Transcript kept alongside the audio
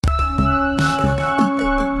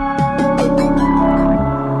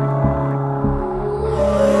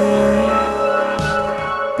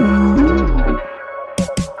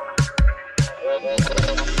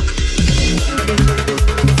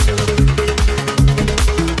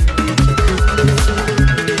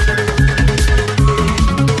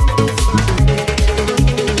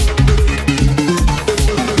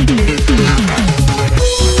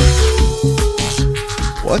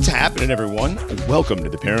Welcome to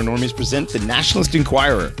the Paranormies Present the Nationalist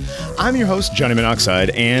Enquirer. I'm your host, Johnny Monoxide,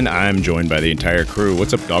 and I'm joined by the entire crew.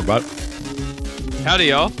 What's up, Dogbot? Howdy,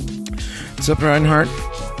 y'all. What's up, Reinhardt?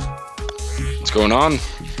 What's going on?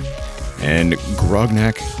 And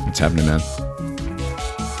Grognak. What's happening, man?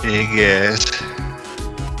 Hey, guys.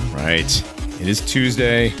 Right. It is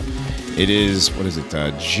Tuesday. It is, what is it,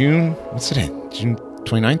 June? What's today? June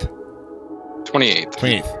 29th? 28th.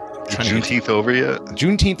 28th. Is Juneteenth over yet?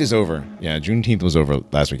 Juneteenth is over. Yeah, Juneteenth was over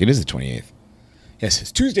last week. It is the 28th. Yes,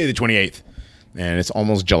 it's Tuesday the 28th. And it's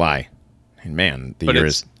almost July. And man, the year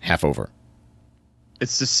is half over.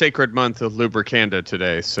 It's the sacred month of lubricanda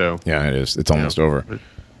today, so... Yeah, it is. It's almost over.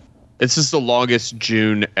 This is the longest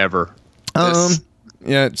June ever.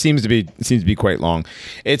 Yeah, it seems to be quite long.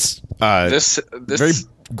 It's this very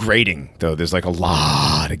grating, though. There's like a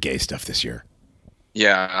lot of gay stuff this year.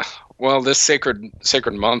 Yeah. Well, this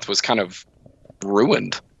sacred month was kind of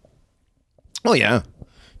ruined. Oh yeah,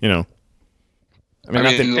 you know. I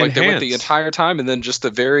mean, like they went the entire time, and then just the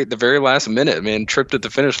very last minute, man, tripped at the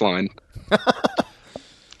finish line.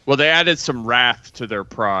 Well, they added some wrath to their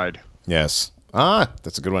pride. Yes.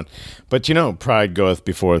 That's a good one. But you know, pride goeth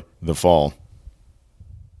before the fall.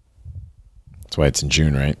 That's why it's in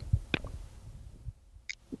June, right?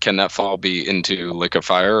 Can that fall be into Lake of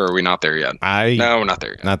Fire, or are we not there yet? No, we're not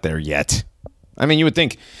there yet. Not there yet. I mean, you would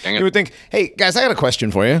think, hey, guys, I got a question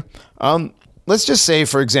for you. Let's just say,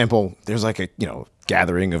 for example, there's like a,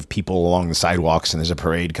 gathering of people along the sidewalks and there's a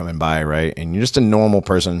parade coming by, right? And you're just a normal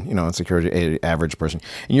person, it's like you're an average person,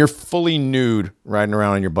 and you're fully nude riding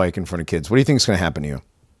around on your bike in front of kids. What do you think is going to happen to you?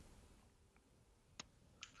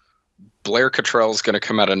 Blair Cottrell's going to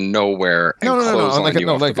come out of nowhere and close on you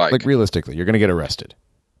off the bike. Like realistically, you're going to get arrested.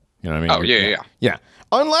 You know what I mean? Oh, yeah.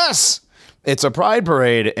 Unless it's a pride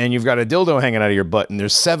parade and you've got a dildo hanging out of your butt and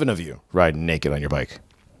there's 7 of you riding naked on your bike.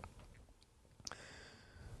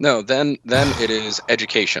 No, then it is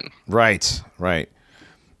education. Right.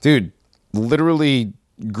 Dude, literally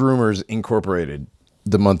Groomers Incorporated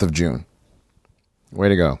the month of June. Way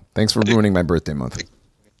to go. Thanks for ruining my birthday month.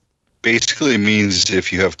 Basically means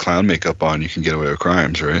if you have clown makeup on, you can get away with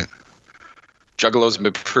crimes, right? Juggalos have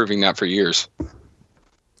been proving that for years.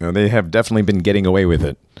 No, they have definitely been getting away with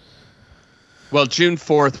it. Well, June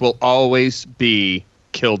 4th will always be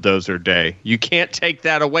Killdozer Day. You can't take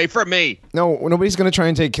that away from me. No, nobody's going to try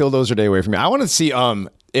and take Killdozer Day away from me. I want to see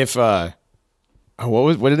if what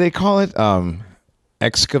did they call it?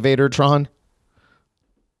 Excavator-tron?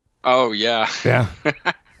 Oh, yeah. Yeah.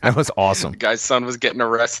 That was awesome. The guy's son was getting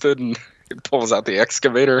arrested and he pulls out the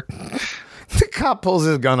excavator. The cop pulls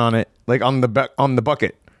his gun on it, like on the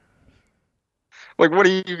bucket. Like, what are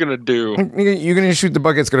you going to do? You're going to shoot the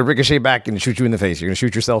bucket. It's going to ricochet back and shoot you in the face. You're going to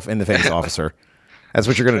shoot yourself in the face, officer. That's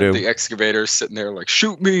what you're going to do. The excavator's sitting there like,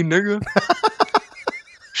 shoot me, nigga.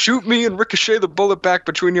 Shoot me and ricochet the bullet back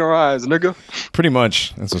between your eyes, nigga. Pretty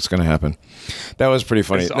much. That's what's going to happen. That was pretty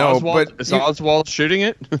funny. Is Oswald shooting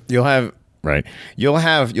it? You'll always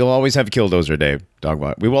have Killdozer Day,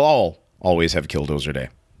 Dogbot. We will always have Killdozer Day.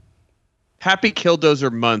 Happy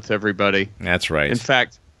Killdozer month, everybody. That's right. In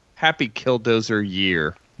fact, happy Killdozer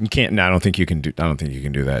year. You can't. No, I don't think you can do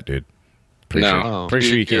that, dude. Pretty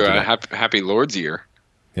sure you can't do that. Happy Lord's year.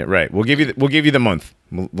 Yeah, right. We'll give you the month.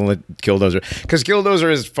 We'll let Killdozer, because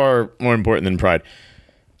Killdozer is far more important than Pride.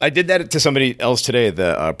 I did that to somebody else today,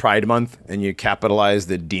 the Pride month, and you capitalize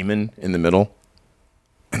the demon in the middle,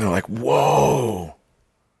 and they're like, "Whoa!"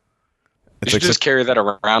 You should just carry that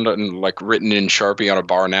around and like written in Sharpie on a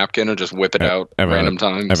bar napkin and just whip it out random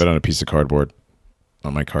times. I have it on a piece of cardboard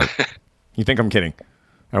on my cart. You think I'm kidding?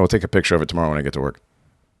 I will take a picture of it tomorrow when I get to work.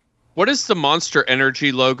 What is the Monster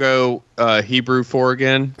Energy logo Hebrew for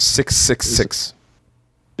again? 666.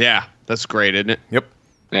 Yeah, that's great, isn't it? Yep.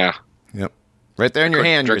 Yeah. Yep. Right there in your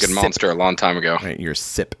hand. Drinking Monster a long time ago. Right, your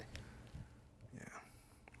sip. Yeah.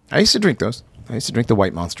 I used to drink those. I used to drink the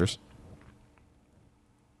white Monsters.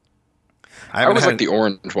 I always like the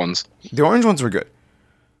orange ones. The orange ones were good.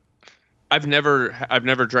 I've never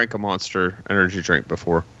drank a Monster Energy drink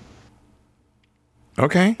before.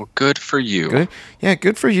 Okay. Well, good for you. Good. Yeah,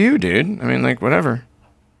 good for you, dude. I mean, like, whatever.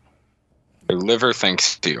 Your liver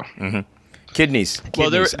thanks to you. Mm-hmm. Kidneys. Well,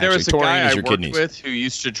 there was a guy I worked with who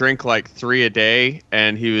used to drink like 3 a day,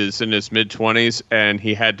 and he was in his mid-20s, and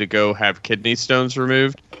he had to go have kidney stones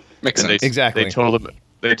removed. Makes sense. Exactly. They told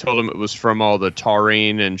him it was from all the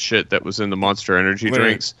taurine and shit that was in the Monster Energy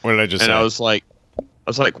drinks. What did I just say? And I was like,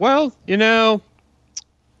 well,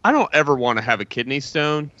 I don't ever want to have a kidney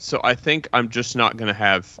stone, so I think I'm just not going to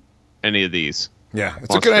have any of these. Yeah,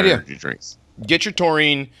 it's a good idea. Energy drinks. Get your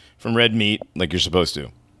taurine from red meat like you're supposed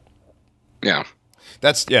to. Yeah.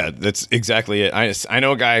 That's exactly it. I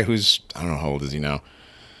know a guy who's, I don't know how old is he now.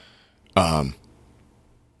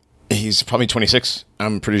 He's probably 26.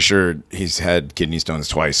 I'm pretty sure he's had kidney stones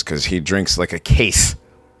twice because he drinks like a case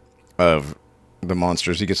of the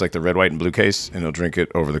Monsters. He gets like the red, white, and blue case, and he'll drink it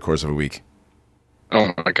over the course of a week.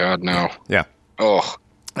 Oh my God, no. Yeah. Oh,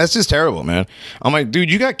 That's just terrible, man. I'm like, dude,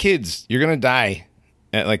 you got kids. You're going to die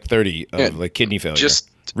at like 30 of like kidney failure.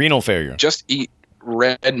 Renal failure. Just eat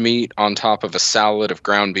red meat on top of a salad of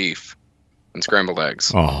ground beef and scrambled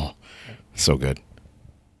eggs. Oh, so good.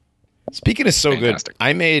 Speaking of so Fantastic. good,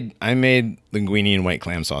 I made linguine and white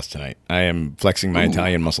clam sauce tonight. I am flexing my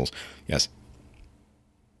Italian muscles. Yes.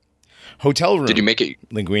 Hotel room. Did you make it?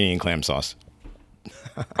 Linguine and clam sauce.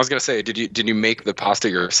 I was gonna say, did you make the pasta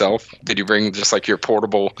yourself? Did you bring just like your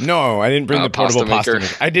portable? No, I didn't bring the portable pasta maker.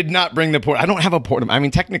 maker. I did not bring the I don't have a portable. I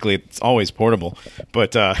mean, technically, it's always portable,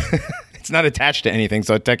 but it's not attached to anything,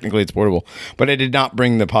 so technically it's portable. But I did not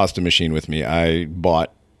bring the pasta machine with me. I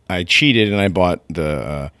cheated and I bought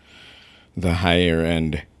the higher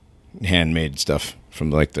end handmade stuff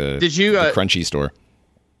from like the Crunchy store.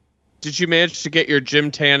 Did you manage to get your gym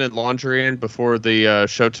tan and laundry in before the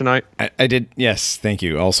show tonight? I did. Yes, thank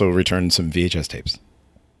you. Also returned some VHS tapes.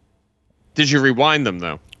 Did you rewind them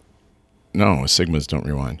though? No, Sigmas don't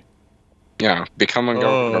rewind. Yeah, become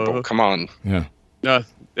ungovernable. Come on. Yeah. No,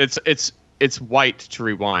 it's white to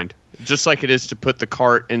rewind, just like it is to put the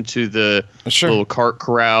cart into the little cart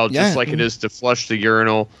corral, just like it is to flush the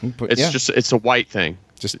urinal. It's a white thing.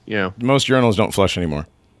 Just most urinals don't flush anymore.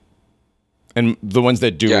 And the ones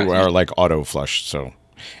that do are like auto flush, so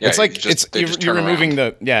it's like you're removing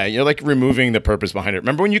you're like removing the purpose behind it.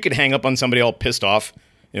 Remember when you could hang up on somebody all pissed off?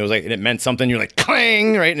 It was like it meant something. You're like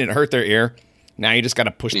clang, right, and it hurt their ear. Now you just got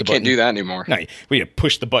to push the button. You can't do that anymore. No, we have to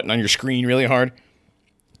push the button on your screen really hard.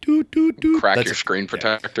 Doot, doot, doot. Crack your screen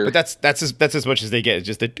protector. But that's as much as they get. It's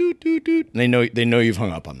just a doot doot doot. And they know you've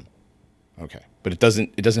hung up on them. Okay, but it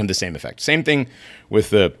doesn't have the same effect. Same thing with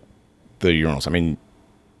the urinals. I mean,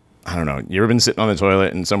 I don't know. You ever been sitting on the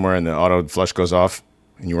toilet and somewhere and the auto flush goes off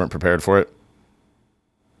and you weren't prepared for it?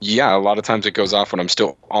 Yeah, a lot of times it goes off when I'm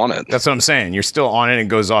still on it. That's what I'm saying. You're still on it and it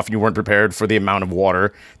goes off and you weren't prepared for the amount of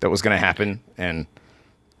water that was going to happen, and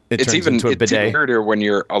it turns into a bidet. It's even weirder when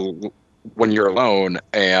you're alone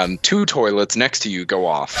and two toilets next to you go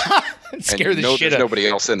off. It scares the shit out. Nobody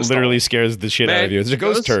else in the literally scares the shit out of you. It's a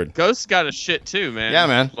ghost turd. Ghost got a shit too, man. Yeah,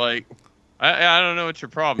 man. Like, I don't know what your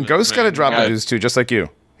problem is. Ghost got a drop of juice too, just like you.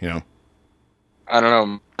 You know. I don't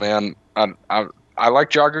know, man. I like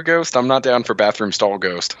Jogger Ghost. I'm not down for Bathroom Stall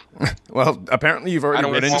Ghost. Well, apparently you've already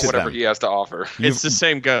run into them. I don't want whatever he has to offer. It's the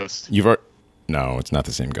same ghost. No, it's not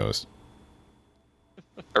the same ghost.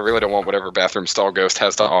 I really don't want whatever Bathroom Stall Ghost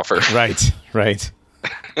has to offer. Right. What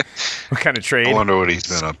kind of trade? I wonder what he's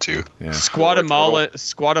been up to. Yeah.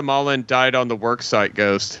 Squatamalin died on the worksite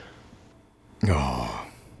ghost. Oh.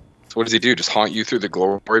 So what does he do? Just haunt you through the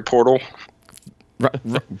glory portal?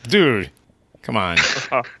 Dude, come on.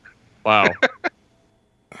 Wow.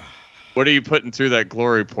 What are you putting through that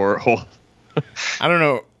glory porthole? I don't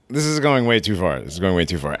know. This is going way too far.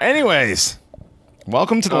 Anyways,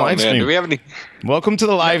 welcome to the live stream. Do we have any? Welcome to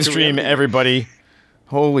the live stream, everybody.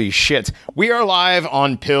 Holy shit. We are live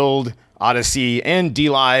on Pilled, Odyssey, and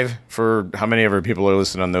DLive for how many ever people are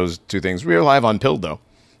listening on those two things. We are live on Pilled, though,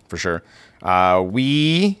 for sure.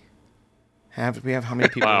 We have how many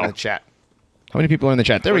people in the chat? How many people are in the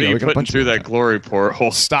chat? There we go. We got a bunch through that glory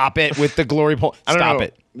porthole. Stop it with the glory porthole. Stop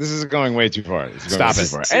it. This is going way too far. Stop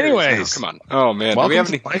it. Anyways. Come on. Oh, man. Welcome do we have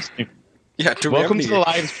to any? the live stream. Yeah, welcome to the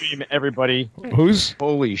live stream, everybody.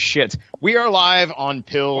 Holy shit. We are live on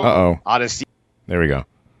Pilled Odyssey. There we go.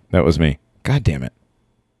 That was me. God damn it.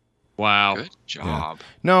 Wow. Good job. Yeah.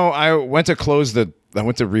 No, I went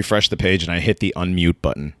to refresh the page and I hit the unmute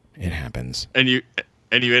button. It happens. And you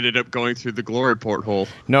ended up going through the glory porthole.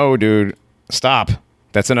 No, dude. Stop.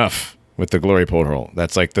 That's enough with the glory porthole.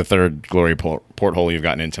 That's like the third glory porthole you've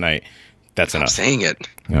gotten in tonight. That's enough. I'm saying it.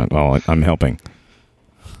 Yeah, well, I'm helping.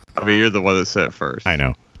 I mean, you're the one that said it first. I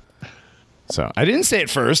know. So I didn't say it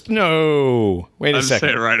first. No. Wait a second.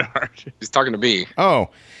 I'm saying it right hard. He's talking to me. Oh.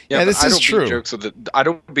 Yeah, this is true. I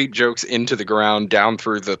don't beat jokes into the ground down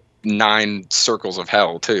through the 9 circles of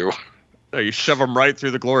hell, too. No, you shove them right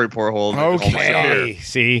through the glory porthole. Okay.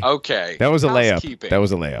 See? Okay. That was a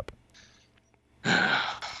layup.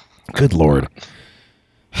 Good Lord.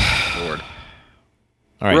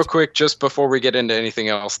 All right. Real quick, just before we get into anything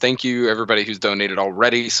else, thank you everybody who's donated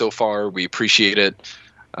already so far. We appreciate it.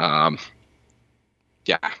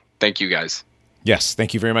 Yeah, thank you guys. Yes,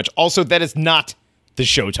 thank you very much. Also, that is not the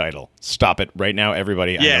show title. Stop it right now,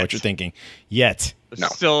 everybody. I know what you're thinking. Yet. No.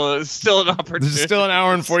 Still an opportunity. There's still an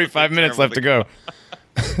hour and 45 minutes left to go.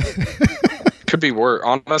 Could be worse.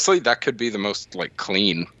 Honestly, that could be the most like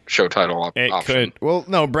clean show title option. It could. Well,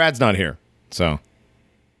 no, Brad's not here, so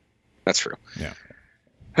that's true. Yeah.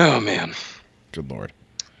 Oh man. Good Lord.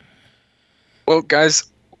 Well, guys,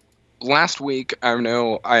 last week I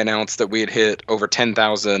know I announced that we had hit over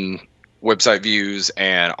 10,000 website views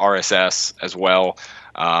and RSS as well.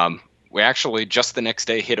 We actually just the next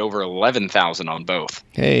day hit over 11,000 on both.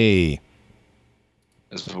 Hey.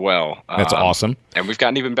 As well. That's awesome. And we've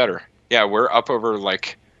gotten even better. Yeah, we're up over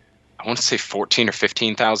like, I want to say 14 or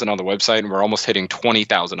 15,000 on the website, and we're almost hitting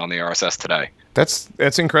 20,000 on the RSS today.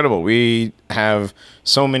 That's incredible. We have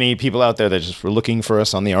so many people out there that just were looking for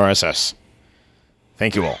us on the RSS.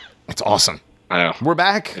 Thank you all. It's awesome. I know. We're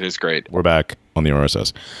back. It is great. We're back on the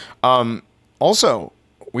RSS. Also,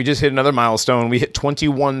 we just hit another milestone. We hit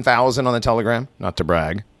 21,000 on the Telegram. Not to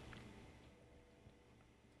brag.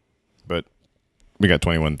 But we got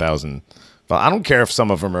 21,000. But I don't care if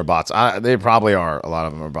some of them are bots. They probably are. A lot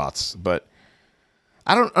of them are bots. But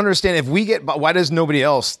I don't understand if we get. Why does nobody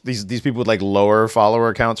else? These people with like lower follower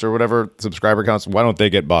accounts or whatever, subscriber accounts. Why don't they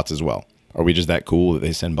get bots as well? Are we just that cool that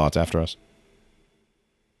they send bots after us?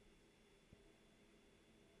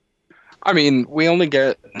 I mean, we only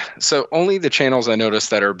get only the channels I noticed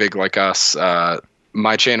that are big like us.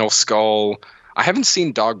 My channel, Skull. I haven't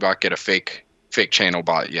seen Dogbot get a fake channel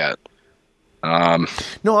bot yet.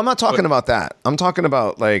 No, I'm not talking about that. I'm talking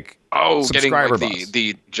about like subscriber getting like bots.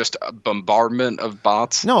 the just a bombardment of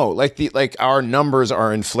bots. No, like our numbers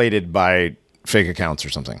are inflated by fake accounts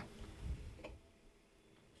or something.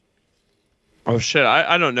 Oh shit,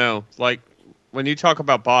 I don't know. Like when you talk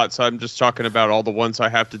about bots, I'm just talking about all the ones I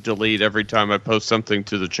have to delete every time I post something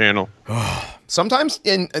to the channel. Sometimes,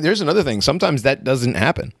 and there's another thing. Sometimes that doesn't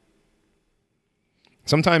happen.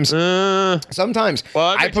 Sometimes. Well,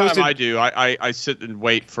 every time I do, I sit and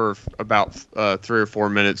wait for about 3 or 4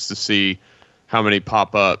 minutes to see how many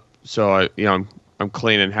pop up. So I'm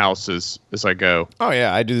cleaning house as I go. Oh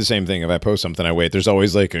yeah, I do the same thing. If I post something, I wait. There's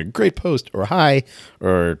always like a great post or hi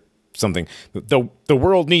or something. The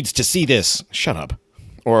world needs to see this. Shut up.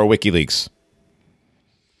 Or a WikiLeaks.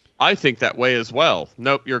 I think that way as well.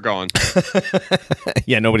 Nope, you're gone.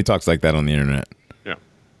 Yeah, nobody talks like that on the internet.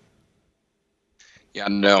 Yeah,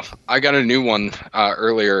 no. I got a new one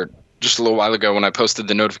earlier, just a little while ago when I posted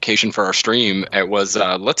the notification for our stream. It was,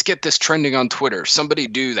 let's get this trending on Twitter. Somebody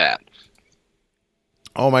do that.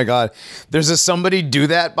 Oh my God. There's a somebody do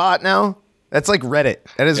that bot now? That's like Reddit.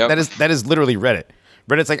 That is literally Reddit.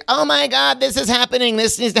 Reddit's like, oh my God, this is happening.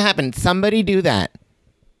 This needs to happen. Somebody do that.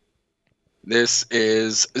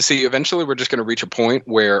 Eventually we're just going to reach a point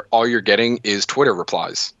where all you're getting is Twitter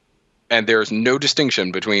replies. And there's no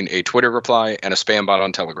distinction between a Twitter reply and a spam bot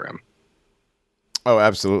on Telegram. Oh,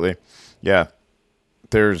 absolutely. Yeah.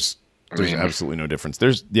 There's absolutely no difference.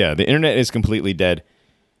 The internet is completely dead.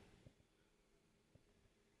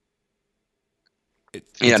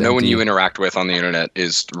 No one you interact with on the internet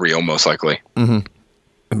is real, most likely.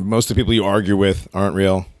 Mm-hmm. Most of the people you argue with aren't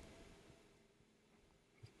real.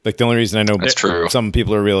 Like the only reason I know that's true. Some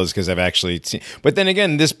people are real is because I've actually seen. But then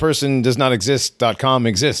again, this person does not exist.com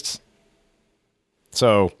exists.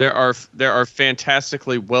 So there are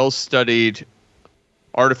fantastically well-studied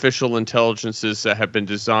artificial intelligences that have been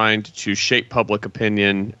designed to shape public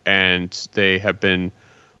opinion, and they have been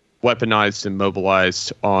weaponized and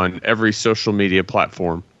mobilized on every social media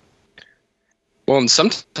platform. Well, and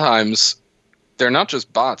sometimes they're not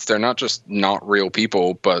just bots. They're not just not real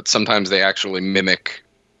people, but sometimes they actually mimic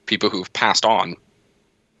people who've passed on.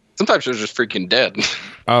 Sometimes they're just freaking dead.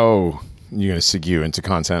 Oh, you're going to sig you into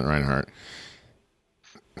content, Reinhardt.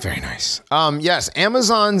 Very nice. Yes,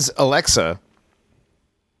 Amazon's Alexa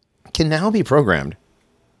can now be programmed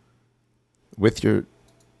with your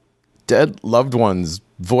dead loved one's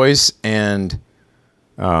voice and,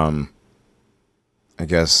 I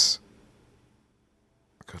guess,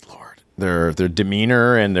 good Lord, their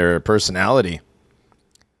demeanor and their personality.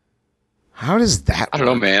 How does that work? I don't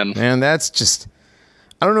know, man. Man, that's just,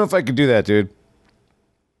 I don't know if I could do that, dude.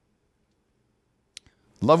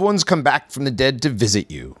 Loved ones come back from the dead to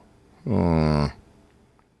visit you. I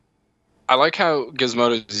like how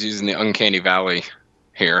Gizmodo is using the Uncanny Valley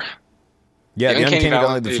here. Yeah, the Uncanny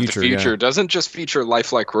Valley of the future doesn't just feature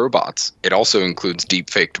lifelike robots. It also includes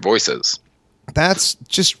deep-faked voices. That's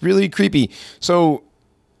just really creepy. So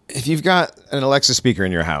if you've got an Alexa speaker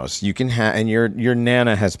in your house, you can have, and your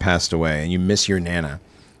Nana has passed away and you miss your Nana,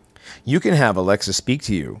 you can have Alexa speak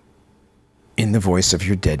to you in the voice of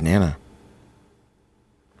your dead Nana.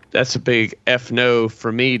 That's a big F no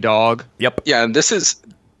for me, dog. Yep. Yeah, and this is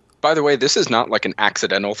By the way, this is not like an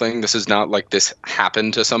accidental thing. This is not like this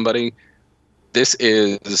happened to somebody. This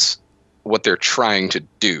is what they're trying to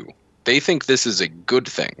do. They think this is a good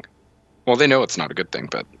thing. Well, they know it's not a good thing,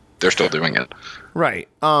 but they're still doing it. Right.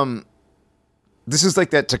 This is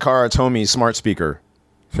like that Takara Tomy smart speaker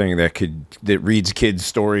thing that reads kids'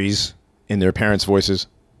 stories in their parents' voices.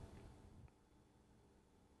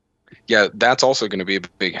 Yeah, that's also going to be a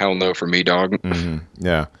big hell no for me, dog. Mm-hmm.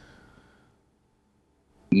 Yeah.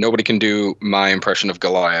 Nobody can do my impression of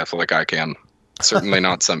Goliath like I can. Certainly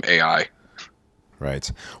not some AI.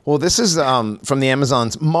 Right. Well, this is from the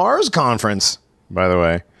Amazon's Mars conference, by the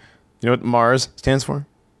way. You know what Mars stands for?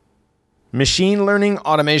 Machine Learning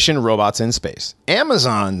Automation Robots in Space.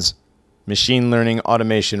 Amazon's Machine Learning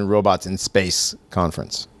Automation Robots in Space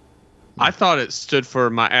conference. I thought it stood for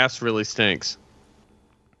my ass really stinks.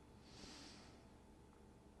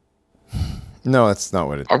 No, that's not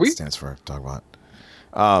what it stands for, Dogbot.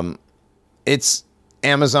 It's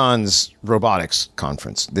Amazon's robotics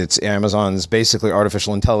conference. It's Amazon's basically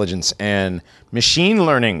artificial intelligence and machine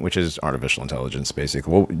learning, which is artificial intelligence,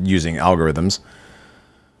 basically, using algorithms.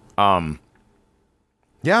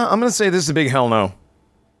 Yeah, I'm going to say this is a big hell no.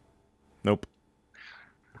 Nope.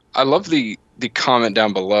 I love the comment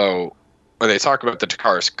down below where they talk about the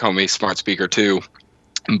Takara Tomy smart speaker too.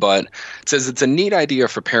 But it says it's a neat idea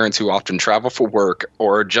for parents who often travel for work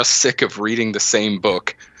or are just sick of reading the same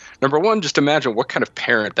book. Number one, just imagine what kind of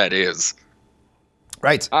parent that is.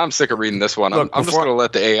 Right. I'm sick of reading this one. Look, I'm just going to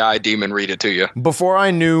let the AI demon read it to you. Before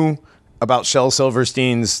I knew about Shel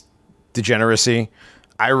Silverstein's degeneracy,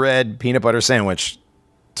 I read Peanut Butter Sandwich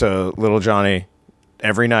to little Johnny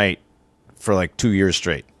every night for like 2 years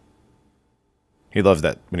straight. He loved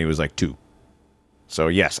that when he was like 2. So,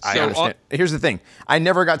 yes, I understand. Here's the thing. I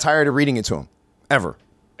never got tired of reading it to him. Ever.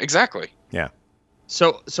 Exactly. Yeah.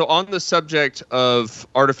 So on the subject of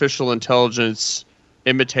artificial intelligence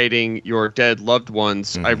imitating your dead loved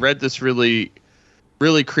ones, I read this really,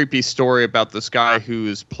 really creepy story about this guy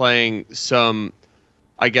who's playing some,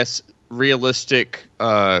 I guess, realistic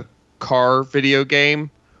car video game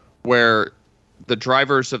where the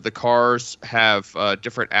drivers of the cars have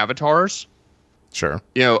different avatars. Sure.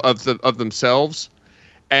 Of themselves.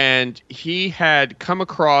 And he had come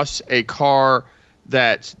across a car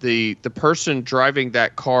that the person driving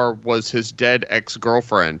that car was his dead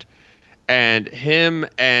ex-girlfriend. And him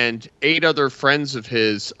and 8 other friends of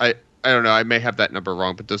his, I don't know, I may have that number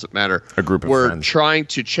wrong, but it doesn't matter. A group of were friends. Trying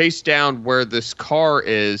to chase down where this car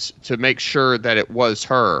is to make sure that it was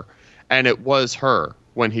her. And it was her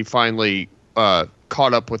when he finally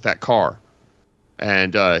caught up with that car.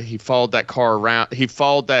 And he followed that car around. He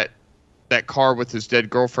followed that car with his dead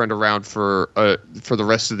girlfriend around for the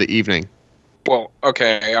rest of the evening. Well,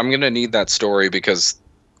 okay, I'm going to need that story because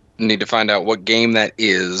I need to find out what game that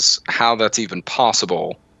is, how that's even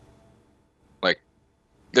possible. Like,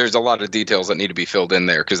 there's a lot of details that need to be filled in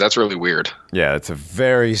there because that's really weird. Yeah, it's a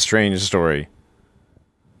very strange story.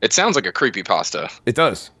 It sounds like a creepypasta. It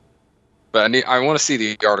does. But I want to see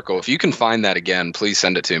the article. If you can find that again, please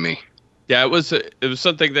send it to me. Yeah, it was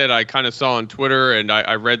something that I kind of saw on Twitter, and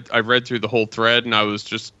I read through the whole thread, and I was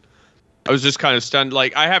just kind of stunned.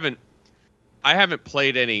 Like I haven't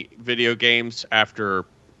played any video games after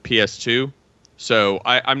PS2, so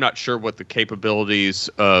I'm not sure what the capabilities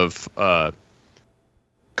of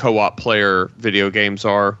co-op player video games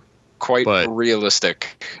are. Quite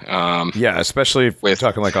realistic. Yeah, especially if we're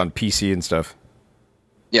talking like on PC and stuff.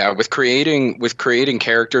 Yeah, with creating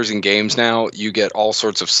characters in games now, you get all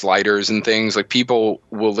sorts of sliders and things. Like people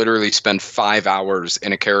will literally spend 5 hours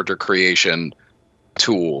in a character creation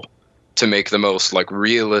tool to make the most like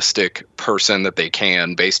realistic person that they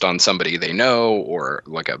can based on somebody they know or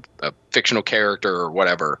like a fictional character or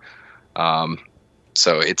whatever.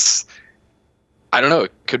 So it's, I don't know,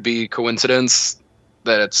 it could be coincidence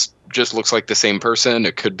that it's just looks like the same person.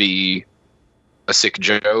 It could be a sick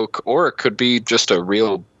joke, or it could be just a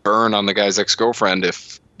real burn on the guy's ex-girlfriend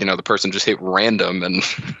if, the person just hit random and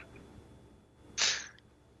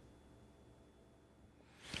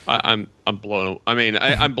I'm blown. I mean,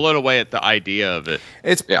 I'm blown away at the idea of it.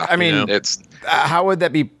 It's how would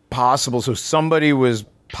that be possible? So somebody was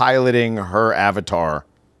piloting her avatar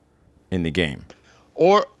in the game,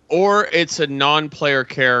 or it's a non-player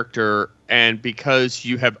character. And because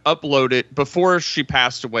you have uploaded before she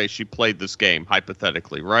passed away, she played this game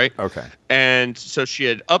hypothetically, right? Okay. And so she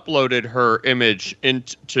had uploaded her image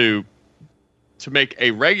to make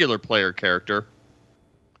a regular player character.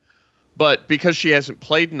 But because she hasn't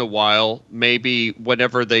played in a while, maybe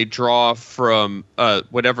whenever they draw from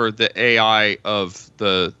whatever the AI of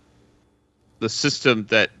the system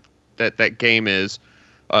that game is,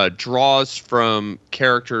 draws from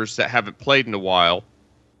characters that haven't played in a while,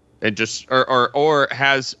 and just or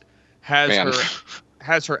has Man.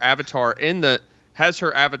 her avatar in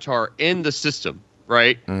the system,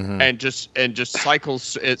 right? Mm-hmm. And just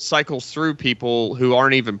cycles through people who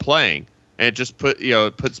aren't even playing, and it just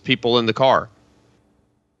puts people in the car.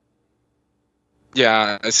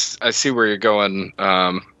 Yeah, I see where you're going.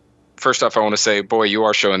 First off, I want to say, boy, you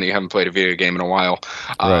are showing that you haven't played a video game in a while.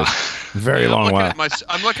 Right. Very long while.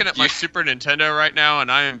 I'm looking at my Super Nintendo right now,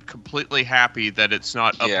 and I am completely happy that it's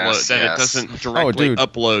not it doesn't directly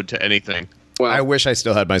upload to anything. Well, I wish I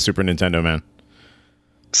still had my Super Nintendo, man.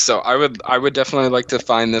 So I would definitely like to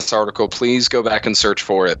find this article. Please go back and search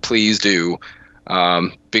for it. Please do.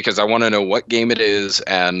 Because I want to know what game it is,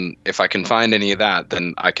 and if I can find any of that,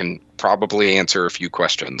 then I can probably answer a few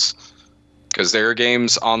questions. Because there are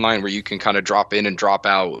games online where you can kind of drop in and drop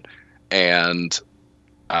out, and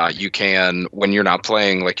you can, when you're not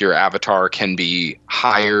playing, like your avatar can be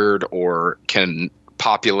hired or can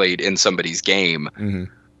populate in somebody's game. Mm-hmm.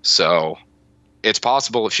 So it's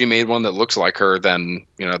possible if she made one that looks like her, then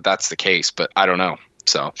that's the case. But I don't know.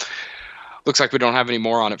 So looks like we don't have any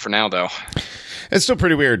more on it for now, though. It's still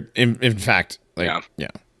pretty weird. In fact, yeah.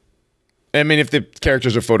 I mean, if the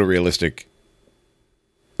characters are photorealistic,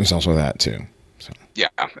 there's also that too. So. Yeah,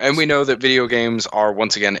 and we know that video games are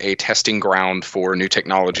once again a testing ground for new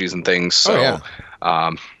technologies and things. So,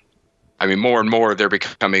 I mean, more and more they're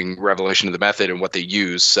becoming revelation of the method and what they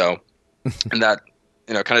use. So, and that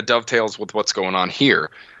kind of dovetails with what's going on here.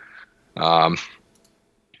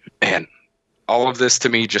 And all of this to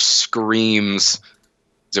me just screams.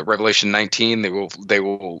 Is it Revelation 19? They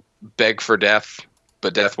will beg for death,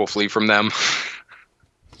 but death will flee from them.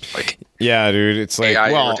 Yeah, dude, it's like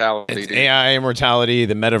immortality, it's AI immortality,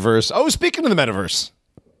 the metaverse. Oh, speaking of the metaverse,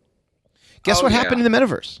 guess what happened in the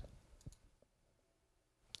metaverse?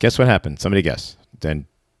 Guess what happened? Somebody guess. Then,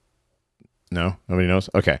 no, nobody knows.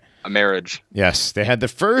 Okay, a marriage. Yes, they had the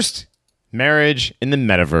first marriage in the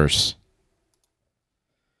metaverse.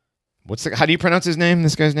 How do you pronounce his name?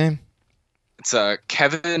 This guy's name? It's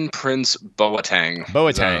Kevin Prince Boateng.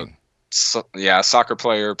 Boateng. Soccer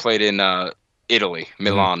player, played in Italy,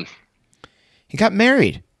 Milan. He got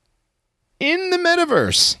married in the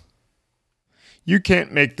metaverse. You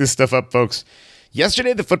can't make this stuff up, folks.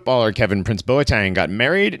 Yesterday, the footballer Kevin Prince Boateng got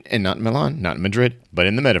married, and not in Milan, not in Madrid, but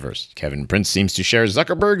in the metaverse. Kevin Prince seems to share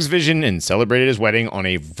Zuckerberg's vision and celebrated his wedding on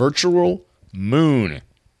a virtual moon.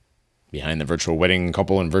 Behind the virtual wedding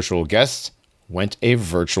couple and virtual guests went a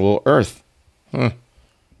virtual Earth. Huh.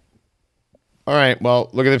 All right, well,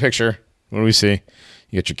 look at the picture. What do we see?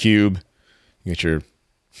 You got your cube. You got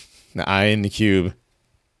the eye in the cube.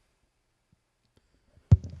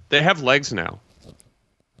 They have legs now.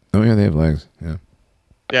 Oh, yeah, they have legs. Yeah.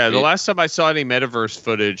 Yeah, the last time I saw any metaverse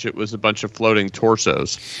footage, it was a bunch of floating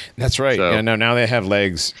torsos. That's right. So. Yeah, no, now they have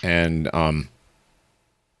legs, and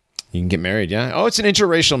you can get married, yeah? Oh, it's an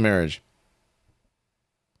interracial marriage.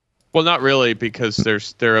 Well, not really, because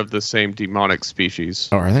they're of the same demonic species.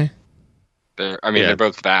 Oh, are they? They're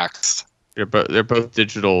both vaxxed. They're both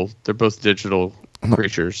digital. They're both digital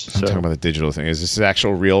creatures. I'm talking about the digital thing. Is this an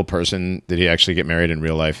actual real person? Did he actually get married in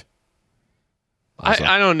real life?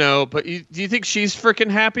 I don't know, but do you think she's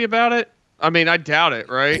freaking happy about it? I mean, I doubt it,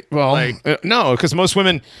 right? Well, no, because most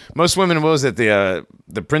women, what was it, the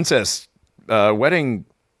princess wedding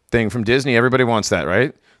thing from Disney? Everybody wants that,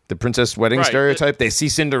 right? The princess wedding stereotype. They see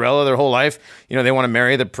Cinderella their whole life. They want to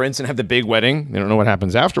marry the prince and have the big wedding. They don't know what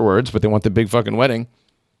happens afterwards, but they want the big fucking wedding.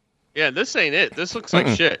 Yeah, this ain't it. This looks like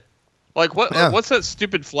shit. Like what? Yeah. What's that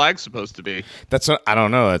stupid flag supposed to be? I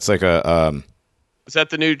don't know. It's like a. Is that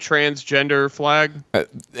the new transgender flag?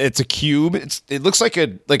 It's a cube. It looks like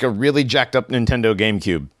a really jacked up Nintendo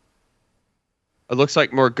GameCube. It looks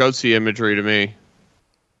like more ghosty imagery to me.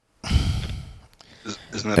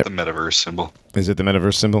 Isn't that the metaverse symbol? Is it the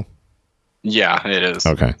metaverse symbol? Yeah, it is.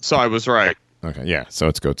 Okay. So I was right. Okay, yeah. So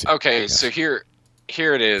it's ghosty. Okay, yeah. So here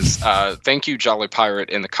it is. Thank you, Jolly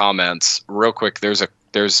Pirate, in the comments. Real quick, there's a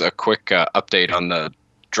quick update on the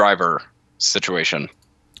driver situation.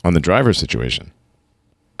 On the driver situation?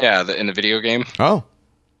 Yeah, in the video game. Oh.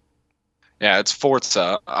 Yeah, it's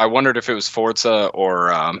Forza. I wondered if it was Forza or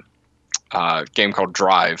a game called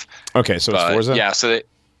Drive. Okay, so it's Forza? Yeah, so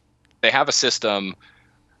they have a system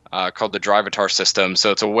called the Drivatar system. So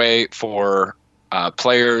it's a way for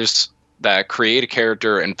players that create a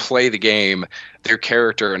character and play the game, their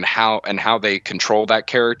character and how they control that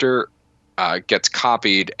character gets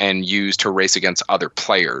copied and used to race against other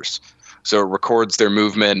players. So it records their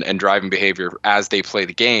movement and driving behavior as they play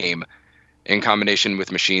the game. In combination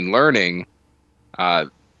with machine learning,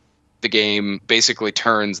 the game basically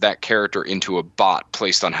turns that character into a bot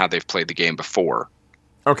placed on how they've played the game before.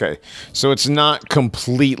 Okay, so it's not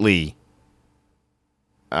completely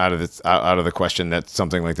out of the question that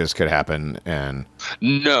something like this could happen. And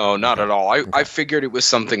no, not at all. I figured it was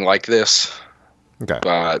something like this. Okay,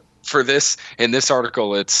 but for this, in this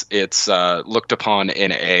article, it's looked upon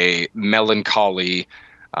in a melancholy,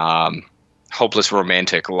 hopeless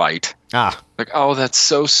romantic light. Like, oh, that's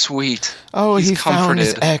so sweet. Oh, he found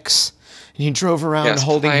his ex. And he drove around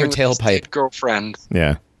holding her tailpipe. Girlfriend.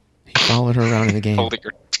 Yeah, he followed her around in the game. Holding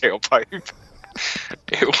her tailpipe.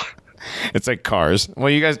 Ew. It's like Cars. Well,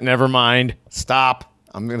 you guys, never mind. Stop.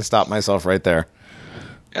 I'm gonna stop myself right there.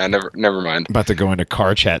 Yeah, never mind. About to go into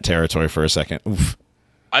car chat territory for a second. Oof.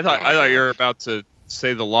 I thought you were about to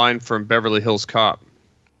say the line from Beverly Hills Cop.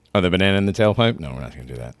 Oh, the banana in the tailpipe? No, we're not gonna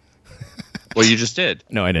do that. Well, you just did.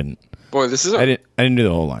 No, I didn't. Boy, this is I didn't do the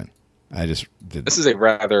whole line. I just did. This is a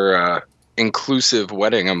rather inclusive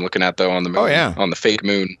wedding I'm looking at though on the moon. Oh yeah, on the fake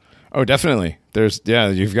moon. Oh, definitely.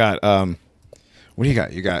 You've got what do you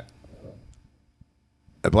got? You got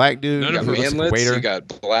a black dude. You got manlets. Waiter. You got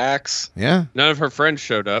blacks. Yeah. None of her friends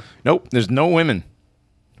showed up. Nope. There's no women.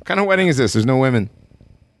 What kind of wedding is this? There's no women.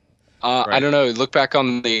 Right. I don't know. Look back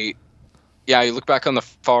on the. Yeah, you look back on the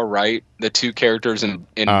far right. The two characters in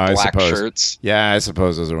black shirts. Yeah, I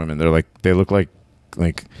suppose those are women. They look like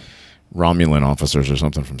Romulan officers or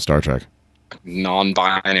something from Star Trek.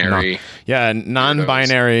 Non-binary.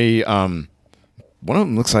 Non-binary. One of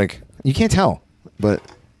them looks like, you can't tell, but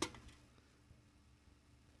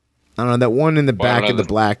I don't know. That one in the back of the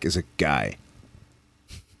black is a guy.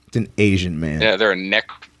 It's an Asian man. Yeah, they're a neck.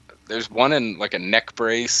 There's one in like a neck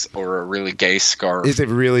brace or a really gay scarf. It's a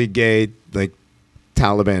really gay, like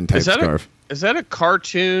Taliban type scarf. Is that a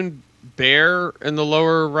cartoon bear in the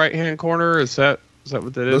lower right-hand corner? Is that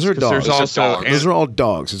what that is? Those are dogs. Those are all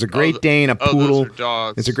dogs. It's a Great Dane, a poodle. Those are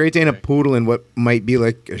dogs. It's a Great Dane, a poodle, and what might be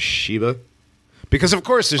like a Shiba. Because of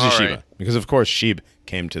course there's a Shiba. Right. Because of course Sheep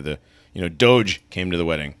came to the, Doge came to the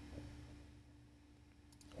wedding.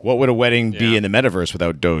 What would a wedding be in the metaverse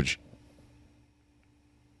without Doge?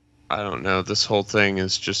 I don't know. This whole thing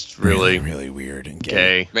is just really, really weird and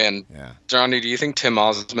gay. Man, Johnny, do you think Tim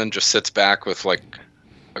Osmond just sits back with like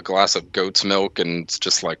a glass of goat's milk and it's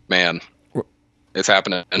just like, man, it's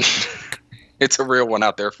happening. It's a real one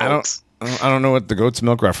out there, folks. I don't know what the goat's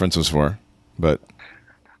milk reference was for, but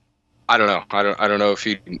I don't know. I don't know if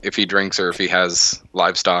he drinks or if he has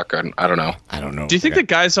livestock. I don't know. I don't know. Do you think the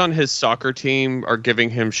guys on his soccer team are giving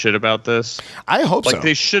him shit about this? I hope so. Like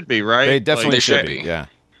they should be, right? They definitely should be. Yeah.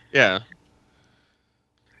 Yeah.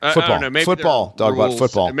 Football. I don't know, maybe football. Dog about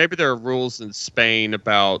football. Maybe there are rules in Spain in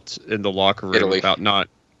the locker room Italy. about not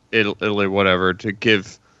Italy, whatever, to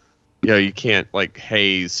give. You can't like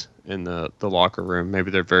haze in the locker room.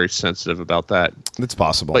 Maybe they're very sensitive about that. It's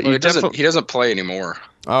possible. But he doesn't play anymore.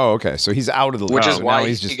 Oh, okay. So he's out of the league. Which is why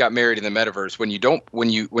he got married in the metaverse.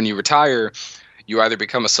 When you retire, you either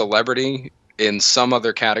become a celebrity in some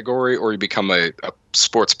other category or you become a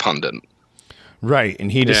sports pundit. Right,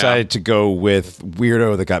 and he decided to go with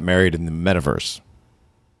weirdo that got married in the metaverse.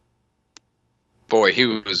 Boy,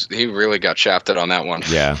 he really got shafted on that one.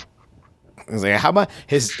 Yeah. I was like, how about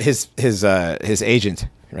his agent,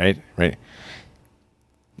 right? Right.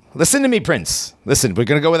 Listen to me, Prince. Listen, we're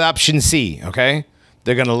gonna go with option C, okay?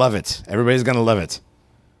 They're gonna love it. Everybody's gonna love it.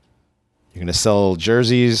 You're gonna sell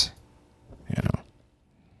jerseys, I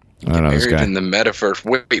don't know this guy. In the metaverse.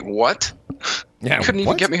 Wait, what? Yeah, you couldn't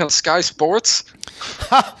even get me on Sky Sports?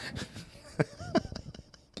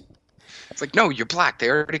 It's like, no, you're black. They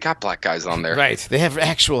already got black guys on there. Right. They have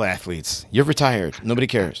actual athletes. You're retired. Nobody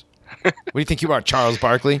cares. What do you think you are, Charles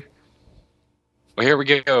Barkley? Well, here we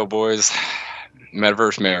go, boys.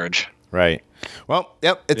 Metaverse marriage. Right. Well,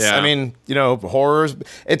 yep. I mean, horrors.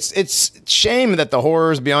 It's shame that the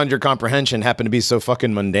horrors beyond your comprehension happen to be so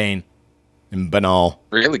fucking mundane and banal.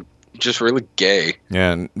 Really, just really gay.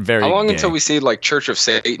 Yeah, and very. How long gay. until we see like Church of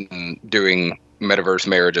Satan doing metaverse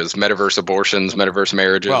marriages, metaverse abortions, metaverse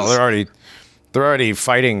marriages? Well, they're already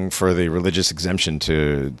fighting for the religious exemption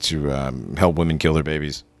to help women kill their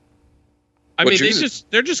babies. I mean,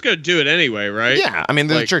 they're just going to do it anyway, right? Yeah, I mean,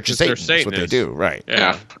 the Church of Satan. That's what they do, right?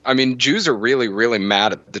 Yeah. I mean, Jews are really, really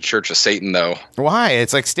mad at the Church of Satan, though. Why?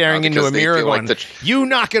 It's like staring into a mirror going, you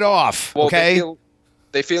knock it off, okay?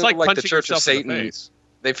 They feel like the Church of Satan.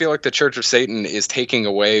 They feel like the Church of Satan is taking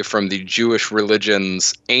away from the Jewish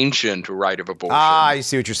religion's ancient right of abortion. I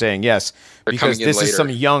see what you're saying. Yes, because this is some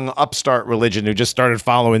young upstart religion who just started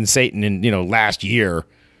following Satan in last year.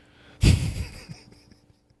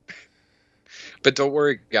 But don't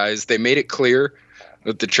worry, guys. They made it clear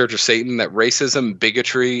with the Church of Satan that racism,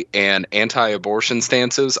 bigotry, and anti-abortion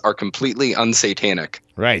stances are completely unsatanic.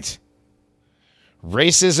 Right.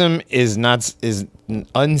 Racism is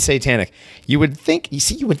unsatanic. You would think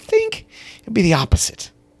it'd be the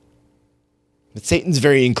opposite. But Satan's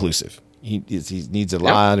very inclusive. He needs a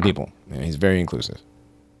lot of people. Yeah, he's very inclusive.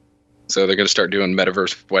 So they're going to start doing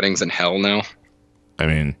metaverse weddings in hell now? I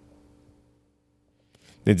mean,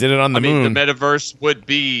 they did it on the moon. The metaverse would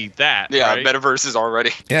be that. Yeah, right? Metaverse is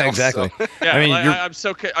already. Yeah, exactly. So. Yeah, I mean, I'm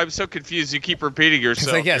so confused. You keep repeating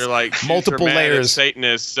yourself. Like, yes, You're like multiple layers.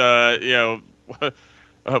 Satanists,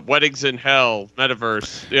 weddings in hell,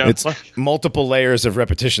 metaverse. Yeah, it's multiple layers of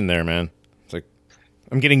repetition there, man. It's like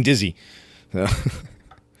I'm getting dizzy.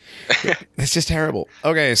 It's just terrible.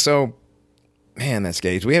 Okay, so man, that's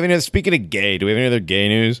gay. Do we have any other? Speaking of gay, do we have any other gay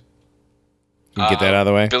news? You can get that out of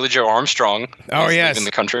the way. Billy Joe Armstrong. Oh, yes. Leaving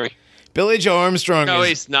the country. Billy Joe Armstrong. No,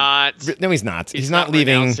 he's not. No, he's not. He's not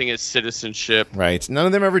leaving. Renouncing his citizenship. Right. None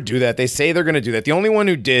of them ever do that. They say they're going to do that. The only one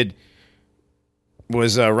who did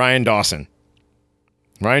was Ryan Dawson.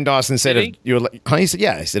 Ryan Dawson said, he said,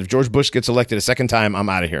 yeah. He said, if George Bush gets elected a second time, I'm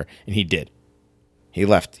out of here. And he did. He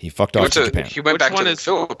left. He fucked off to Japan. He went back to the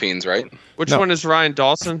Philippines, right? Which one is Ryan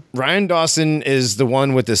Dawson? Ryan Dawson is the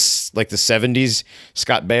one with this, like the 70s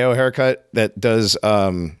Scott Baio haircut that does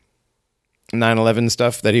 9/11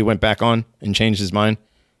 stuff that he went back on and changed his mind.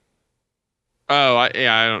 Oh, I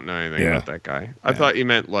don't know anything about that guy. I thought you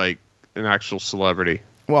meant like an actual celebrity.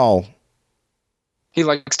 Well, he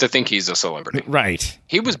likes to think he's a celebrity. Right.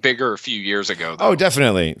 He was bigger a few years ago, though. Oh,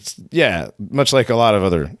 definitely. Yeah, much like a lot of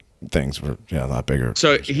other things were a lot bigger.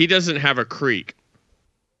 So he doesn't have a creek.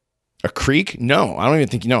 A creek? No, I don't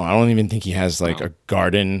even think he has like a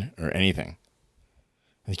garden or anything.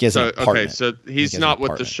 I think he has an apartment. Okay, so he's not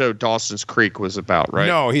what the show Dawson's Creek was about, right?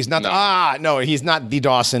 No, he's not. No, he's not the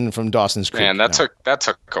Dawson from Dawson's Creek. Man, that took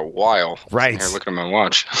a while. Right. Here, look at my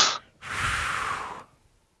watch.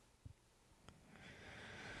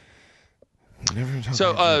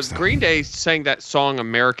 So Green Day sang that song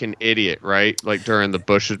 "American Idiot," right? Like during the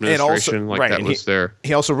Bush administration, that was there.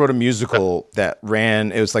 He also wrote a musical that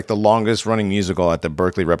ran. It was like the longest running musical at the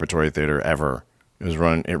Berkeley Repertory Theater ever. It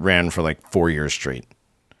ran for like 4 years straight.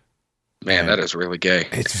 Man, that is really gay.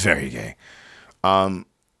 It's very gay.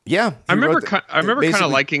 Yeah, I remember kind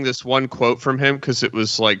of liking this one quote from him because it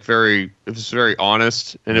was very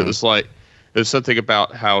honest, and it was something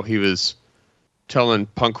about how he was telling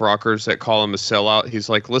punk rockers that call him a sellout. He's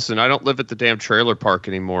like, listen, I don't live at the damn trailer park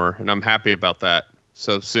anymore, and I'm happy about that.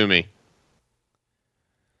 So sue me.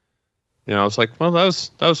 I was like, well, that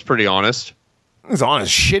was pretty honest. It was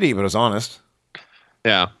honest, shitty, but it was honest.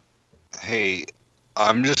 Yeah. Hey,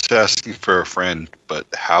 I'm just asking for a friend, but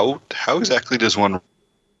how exactly does one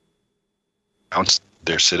announce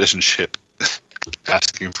their citizenship?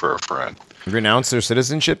 Asking for a friend. Renounce their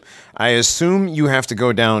citizenship? I assume you have to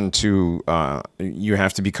go down to you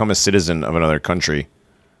have to become a citizen of another country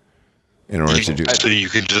in order to do that. So you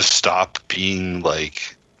can just stop being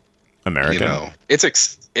like American. It's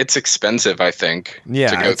expensive, I think,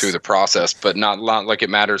 to go through the process, but not like it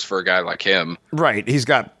matters for a guy like him. Right. He's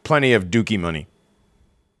got plenty of dookie money.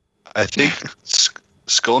 I think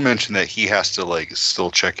Skull mentioned that he has to still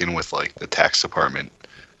check in with the tax department.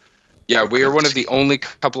 Yeah, we are one of the only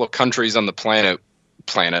couple of countries on the planet,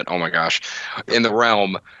 oh my gosh, in the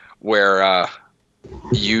realm where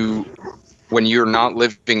when you're not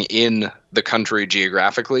living in the country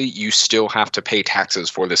geographically, you still have to pay taxes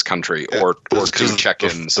for this country or do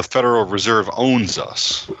check-ins. The Federal Reserve owns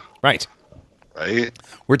us. Right. Right?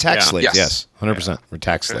 We're tax slaves, yes. 100%. Yeah. We're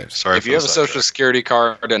tax slaves. Sorry if you have a social security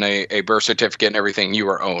card and a birth certificate and everything, you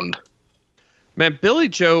are owned. Man, Billy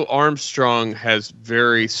Joe Armstrong has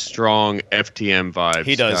very strong FTM vibes.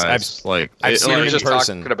 He does. Guys. I've seen him in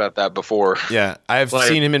person. Talking about that before. Yeah, I've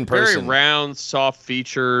seen him in person. Very round, soft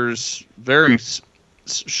features, very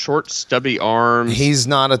short, stubby arms. He's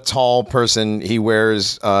not a tall person. He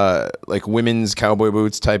wears women's cowboy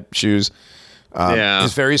boots type shoes.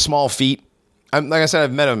 His very small feet. Like I said,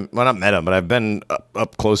 I've met him. Well, not met him, but I've been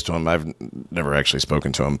up close to him. I've never actually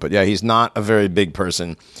spoken to him. But yeah, he's not a very big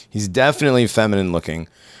person. He's definitely feminine looking.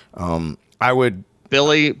 I would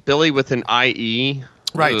Billy with an IE.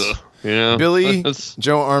 Right. Ugh, yeah. Billy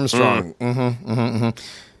Joe Armstrong.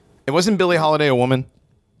 It wasn't Billie Holiday a woman?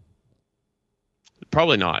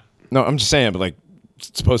 Probably not. No, I'm just saying, but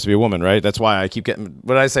it's supposed to be a woman, right? That's why I keep getting.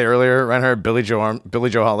 What did I say earlier? Reinhard, Billie Joe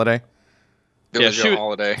Holiday. Billie Joe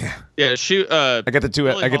Holiday. Yeah, she. I get the two.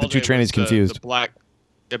 I get the two trannies confused. The black.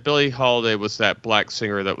 Yeah, Billie Holiday was that black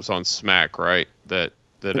singer that was on Smack, right? That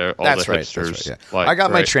all the hipsters. That's right, yeah. I got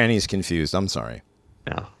my trannies confused. I'm sorry.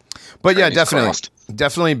 Yeah. But yeah, definitely.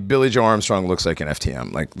 Definitely Billy Joe Armstrong looks like an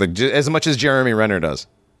FTM, like as much as Jeremy Renner does.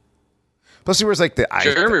 Plus, he wears like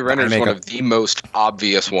Jeremy Renner is one of the most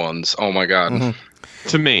obvious ones. Oh my god! Mm-hmm.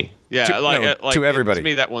 To me, yeah, to everybody. To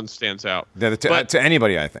me, that one stands out. Yeah, to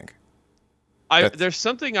anybody, I think. There's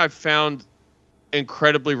something I've found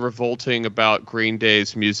incredibly revolting about Green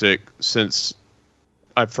Day's music since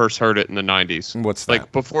I first heard it in the 90s. What's that?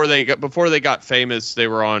 Like before they got famous, they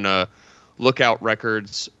were on Lookout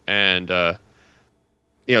Records, and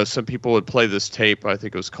some people would play this tape. I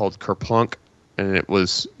think it was called Kerplunk, and it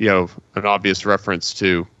was an obvious reference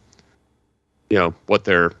to what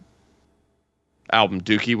their album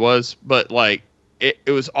Dookie was, but like it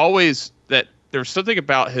was always that there was something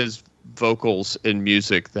about his vocals in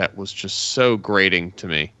music that was just so grating to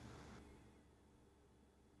me.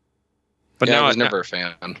 But yeah, now I was never a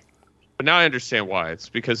fan. But now I understand why. It's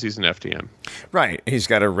because he's an FDM. Right. He's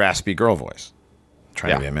got a raspy girl voice.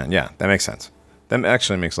 Trying to be a man. Yeah, that makes sense. That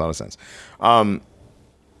actually makes a lot of sense.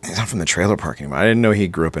 He's not from the trailer park anymore. I didn't know he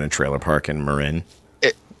grew up in a trailer park in Marin.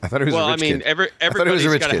 I thought he was a rich kid.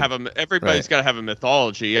 Everybody's got to have a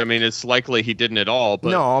mythology. I mean, it's likely he didn't at all. But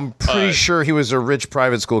no, I'm pretty sure he was a rich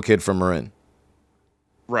private school kid from Marin.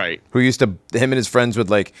 Right. Him and his friends would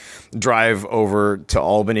like drive over to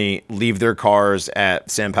Albany, leave their cars at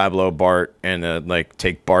San Pablo BART, and like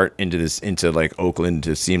take BART into like Oakland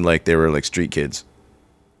to seem like they were like street kids.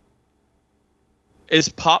 Is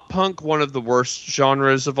pop punk one of the worst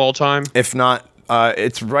genres of all time? If not,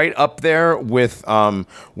 it's right up there with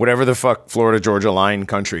whatever the fuck Florida Georgia line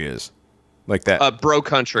country is. Like that. Bro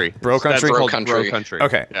country. Bro country? Bro country.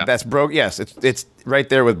 Okay. Yeah. That's bro. Yes. It's right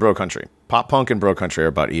there with bro country. Pop punk and bro country are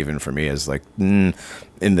about even for me as like in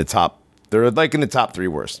the top. They're like in the top 3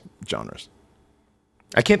 worst genres.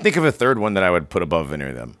 I can't think of a third one that I would put above any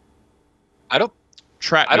of them.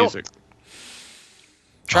 Trap music.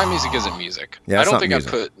 Trap music isn't music. Yeah, I don't think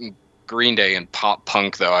music. I'd put Green Day in pop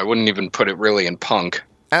punk though. I wouldn't even put it really in punk.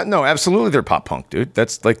 No, absolutely they're pop punk, dude.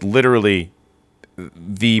 That's like literally That's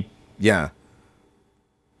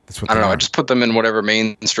what I don't know. are. I just put them in whatever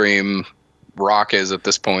mainstream rock is at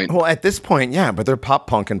this point. Well, at this point, yeah, but they're pop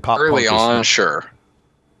punk and pop Early punk on, sure.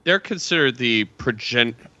 They're considered the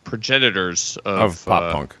progenitors of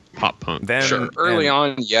pop punk. Pop punk. Them Sure. Early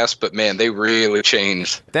on, yes, but man, they really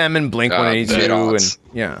changed. Them and Blink 182 and mid-aughts.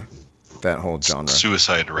 that whole genre.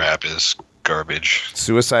 Suicide rap is garbage.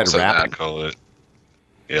 Suicide Also rap. I call it.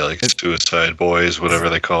 Yeah, like Suicide Boys, whatever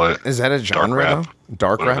they call it. Is that a genre rap. though?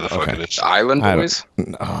 Dark Whatever rap. the fuck Okay. it is. Island I don't- Boys?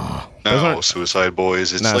 No, Suicide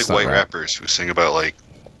Boys. It's No, like it's not white rap. rappers who sing about like,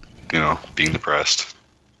 being depressed.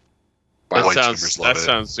 That White sounds singers love it.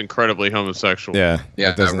 sounds incredibly homosexual. Yeah.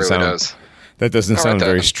 Yeah, that really does. That doesn't All sound right,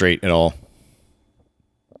 very then. straight at all.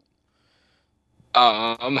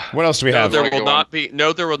 What else do we No, have? there Go will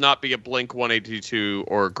on. not be a Blink 182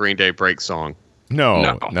 or Green Day break song.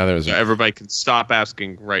 No, there was. So everybody can stop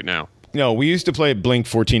asking right now. No, we used to play Blink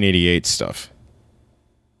 1488 stuff.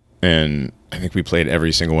 And I think we played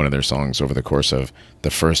every single one of their songs over the course of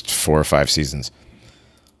the first 4 or 5 seasons.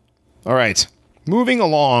 All right. Moving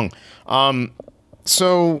along.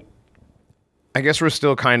 So I guess we're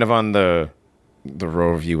still kind of on the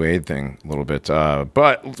Roe v. Wade thing a little bit.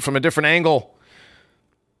 But from a different angle,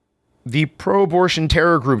 the pro-abortion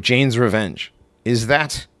terror group Jane's Revenge, is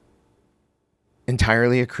that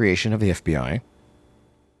entirely a creation of the FBI?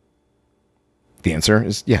 The answer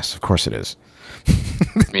is yes, of course it is.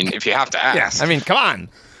 I mean, if you have to ask. Yes, I mean, come on.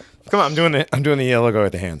 I'm doing the yellow go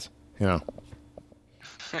with the hands. I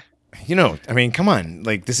mean, come on.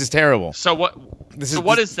 Like, this is terrible. So what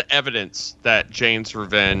is the evidence that Jane's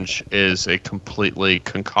Revenge is a completely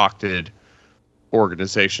concocted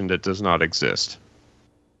organization that does not exist?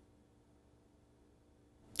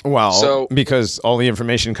 Well, because all the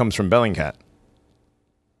information comes from Bellingcat.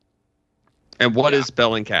 And what is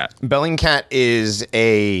Bellingcat? Bellingcat is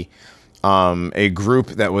a group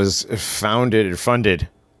that was funded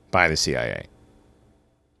by the CIA.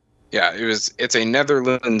 Yeah, it's a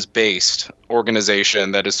Netherlands-based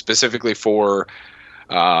organization that is specifically for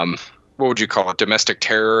what would you call it? Domestic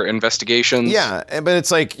terror investigations? Yeah, but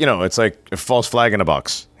it's like a false flag in a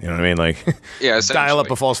box. You know what I mean? Like, yeah, dial up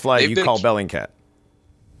a false flag, They've you call Bellingcat.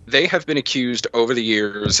 They have been accused over the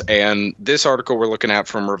years, and this article we're looking at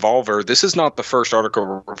from Revolver, this is not the first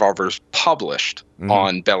article Revolver's published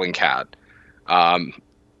on Bellingcat, and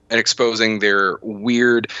exposing their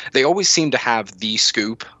weird. They always seem to have the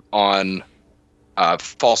scoop on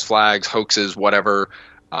false flags, hoaxes, whatever.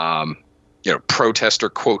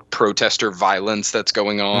 protester violence that's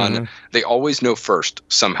going on. Mm-hmm. They always know first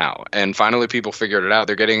somehow. And finally, people figured it out.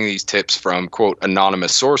 They're getting these tips from, quote,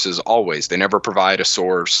 anonymous sources always. They never provide a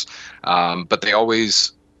source, but they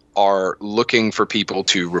always are looking for people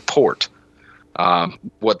to report.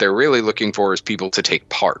 What they're really looking for is people to take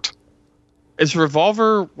part. Is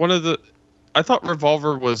Revolver one of the... I thought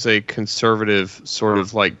Revolver was a conservative sort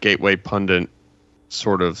of like gateway pundit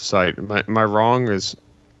sort of site. Am I wrong?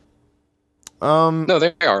 No,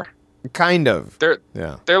 they are. Kind of. They're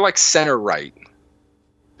like center right.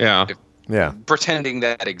 Yeah. Yeah. Pretending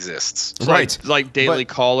that exists. Right. Like Daily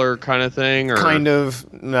Caller kind of thing, or kind of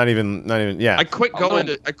not even yeah. I quit going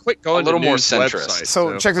to a little more centrist. Websites,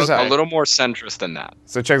 so check this out. A little more centrist than that.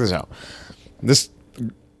 So check this out. This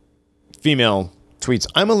female tweets,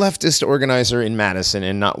 "I'm a leftist organizer in Madison,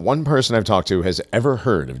 and not one person I've talked to has ever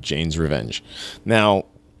heard of Jane's Revenge." Now,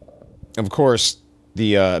 of course,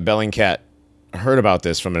 the Bellingcat heard about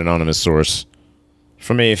this from an anonymous source,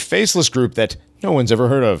 from a faceless group that no one's ever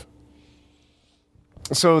heard of.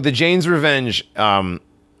 So the Jane's Revenge, the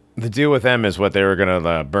deal with them is what they were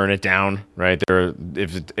gonna burn it down, right?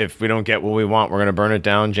 If we don't get what we want, we're gonna burn it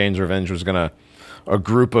down. Jane's Revenge was a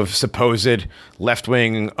group of supposed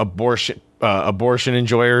left-wing abortion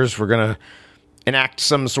enjoyers were gonna enact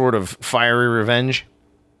some sort of fiery revenge.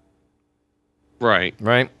 Right.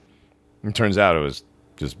 It turns out it was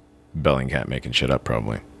just Bellingcat making shit up,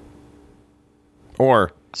 probably.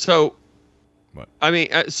 Or so. What? I mean,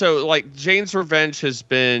 so like Jane's Revenge has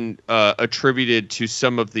been attributed to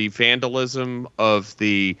some of the vandalism of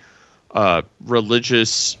the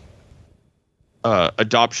religious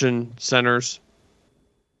adoption centers.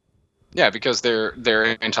 Yeah, because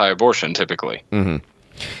they're anti-abortion typically. Mm-hmm.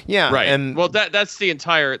 Yeah, right. And well, that's the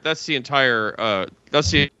entire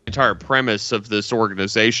premise of this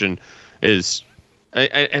organization is.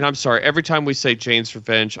 And I'm sorry, every time we say Jane's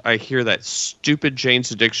Revenge, I hear that stupid Jane's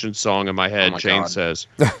Addiction song in my head. Jane says.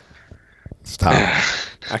 Stop.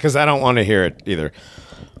 Because I don't want to hear it either.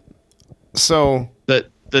 So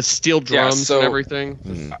the steel drums and everything.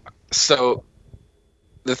 Mm-hmm. So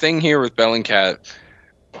the thing here with Bellingcat,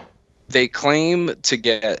 they claim to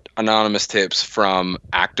get anonymous tips from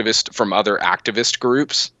other activist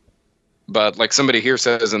groups. But like somebody here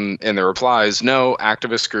says in the replies, no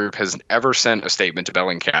activist group has ever sent a statement to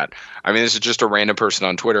Bellingcat. I mean, this is just a random person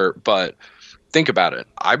on Twitter, but think about it.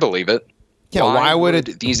 I believe it. Yeah, why would an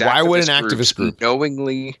activist group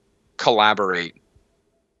knowingly collaborate?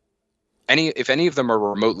 If any of them are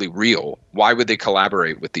remotely real, why would they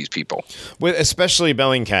collaborate with these people? Especially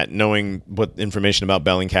Bellingcat, knowing what information about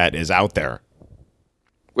Bellingcat is out there.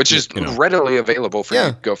 Which is readily available for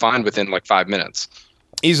you to go find within like 5 minutes.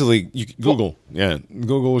 Easily, Google.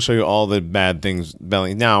 Google will show you all the bad things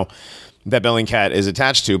now that Bellingcat is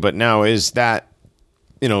attached to. But now is that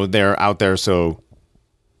they're out there, so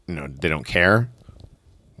they don't care,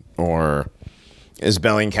 or is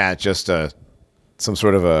Bellingcat just some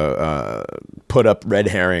sort of a put up red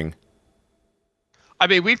herring? I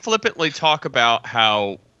mean, we flippantly talk about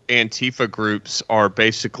how Antifa groups are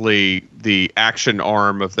basically the action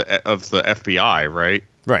arm of the FBI, right?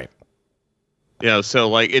 Right. So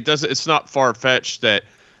like it's not far-fetched that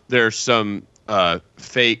there's some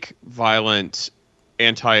fake, violent,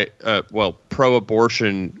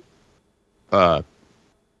 pro-abortion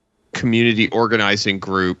community organizing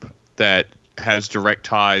group that has direct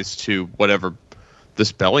ties to whatever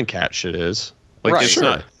this Bellingcat shit is. Like right, it's sure.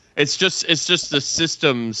 not. It's just the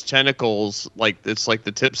system's tentacles. Like it's like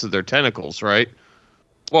the tips of their tentacles, right?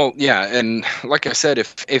 Well, yeah, and like I said,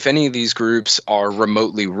 if any of these groups are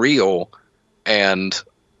remotely real and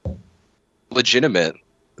legitimate,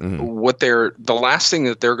 the last thing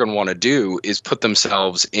that they're going to want to do is put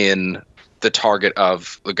themselves in the target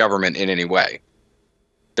of the government in any way.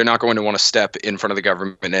 They're not going to want to step in front of the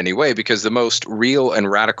government in any way, because the most real and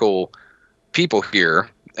radical people here,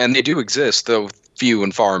 and they do exist, though few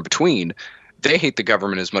and far in between, they hate the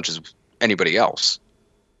government as much as anybody else.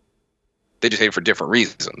 They just hate it for different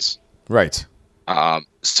reasons. Right.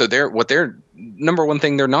 So their number one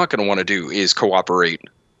thing they're not going to want to do is cooperate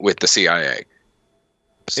with the CIA.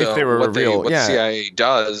 So if they were what real, the CIA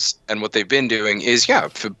does and what they've been doing is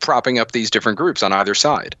propping up these different groups on either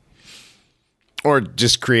side, or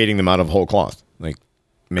just creating them out of whole cloth, like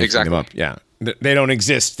making them up. Yeah, they don't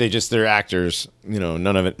exist. They're actors.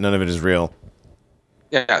 None of it is real.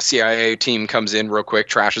 Yeah, CIA team comes in real quick,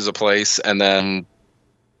 trashes a place, and then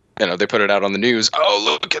they put it out on the news. Oh,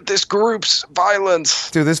 look at this group's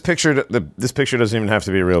violence. Dude, this picture doesn't even have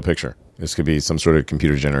to be a real picture. This could be some sort of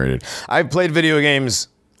computer generated. I've played video games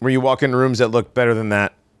where you walk in rooms that look better than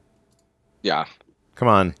that. Yeah. Come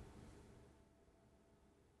on.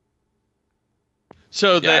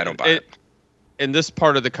 So I don't buy it. In this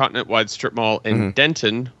part of the continent-wide strip mall in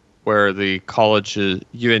Denton, where the college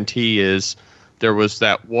UNT is, there was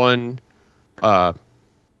that one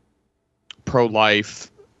pro-life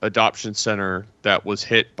adoption center that was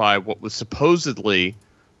hit by what was supposedly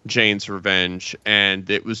Jane's revenge, and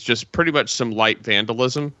it was just pretty much some light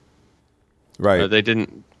vandalism. Right. They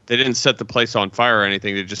didn't set the place on fire or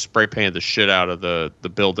anything. They just spray painted the shit out of the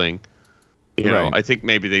building. You know, I think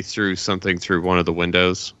maybe they threw something through one of the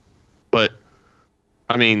windows, but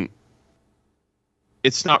I mean,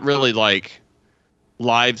 it's not really like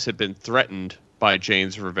lives have been threatened by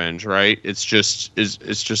Jane's revenge, right? It's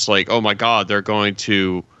just like, oh my God, they're going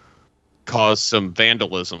to cause some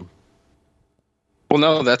vandalism. Well,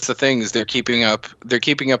 no, that's the thing is they're keeping up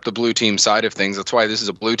the blue team side of things. That's why this is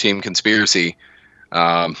a blue team conspiracy.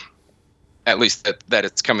 At least that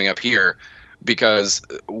it's coming up here, because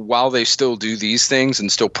while they still do these things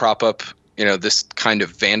and still prop up, this kind of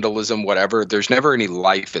vandalism, whatever, there's never any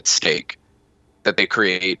life at stake that they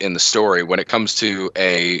create in the story. When it comes to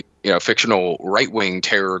a fictional right-wing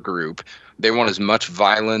terror group, they want as much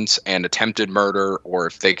violence and attempted murder, or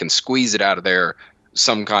if they can squeeze it out of there,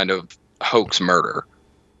 some kind of hoax murder.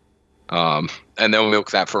 And they'll milk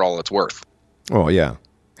that for all it's worth. Oh yeah,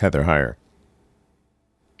 Heather Heyer.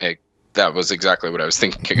 Hey, that was exactly what I was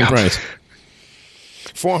thinking of. Right.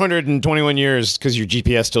 421 years because your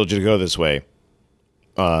GPS told you to go this way.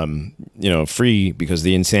 Free because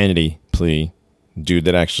the insanity plea. Dude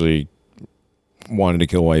that actually wanted to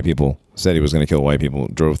kill white people, said he was going to kill white people,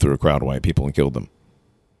 drove through a crowd of white people and killed them.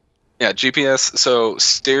 Yeah, GPS. So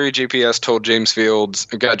Stereo GPS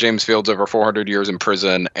got James Fields over 400 years in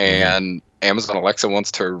prison, and Amazon Alexa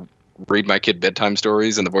wants to read my kid bedtime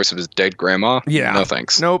stories in the voice of his dead grandma. Yeah. No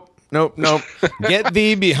thanks. Nope. Get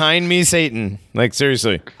thee behind me, Satan. Like,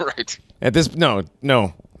 seriously. Right. At this, no.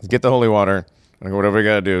 Get the holy water. Like, whatever you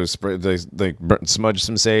got to do. Smudge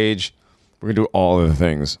some sage. We're going to do all of the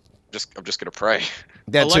things. I'm just going to pray.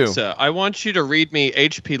 That Alexa, I want you to read me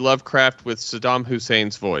H.P. Lovecraft with Saddam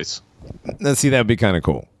Hussein's voice. Let's see, that would be kind of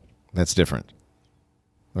cool. That's different.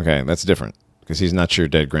 Okay, that's different. Because he's not your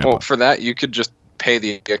dead grandpa. Well, for that, you could just pay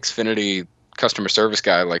the Xfinity customer service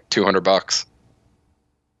guy like $200.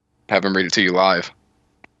 Have him read it to you live.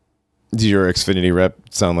 Do your Xfinity rep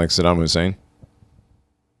sound like Saddam Hussein?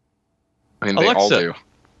 I mean, they all do.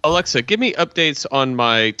 Alexa, give me updates on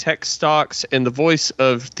my tech stocks in the voice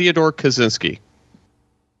of Theodore Kaczynski.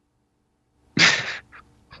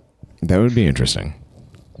 That would be interesting.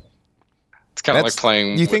 It's kind of like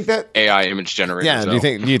playing with AI image generators. Yeah, do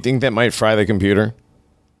you think that might fry the computer?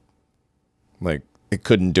 Like, it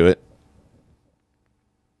couldn't do it?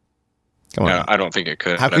 Come on. No, I don't think it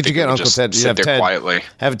could. How could you get Uncle Ted? Sit there quietly.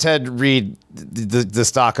 Have Ted read the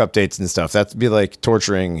stock updates and stuff. That'd be like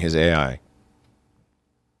torturing his AI.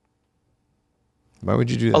 Why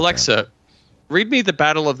would you do that? Alexa, read me the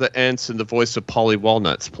Battle of the Ents in the voice of Polly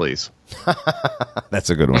Walnuts, please.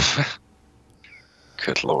 That's a good one.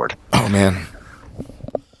 Good Lord. Oh, man.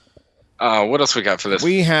 What else we got for this?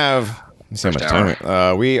 We have... Let's see how much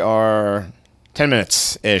time. We are 10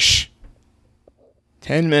 minutes-ish.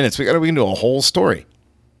 10 minutes. We can do a whole story.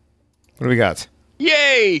 What do we got?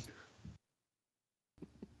 Yay!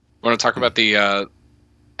 Want to talk about the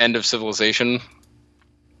end of civilization?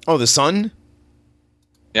 Oh, the sun?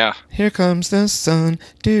 Yeah. Here comes the sun.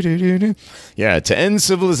 Do-do-do-do. Yeah, to end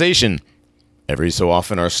civilization. Every so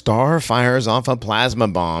often, our star fires off a plasma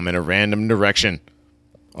bomb in a random direction.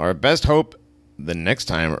 Our best hope, the next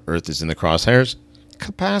time Earth is in the crosshairs,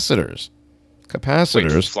 capacitors.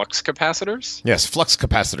 Wait, flux capacitors? Yes, flux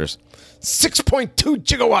capacitors. 6.2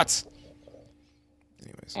 gigawatts.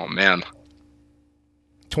 Anyways. Oh, man.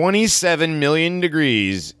 27 million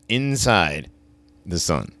degrees inside the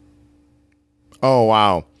sun. Oh,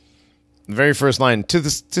 wow. The very first line,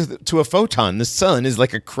 to a photon, the sun is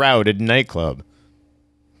like a crowded nightclub.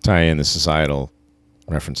 Tie in the societal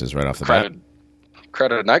references right off the bat.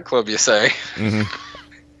 Crowded nightclub, you say? Mm-hmm.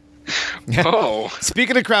 Oh.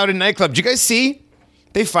 Speaking of crowded nightclub, did you guys see?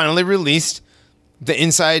 They finally released the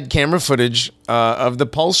inside camera footage of the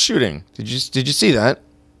Pulse shooting. Did you see that?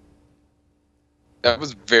 That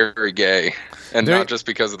was very gay, and not just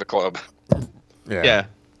because of the club. Yeah.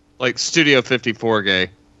 Like Studio 54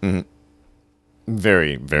 gay. Mm-hmm.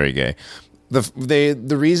 Very, very gay.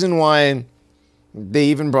 The reason why they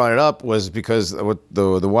even brought it up was because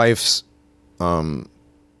the wife's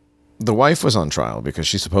the wife was on trial because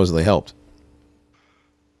she supposedly helped.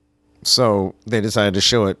 So they decided to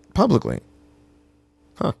show it publicly.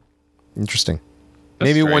 Huh. Interesting.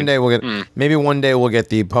 Maybe one day we'll get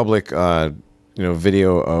the public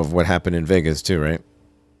video of what happened in Vegas too, right?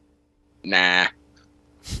 Nah.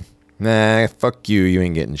 Nah, fuck you. You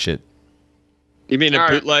ain't getting shit. You mean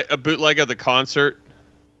a bootleg of the concert?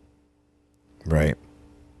 Right.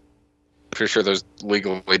 Pretty sure those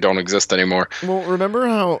legally don't exist anymore. Well, remember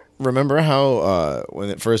how when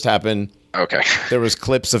it first happened? Okay. There were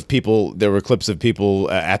clips of people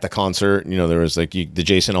at the concert. You know, there was like the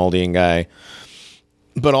Jason Aldean guy,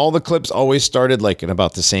 but all the clips always started like in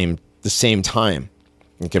about the same time.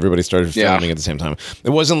 Like everybody started filming at the same time.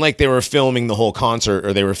 It wasn't like they were filming the whole concert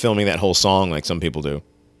or they were filming that whole song like some people do.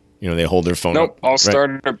 You know, they hold their phone. Nope, up.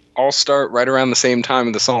 I'll start right around the same time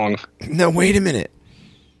of the song. Now wait a minute.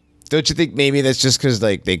 Don't you think maybe that's just because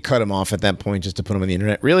like they cut him off at that point just to put him on the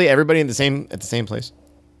internet? Really, everybody at the same place?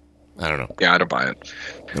 I don't know. Yeah, I don't buy it.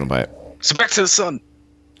 I don't buy it. So back to the sun.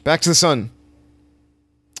 Back to the sun.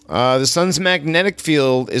 The sun's magnetic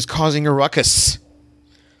field is causing a ruckus,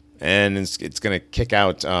 and it's going to kick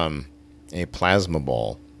out a plasma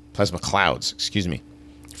clouds, excuse me,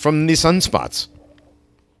 from the sunspots.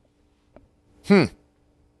 Bring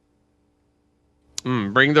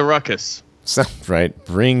the ruckus. Right,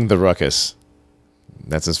 bring the ruckus.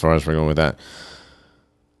 That's as far as we're going with that.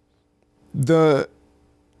 The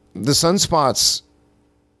sunspots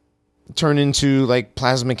turn into like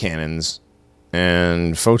plasma cannons,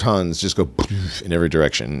 and photons just go in every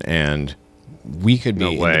direction, and we could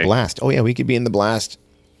be in the blast. Oh yeah, we could be in the blast,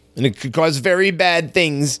 and it could cause very bad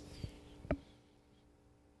things.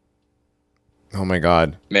 Oh my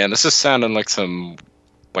god, man, this is sounding like some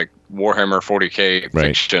Warhammer 40k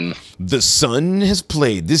fiction. The sun has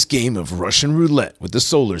played this game of Russian roulette with the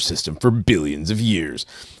solar system for billions of years,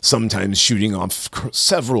 sometimes shooting off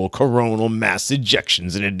several coronal mass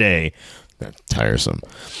ejections in a day. That's tiresome.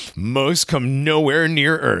 Most come nowhere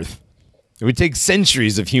near Earth. It would take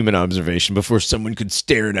centuries of human observation before someone could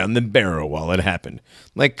stare down the barrel while it happened.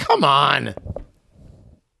 Like, come on!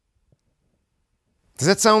 Does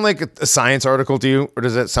that sound like a science article to you? Or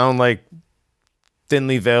does that sound like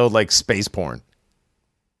thinly veiled like space porn?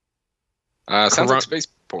 Sounds like space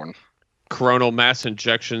porn. Coronal mass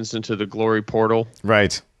injections into the glory portal.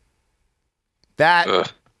 Right.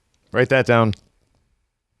 Write that down.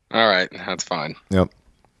 All right, that's fine. Yep.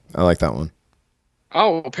 I like that one.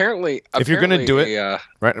 Oh, apparently if you're going to do it,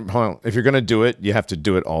 right, hold on. If you're going to do it, you have to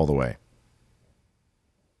do it all the way.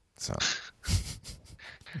 So.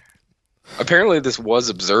 Apparently this was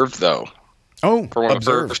observed though. Oh, for one of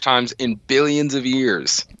the first times in billions of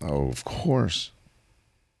years. Oh, of course.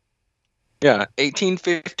 Yeah,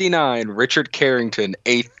 1859, Richard Carrington,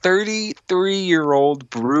 a 33-year-old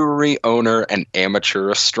brewery owner and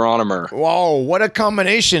amateur astronomer. Whoa, what a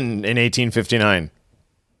combination in 1859.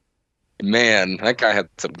 Man, that guy had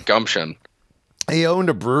some gumption. He owned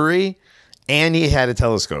a brewery and he had a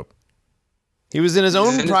telescope. He was in his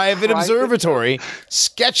own private observatory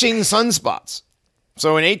sketching sunspots.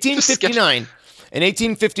 So in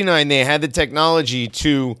 1859, they had the technology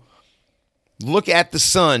to look at the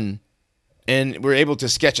sun and were able to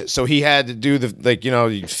sketch it. So he had to do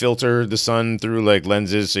you filter the sun through like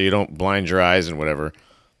lenses so you don't blind your eyes and whatever.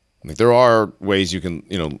 Like there are ways you can,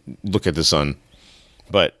 look at the sun.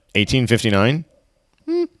 But 1859?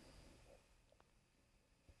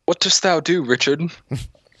 What dost thou do, Richard?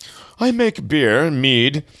 I make beer,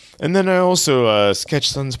 mead, and then I also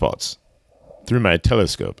sketch sunspots through my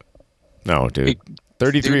telescope. No, dude.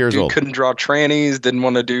 33 years old. Couldn't draw trannies, didn't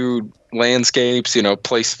want to do landscapes,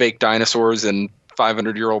 place fake dinosaurs in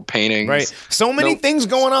 500-year-old paintings. Right. So many things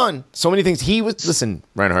going on. So many things. Listen,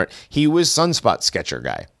 Reinhardt, he was sunspot sketcher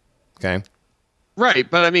guy. Okay? Right,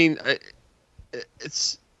 but I mean,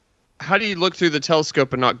 it's... How do you look through the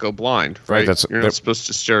telescope and not go blind? Right, you're not supposed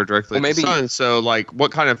to stare directly at the sun. So, like,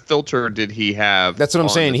 what kind of filter did he have? That's what I'm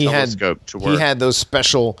saying. He had those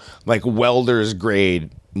special, like, welder's grade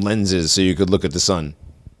lenses, so you could look at the sun.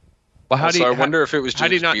 Well, I wonder if it was just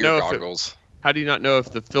beer goggles. How do you not know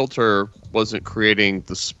if the filter wasn't creating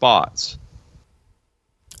the spots?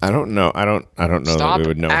 I don't know. I don't know that we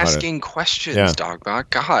would know. Stop asking questions, Dogbot.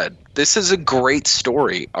 God, this is a great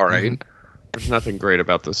story. All right. Mm-hmm. There's nothing great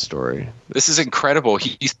about this story. This is incredible.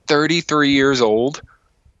 He's 33 years old.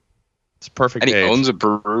 It's perfect. And he owns a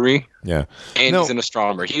brewery. Yeah. And he's an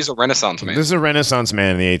astronomer. He's a Renaissance man. This is a Renaissance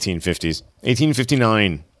man in the 1850s.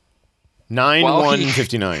 1859.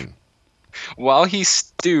 9/1/59. While he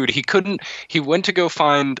stewed, he went to go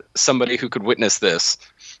find somebody who could witness this,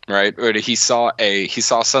 right? Or he saw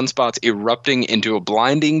sunspots erupting into a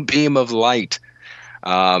blinding beam of light.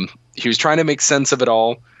 He was trying to make sense of it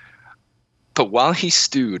all. But while he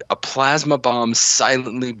stewed, a plasma bomb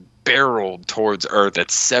silently barreled towards Earth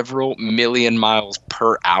at several million miles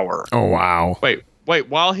per hour. Oh, wow. Wait,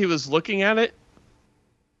 while he was looking at it?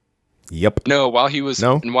 Yep. No, while he was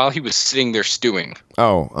sitting there stewing.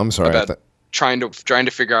 Oh, I'm sorry. About trying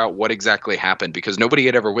to figure out what exactly happened, because nobody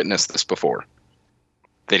had ever witnessed this before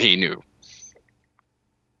that he knew.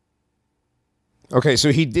 Okay,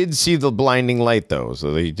 so he did see the blinding light, though.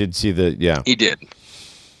 So he did see yeah. He did.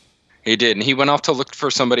 And he went off to look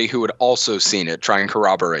for somebody who had also seen it, try and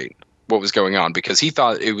corroborate what was going on, because he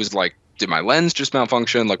thought it was like, did my lens just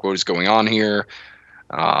malfunction? Like, what was going on here?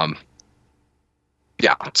 Yeah.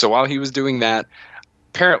 So while he was doing that,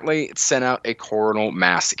 apparently it sent out a coronal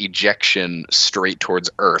mass ejection straight towards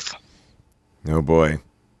Earth. Oh, boy.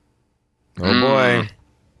 Boy.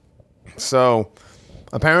 So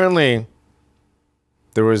apparently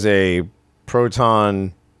there was a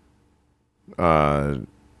proton, what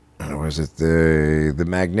was it? The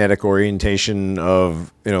magnetic orientation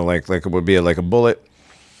of, like it would be like a bullet.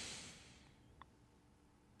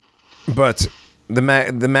 But the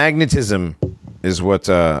magnetism is what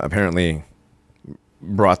apparently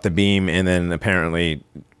brought the beam, and then apparently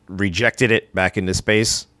rejected it back into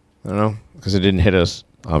space. I don't know, because it didn't hit us,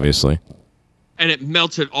 obviously. And it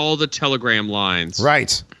melted all the telegram lines.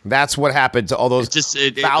 Right. That's what happened to all those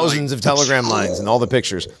thousands of telegram lines and all the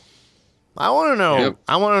pictures. I want to know. Yep.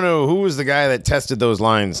 I want to know who was the guy that tested those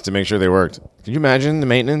lines to make sure they worked. Could you imagine the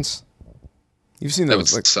maintenance? You've seen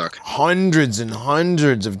those, like, suck. Hundreds and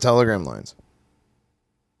hundreds of telegram lines.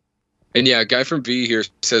 And yeah, a guy from V here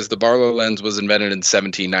says the Barlow lens was invented in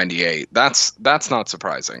 1798. That's not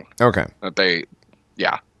surprising. Okay.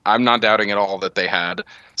 I'm not doubting at all that they had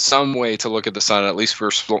some way to look at the sun, at least for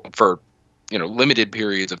limited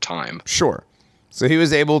periods of time. Sure. So he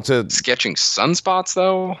was able to sketching sunspots,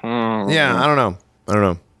 though. Yeah, I don't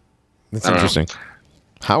know. That's interesting.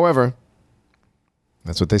 However,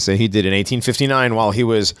 that's what they say he did in 1859 while he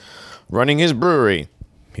was running his brewery.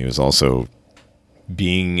 He was also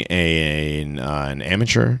being an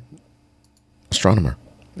amateur astronomer.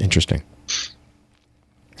 Interesting.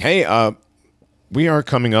 Hey, we are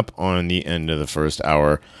coming up on the end of the first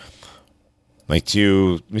hour. Like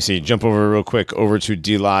to, let me see, jump over real quick over to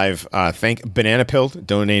D Live. Thank Banana Pill,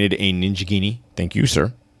 donated a Ninjagini. Thank you,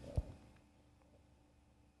 sir.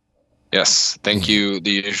 Yes, thank you.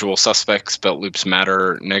 The usual suspects, Belt Loops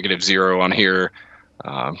Matter, -0 on here.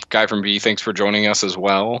 Guy from B, thanks for joining us as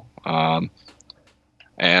well.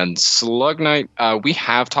 And Slug Knight, we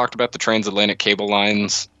have talked about the transatlantic cable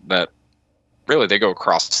lines that really they go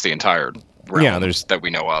across the entire realm that we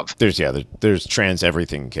know of. There's trans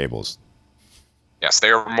everything cables. Yes,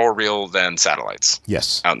 they are more real than satellites.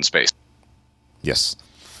 Yes. Out in space. Yes.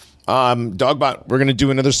 Dogbot, we're going to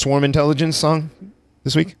do another Swarm Intelligence song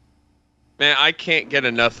this week? Man, I can't get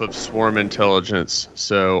enough of Swarm Intelligence,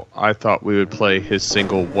 so I thought we would play his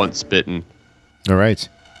single Once Bitten. All right.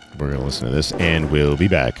 We're going to listen to this, and we'll be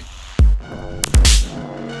back.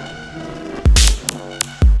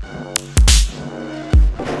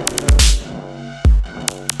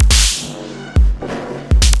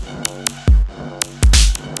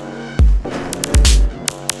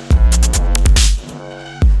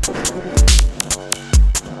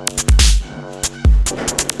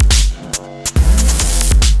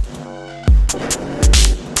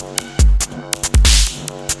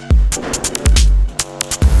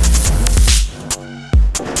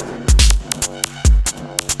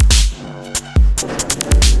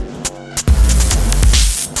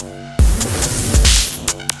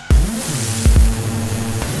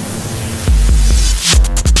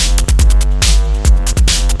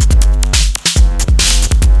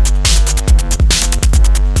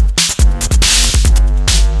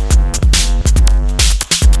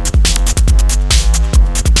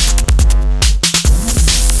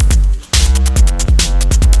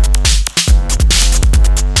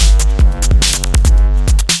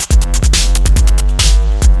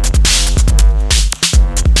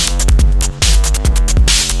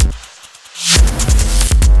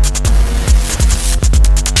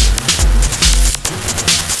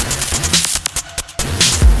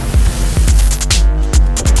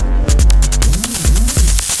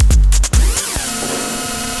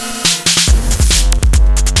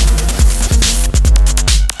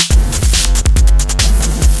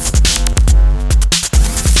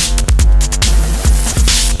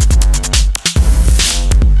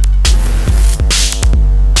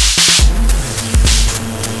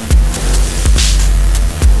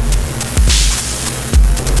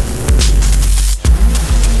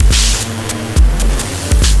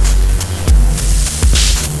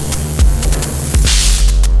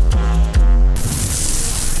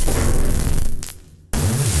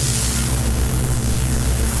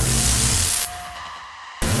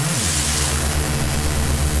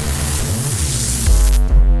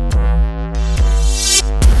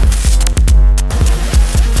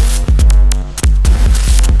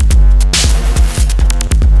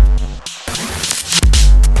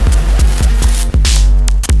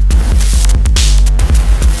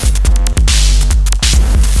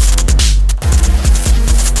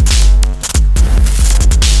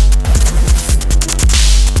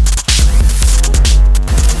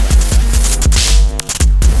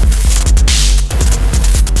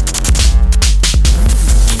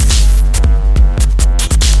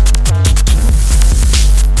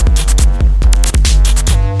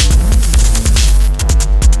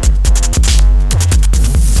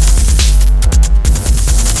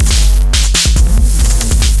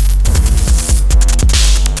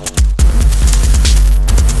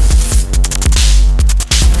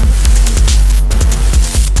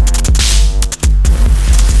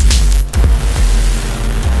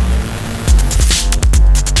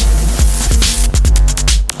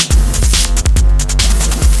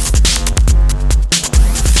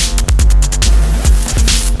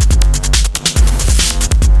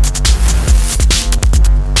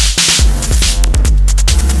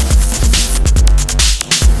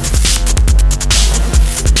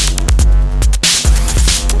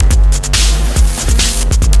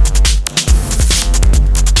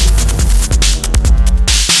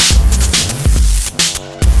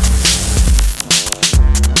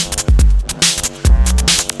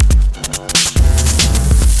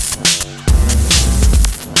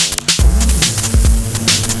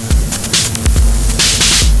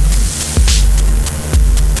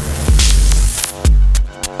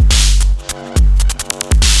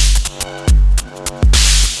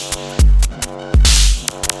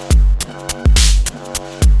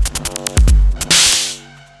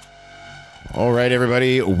 All right,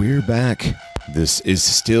 everybody, we're back. This is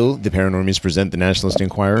still the Paranormies Present the Nationalist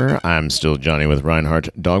Enquirer. I'm still Johnny with Reinhardt,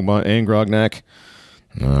 Dogbot, and Grognak.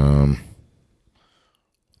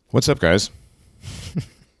 What's up, guys?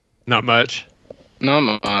 Not much.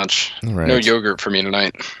 Not much. All right. No yogurt for me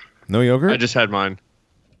tonight. No yogurt? I just had mine.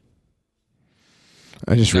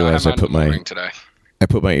 I just realized I put my today.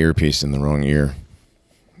 earpiece in the wrong ear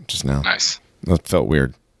just now. Nice. That felt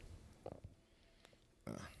weird.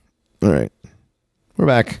 All right. We're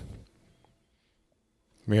back.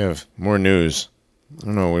 We have more news. I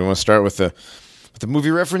don't know. We want to start with the movie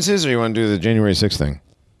references, or you want to do the January 6th thing?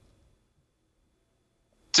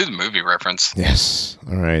 Do the movie reference. Yes.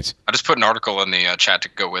 All right. I just put an article in the chat to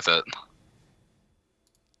go with it.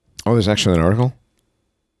 Oh, there's actually an article?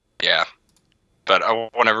 Yeah. But I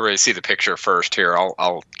want everybody to see the picture first here.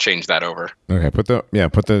 I'll change that over. Okay, put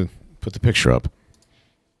the picture up.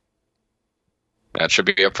 That should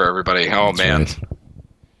be up for everybody. Oh, That's man. right.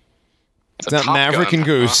 It's not Maverick and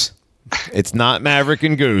Goose. Huh? It's not Maverick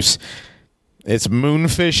and Goose. It's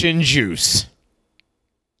Moonfish and Juice.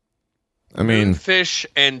 I mean, Moonfish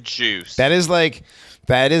and Juice. That is like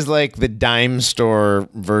the dime store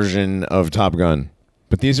version of Top Gun.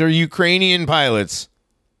 But these are Ukrainian pilots.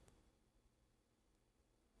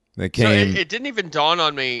 That came. So it didn't even dawn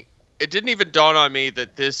on me. It didn't even dawn on me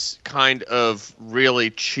that this kind of really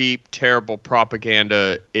cheap, terrible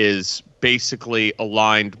propaganda is basically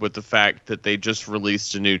aligned with the fact that they just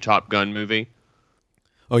released a new Top Gun movie.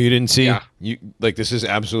 Oh, you didn't see? Yeah. This is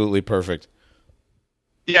absolutely perfect.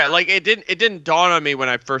 Yeah, like it didn't dawn on me when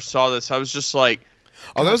I first saw this. I was just like,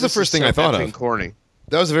 oh, that was the first thing I thought of. Corny.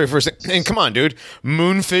 That was the very first thing. And come on, dude.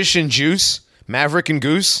 Moonfish and Juice? Maverick and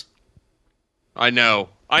Goose? I know.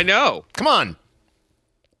 Come on.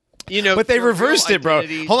 You know, but they reversed it, bro.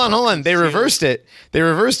 Hold on. They reversed it,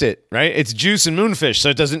 right? It's Juice and Moonfish, so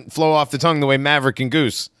it doesn't flow off the tongue the way Maverick and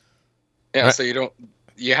Goose. Yeah, right? So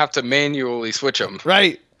you have to manually switch them.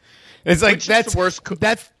 Right. It's like Which that's the worst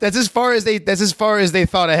that's as far as they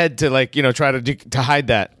thought ahead to try to hide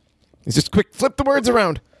that. It's just quick flip the words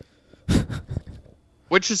around.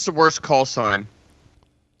 Which is the worst call sign?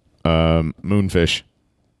 Moonfish.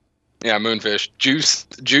 Yeah, Moonfish.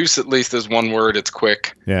 Juice at least is one word. It's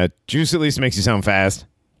quick. Yeah, Juice at least makes you sound fast.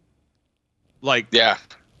 Like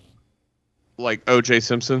O.J.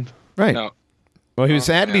 Simpson. Right. No. Well, he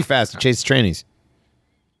had to be fast to chase trainees.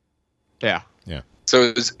 Yeah. Yeah.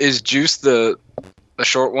 So is Juice the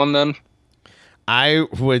short one then? I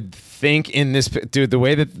would think in this, dude, the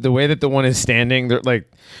way that the one is standing, they're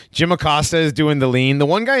like Jim Acosta is doing the lean. The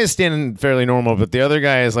one guy is standing fairly normal, but the other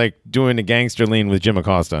guy is like doing a gangster lean with Jim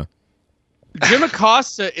Acosta. Jim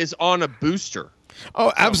Acosta is on a booster.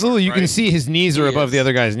 Oh, absolutely! You can see his knees are above the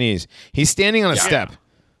other guy's knees. He's standing on a step.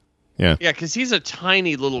 Yeah. Yeah, because he's a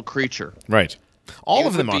tiny little creature. Right. All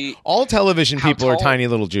of them are. All television people are tiny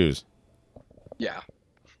little Jews. Yeah.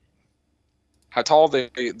 How tall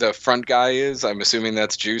the front guy is, I'm assuming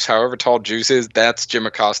that's Juice. However tall Juice is, that's Jim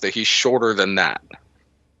Acosta. He's shorter than that.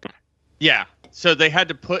 Yeah. So they had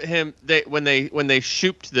to put him. When they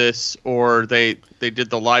shooped this, or they did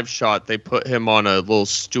the live shot, they put him on a little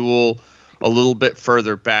stool a little bit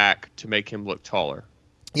further back to make him look taller.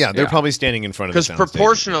 Yeah, they're probably standing in front of the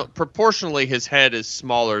sound proportionally, his head is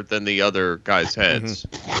smaller than the other guys' heads.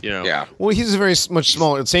 Mm-hmm. You know. Yeah. Well, he's very much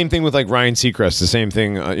smaller. Same thing with like Ryan Seacrest. The same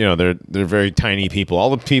thing. They're very tiny people. All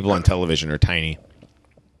the people on television are tiny.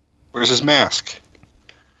 Where's his mask?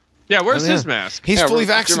 Yeah, where's his mask? He's fully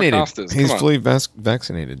vaccinated. He's fully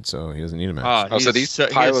vaccinated, so he doesn't need a mask. So these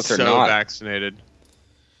pilots are not vaccinated.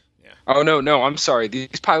 Oh, no, I'm sorry.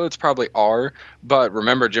 These pilots probably are, but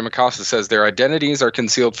remember, Jim Acosta says their identities are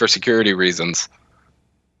concealed for security reasons.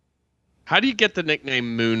 How do you get the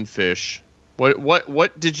nickname Moonfish?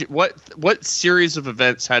 What series of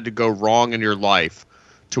events had to go wrong in your life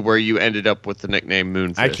to where you ended up with the nickname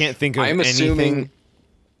Moonfish? I can't think of anything.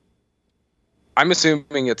 I'm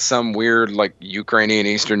assuming it's some weird, like, Ukrainian,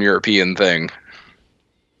 Eastern European thing.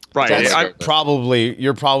 Right.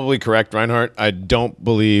 You're probably correct, Reinhardt. I don't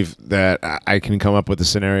believe that I can come up with a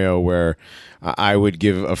scenario where I would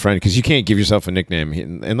give a friend, because you can't give yourself a nickname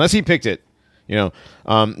unless he picked it. And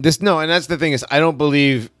that's the thing is, I don't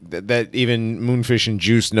believe that even Moonfish and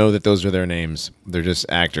Juice know that those are their names. They're just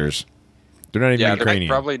actors. They're not even Ukrainian.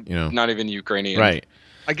 They're probably not even Ukrainian. Right.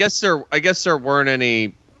 I guess there weren't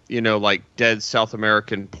any, like dead South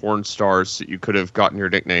American porn stars that you could have gotten your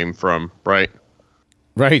nickname from, right?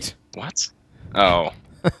 Right. What? Oh.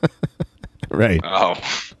 Right. Oh.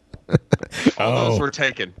 All those were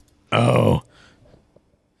taken. Oh.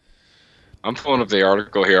 I'm pulling up the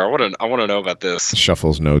article here. I want to know about this.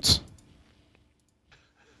 Shuffles notes.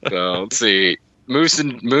 So let's see.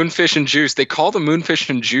 Moonfish and Juice. They call the Moonfish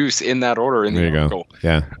and Juice in that order in the article.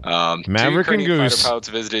 Go. Yeah. Maverick and Goose. Fighter pilots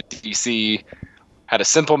visited D.C. Had a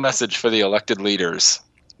simple message for the elected leaders.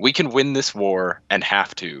 We can win this war and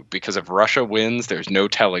have to, because if Russia wins, there's no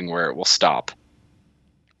telling where it will stop.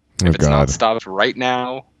 If it's not stopped right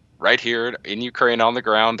now, right here in Ukraine on the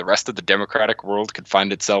ground, the rest of the democratic world could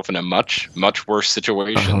find itself in a much, much worse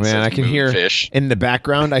situation. Oh man, I can hear in the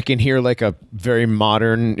background. I can hear like a very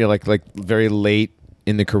modern, like very late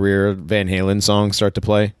in the career Van Halen song start to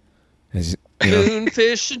play.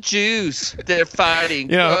 Moonfish and Juice, they're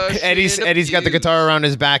fighting. Eddie's got the guitar around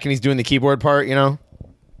his back and he's doing the keyboard part.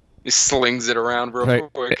 He slings it around real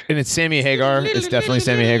quick, and it's Sammy Hagar. It's definitely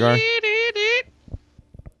Sammy Hagar.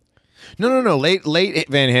 No. Late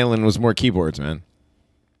Van Halen was more keyboards, man.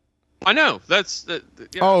 I know. That's yeah.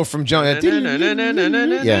 Oh, from John.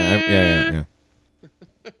 Yeah.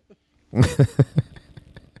 Let's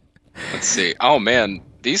see. Oh man,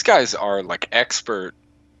 these guys are like expert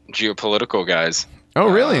geopolitical guys.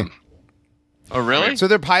 Oh really? So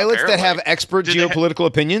they're pilots that have expert geopolitical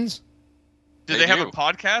opinions. Do they have a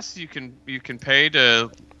podcast you can pay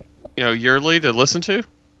to yearly to listen to?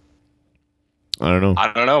 I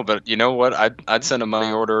don't know, but you know what? I'd send a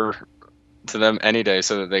money order to them any day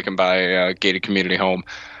so that they can buy a gated community home.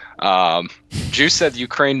 Juice said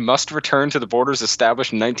Ukraine must return to the borders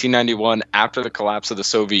established in 1991 after the collapse of the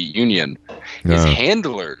Soviet Union. His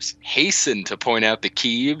handlers hastened to point out that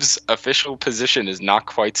Kyiv's official position is not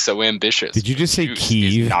quite so ambitious. Did you just say Juice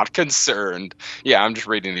Kyiv? Is not concerned. Yeah, I'm just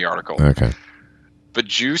reading the article. Okay. But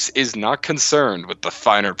Juice is not concerned with the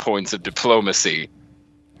finer points of diplomacy.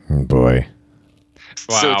 Oh boy.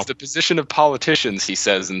 Wow. So it's the position of politicians, he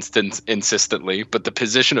says insistently, but the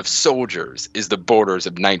position of soldiers is the borders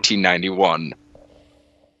of 1991.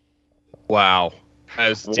 Wow.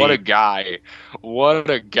 What a guy.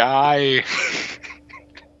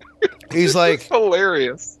 He's like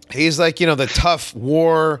hilarious. He's like, the tough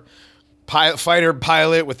war fighter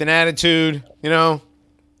pilot with an attitude,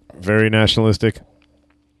 Very nationalistic.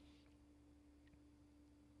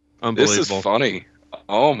 Unbelievable. This is funny.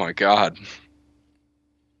 Oh my God.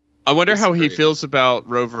 I wonder how he feels about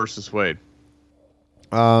Roe versus Wade.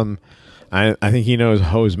 I think he knows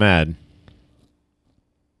Ho's mad.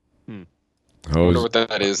 I wonder what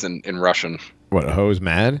that is in Russian. What, Ho's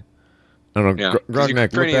mad? I don't know. Yeah.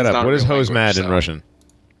 Grognak, look that up. What is Ho's mad in Russian?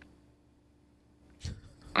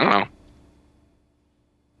 I don't know.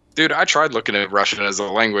 Dude, I tried looking at Russian as a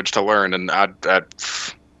language to learn, and I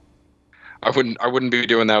wouldn't be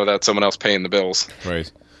doing that without someone else paying the bills.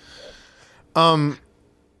 Right.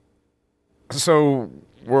 So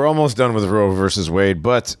we're almost done with Roe versus Wade,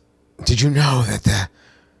 but did you know that the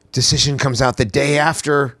decision comes out the day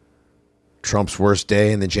after Trump's worst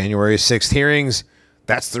day in the January 6th hearings?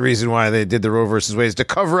 That's the reason why they did the Roe versus Wade, is to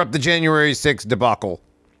cover up the January 6th debacle.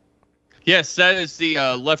 Yes, that is the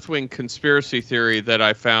left-wing conspiracy theory that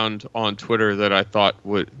I found on Twitter that I thought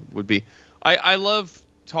would be. I love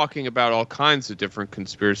talking about all kinds of different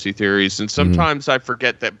conspiracy theories, and sometimes I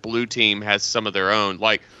forget that Blue Team has some of their own.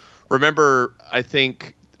 Like, remember, I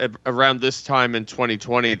think around this time in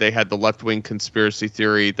 2020, they had the left-wing conspiracy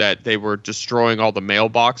theory that they were destroying all the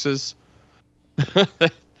mailboxes.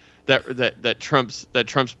 that Trump's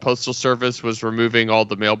postal service was removing all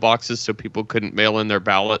the mailboxes so people couldn't mail in their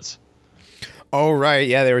ballots. Oh right,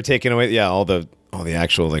 yeah, they were taking away all the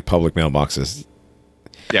actual like public mailboxes.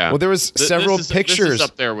 Yeah. Well, there was several pictures this is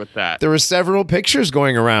up there with that. There were several pictures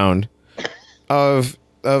going around of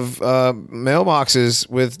mailboxes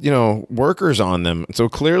with workers on them. So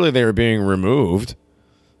clearly they were being removed,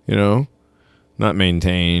 not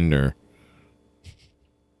maintained or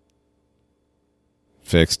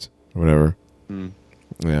fixed, or whatever. Yeah.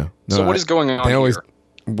 No, so what is going on here?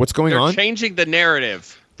 What's going on? They're changing the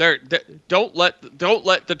narrative. Don't let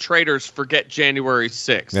the traitors forget January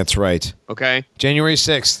 6th. That's right. Okay. January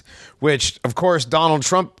 6th, which of course Donald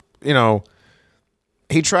Trump,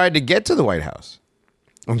 he tried to get to the White House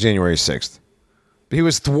on January 6th. But he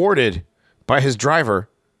was thwarted by his driver.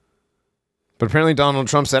 But apparently Donald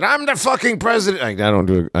Trump said, "I'm the fucking president." I don't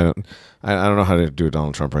know how to do a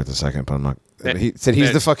Donald Trump right this second, but I'm not. He said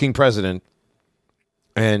he's the fucking president,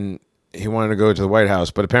 and he wanted to go to the White House.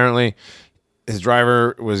 But apparently his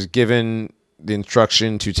driver was given the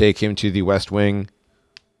instruction to take him to the West Wing.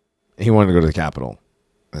 He wanted to go to the Capitol.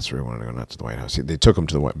 That's where he wanted to go, not to the White House. They took him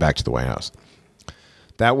back to the White House.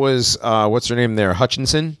 That was, what's her name there?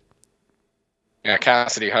 Hutchinson? Yeah,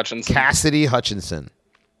 Cassidy Hutchinson. Cassidy Hutchinson.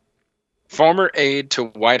 Former aide to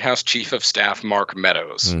White House Chief of Staff Mark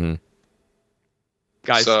Meadows. Mm-hmm.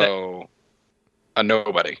 Guys, a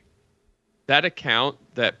nobody. That account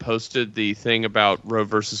that posted the thing about Roe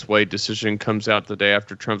versus Wade decision comes out the day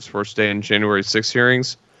after Trump's first day in January 6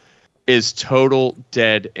 hearings is total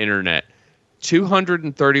dead internet.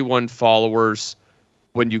 231 followers.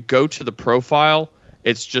 When you go to the profile,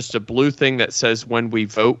 it's just a blue thing that says when we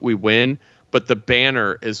vote, we win. But the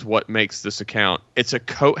banner is what makes this account. It's a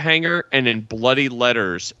coat hanger, and in bloody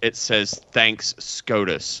letters, it says, "Thanks,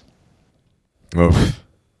 SCOTUS." Oof.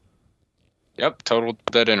 Yep, total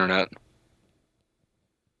dead internet.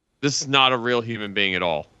 This is not a real human being at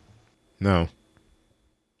all. No.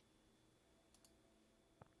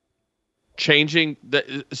 Changing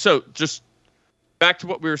the so just back to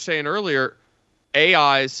what we were saying earlier,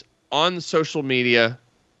 AIs on social media,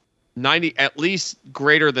 90 at least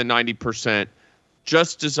greater than 90%,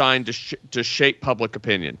 just designed to shape public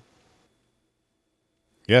opinion.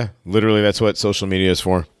 Yeah, literally, that's what social media is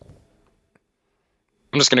for.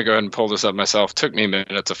 I'm just gonna go ahead and pull this up myself. Took me a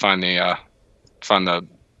minute to find the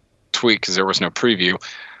tweet because there was no preview.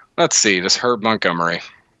 Let's see, this Herb Montgomery.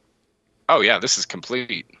 Oh yeah, this is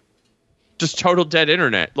complete. Just total dead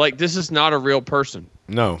internet. Like, this is not a real person.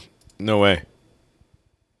 No way.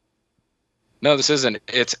 No, this isn't.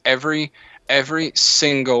 It's every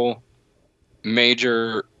single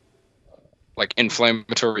major like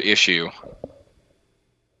inflammatory issue.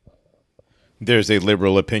 There's a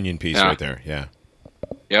liberal opinion piece right there. Yeah.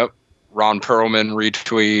 Yep. Ron Perlman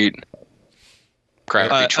retweet.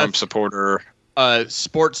 Crappy Trump supporter.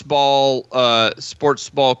 Sports ball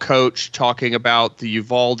coach talking about the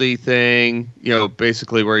Uvalde thing. You know,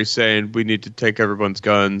 basically where he's saying we need to take everyone's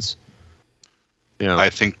guns. You know. I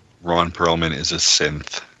think Ron Perlman is a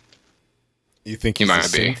synth. You think he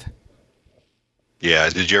might be? Yeah.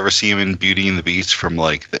 Did you ever see him in Beauty and the Beast from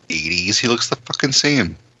like the 80s? He looks the fucking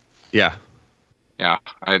same. Yeah. Yeah.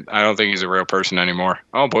 I don't think he's a real person anymore.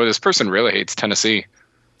 Oh boy, this person really hates Tennessee.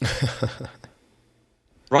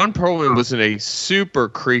 Ron Perlman was in a super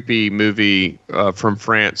creepy movie from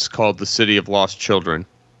France called The City of Lost Children.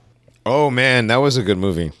 Oh man, that was a good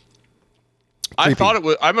movie. Creepy. I thought it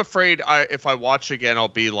was. I'm afraid if I watch again, I'll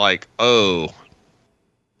be like, oh.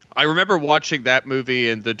 I remember watching that movie,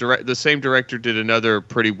 and the same director did another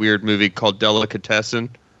pretty weird movie called Delicatessen.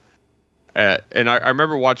 And I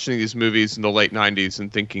remember watching these movies in the late 90s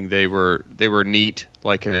and thinking they were neat,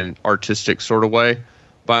 like in an artistic sort of way.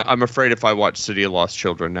 But I'm afraid if I watch City of Lost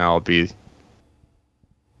Children now, I'll be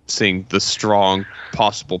seeing the strong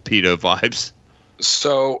possible pedo vibes.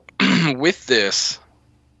 So with this,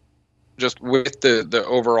 just with the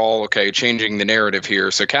overall, changing the narrative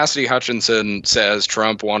here. So Cassidy Hutchinson says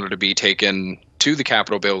Trump wanted to be taken to the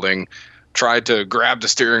Capitol building, tried to grab the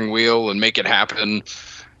steering wheel and make it happen.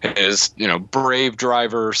 His, brave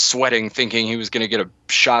driver, sweating, thinking he was going to get a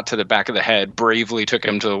shot to the back of the head, bravely took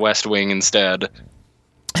him to the West Wing instead.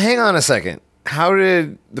 Hang on a second. How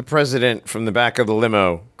did the president from the back of the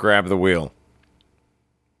limo grab the wheel?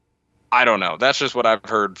 I don't know. That's just what I've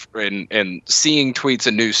heard in seeing tweets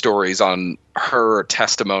and news stories on her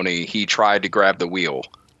testimony. He tried to grab the wheel.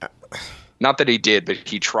 Not that he did, but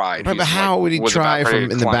he tried. But how would he try from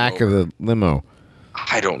in the back of the limo?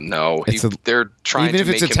 I don't know. They're trying even to if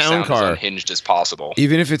make it's a him town sound car, as unhinged as possible.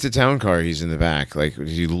 Even if it's a town car, he's in the back. Like, did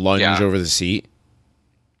he lunge over the seat?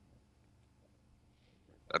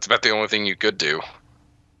 That's about the only thing you could do.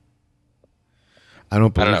 I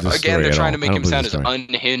don't believe this Again, they're trying to make him sound as story.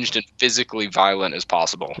 unhinged and physically violent as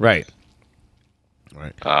possible. Right.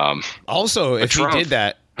 Also, if he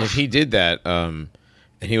did that, and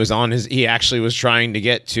he was he actually was trying to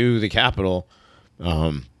get to the Capitol,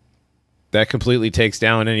 that completely takes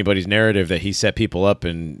down anybody's narrative that he set people up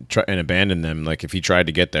and abandoned them. Like if he tried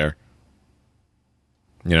to get there,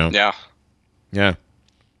 Yeah. Yeah.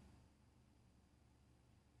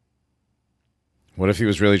 What if he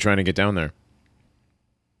was really trying to get down there?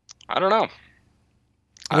 I don't know.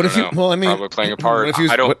 Probably playing a part.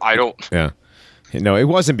 I don't. Yeah. No, it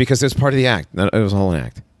wasn't because it was part of the act. It was a whole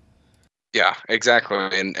act. Yeah, exactly.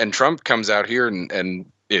 And Trump comes out here and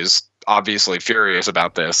is obviously furious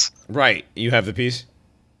about this. Right. You have the piece?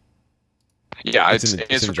 Yeah, it's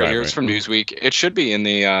from Newsweek. It should be in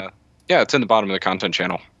the it's in the bottom of the content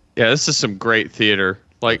channel. Yeah, this is some great theater.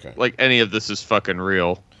 Like any of this is fucking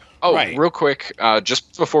real. Oh, right. Real quick,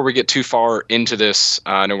 just before we get too far into this,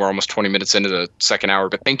 I know we're almost 20 minutes into the second hour,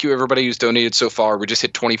 but thank you everybody who's donated so far. We just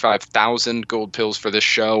hit 25,000 gold pills for this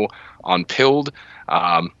show on Pilled.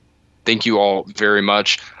 Thank you all very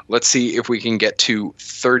much. Let's see if we can get to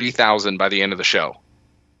 30,000 by the end of the show.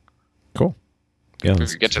 Cool. Yeah,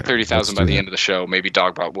 if we get to 30,000 by the end of the show, maybe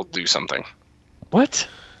Dogbot will do something. What?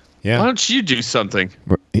 Yeah. Why don't you do something?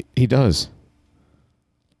 He does.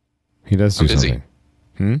 He does do something.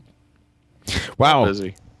 Wow.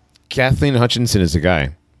 Busy. Kathleen Hutchinson is a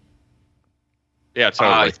guy. Yeah,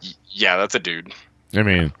 totally. Yeah, that's a dude. I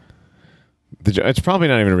mean, it's probably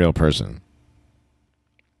not even a real person.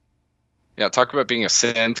 Yeah, talk about being a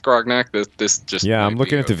synth, Grognak. This just Yeah, I'm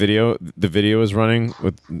looking at the video. The video is running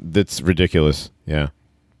that's ridiculous. Yeah.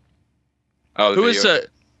 Oh, Who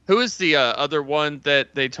is the other one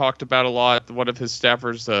that they talked about a lot? One of his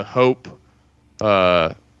staffers, Hope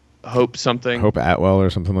something. Hope Atwell or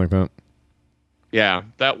something like that. Yeah,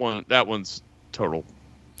 that one's total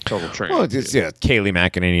trash. Well, it's Kayleigh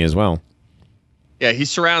McEnany as well. Yeah, he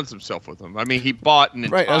surrounds himself with them. I mean, he bought an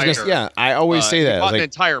entire. I always say that. He bought an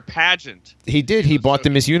entire pageant. He did. He bought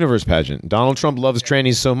the Miss Universe pageant. Donald Trump loves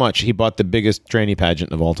trannies so much, he bought the biggest tranny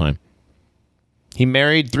pageant of all time. He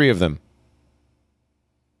married 3 of them.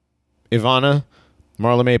 Ivana,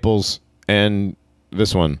 Marla Maples, and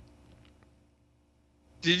this one.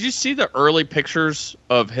 Did you see the early pictures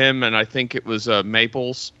of him? And I think it was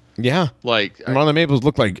Maples. Yeah. Like Marla Maples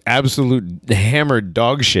looked like absolute hammered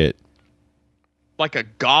dog shit. Like a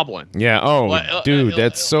goblin. Yeah. Oh, dude,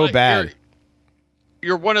 that's so bad.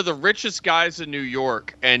 You're one of the richest guys in New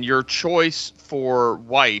York, and your choice for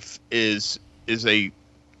wife is a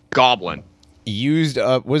goblin.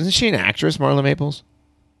 Wasn't she an actress, Marla Maples?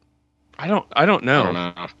 I don't know. I don't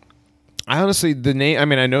know. I honestly, the name. I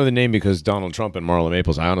mean, I know the name because Donald Trump and Marla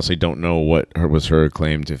Maples. I honestly don't know what was her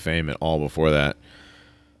claim to fame at all before that.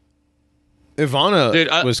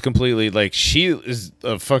 Ivana was completely like, she is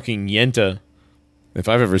a fucking yenta, if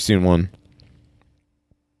I've ever seen one.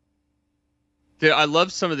 Dude, I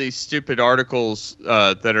love some of these stupid articles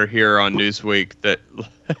that are here on Newsweek that,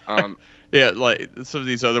 yeah, like some of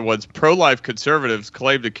these other ones. Pro-life conservatives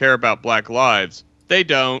claim to care about black lives. They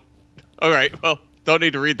don't. All right, well, don't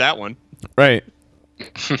need to read that one. Right.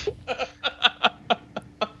 You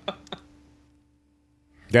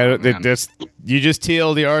just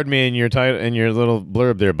TLDR'd me in your title in your little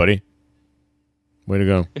blurb there, buddy. Way to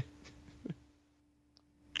go.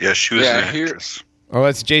 Yeah, she was an actress. Oh,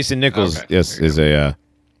 that's Jason Nichols. Okay, yes, is a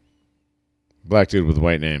black dude with a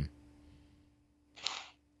white name.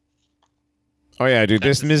 Oh yeah, dude.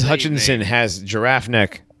 This Ms. Hutchinson has giraffe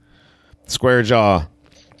neck, square jaw,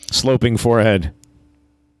 sloping forehead.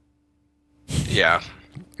 Yeah.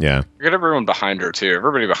 Yeah. You got everyone behind her too.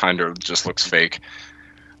 Everybody behind her just looks fake.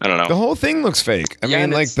 I don't know. The whole thing looks fake. I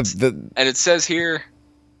mean, like and it says here.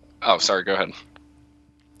 Oh, sorry. Go ahead.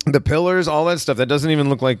 The pillars, all that stuff. That doesn't even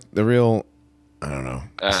look like the real. I don't know.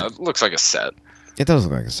 It looks like a set. It does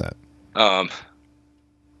look like a set.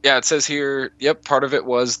 Yeah, it says here. Yep, part of it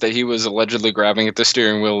was that he was allegedly grabbing at the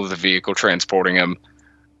steering wheel of the vehicle transporting him.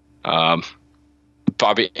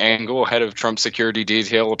 Bobby Engel, head of Trump's security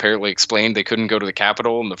detail, apparently explained they couldn't go to the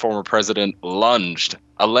Capitol, and the former president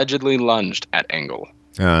allegedly lunged at Engel.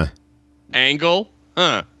 Engel?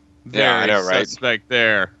 Huh. Very I know, right? Suspect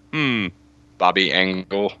there. Bobby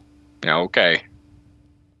Engel. Yeah, okay.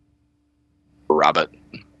 Robert.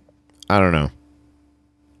 I don't know.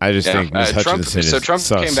 I just think Ms. Hutchinson is Trump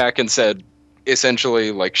sus. came back and said,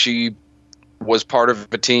 essentially, like, she was part of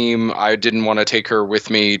a team. I didn't want to take her with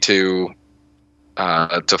me to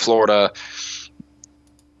Florida.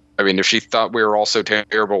 I mean, if she thought we were all so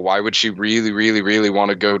terrible, why would she really, really, really want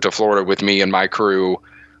to go to Florida with me and my crew?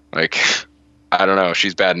 Like, I don't know.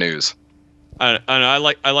 She's bad news. And I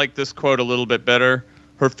like this quote a little bit better.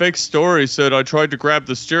 Her fake story said, I tried to grab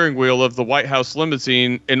the steering wheel of the White House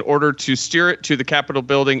limousine in order to steer it to the Capitol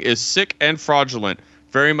building is sick and fraudulent,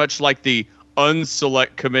 very much like the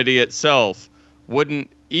Unselect Committee itself.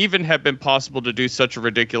 Wouldn't even have been possible to do such a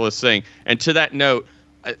ridiculous thing. And to that note,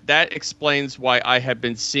 that explains why I have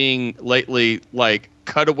been seeing lately, like,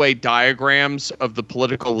 cutaway diagrams of the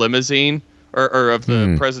political limousine or of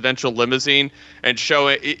the presidential limousine, and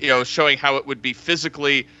showing how it would be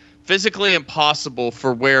physically impossible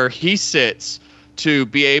for where he sits to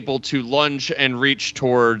be able to lunge and reach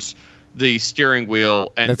towards the steering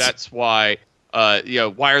wheel, and that's why.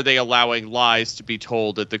 Why are they allowing lies to be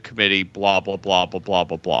told at the committee? Blah blah blah blah blah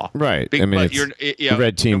blah blah. Right. I mean, it's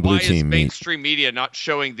red team, blue team. Why is mainstream media not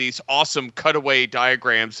showing these awesome cutaway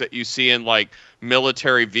diagrams that you see in like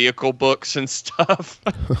military vehicle books and stuff?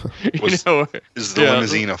 Is the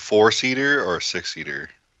limousine a 4-seater or a 6-seater?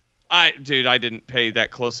 I didn't pay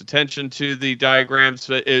that close attention to the diagrams,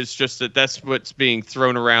 but it's just that's what's being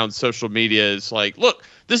thrown around social media. Is like, look,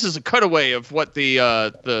 this is a cutaway of what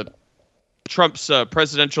the Trump's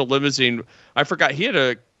presidential limousine. I forgot he had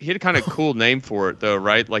a kind of cool name for it though,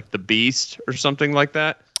 right? Like the Beast or something like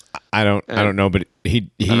that. I don't know, but he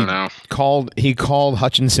called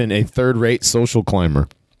Hutchinson a third-rate social climber.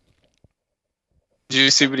 Did you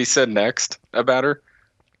see what he said next about her?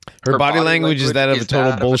 Her body language is that of a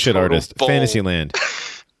total bullshit artist. Fantasyland.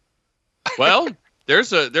 Well,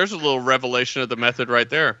 there's a little revelation of the method right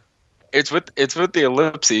there. It's with the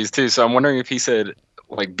ellipses too. So I'm wondering if he said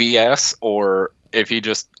like BS or if he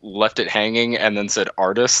just left it hanging and then said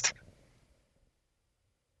artist.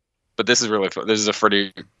 But this is really fun. This is a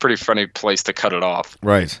pretty funny place to cut it off.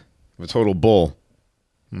 Right. A total bull.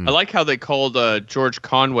 I like how they called George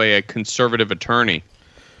Conway a conservative attorney.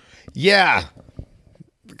 Yeah.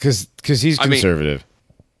 Because he's conservative.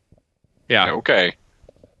 Yeah. Okay.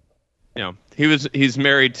 You know, he's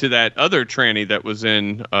married to that other tranny that was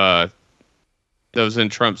in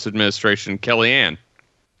Trump's administration, Kellyanne.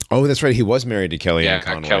 Oh, that's right. He was married to Kellyanne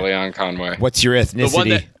Conway. Kellyanne Conway. What's your ethnicity? The one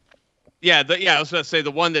that, I was going to say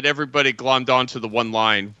the one that everybody glommed onto the one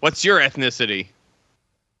line. What's your ethnicity?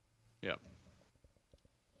 Yep.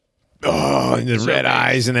 Oh, and the red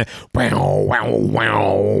eyes and the wow, wow,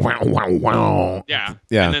 wow, wow, wow, wow. Yeah.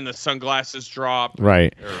 Yeah. And then the sunglasses drop.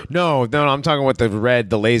 Right. No, I'm talking about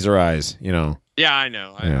the laser eyes, you know. Yeah, I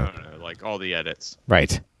know. I know. Like all the edits.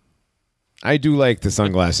 Right. I do like the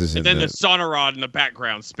sunglasses. And then the sonorod in the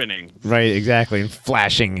background spinning. Right, exactly. And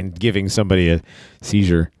flashing and giving somebody a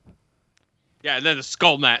seizure. Yeah, and then the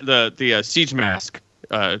skull the siege mask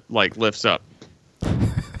lifts up.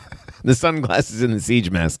 The sunglasses and the siege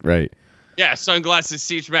mask, right. Yeah, sunglasses,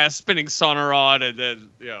 siege mask, spinning sonorod, and then,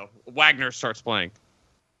 Wagner starts playing.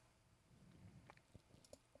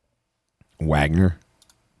 Wagner?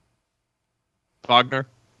 Wagner?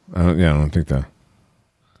 Yeah, I don't think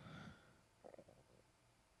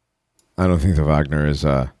the Wagner is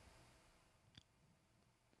I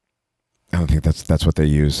don't think that's what they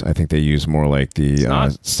use. I think they use more like the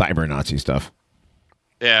cyber Nazi stuff.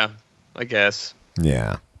 Yeah, I guess.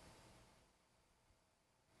 Yeah.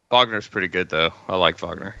 Wagner's pretty good though. I like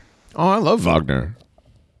Wagner. Oh, I love Wagner.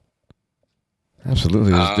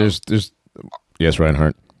 Absolutely. There's yes,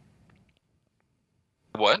 Reinhardt.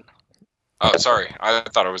 What? Oh, sorry. I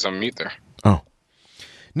thought I was on mute there. Oh.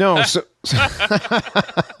 No, so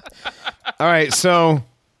all right, so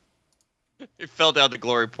He fell down the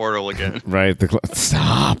glory portal again. Right,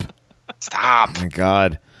 stop. Stop. Oh my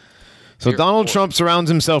God. So Donald Trump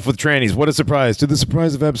surrounds himself with trannies. What a surprise. To the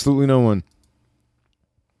surprise of absolutely no one.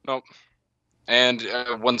 Nope. And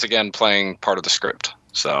once again, playing part of the script.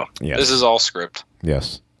 So Yes. This is all script.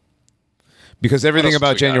 Yes. Because everything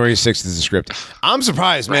about January 6th is a script. I'm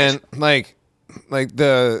surprised, man. Like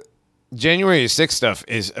the January 6th stuff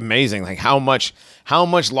is amazing. Like how much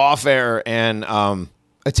lawfare and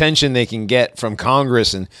attention they can get from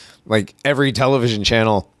Congress and like every television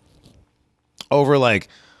channel over like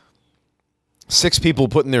 6 people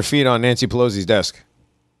putting their feet on Nancy Pelosi's desk.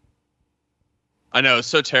 I know, it's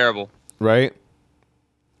so terrible. Right?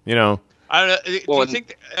 You know. I don't know. Do you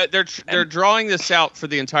think they're drawing this out for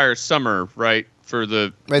the entire summer, right? For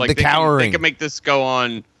the the cowering. They can make this go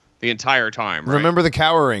on the entire time, right? Remember the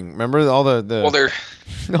cowering. Remember all the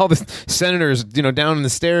all the senators, down in the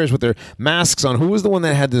stairs with their masks on. Who was the one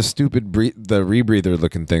that had the stupid the rebreather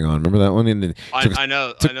looking thing on? Remember that one? I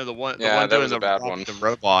know the one. Yeah, the one that was a bad one. The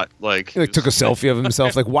robot, he took a selfie of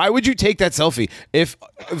himself. Like, why would you take that selfie if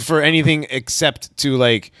for anything except to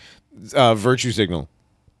like virtue signal?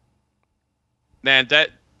 Man,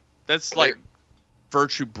 that's like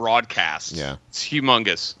virtue broadcast. Yeah, it's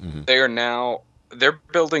humongous. Mm-hmm. They're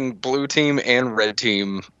building blue team and red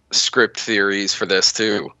team script theories for this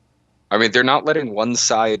too. I mean, they're not letting one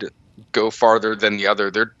side go farther than the other.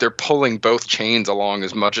 They're pulling both chains along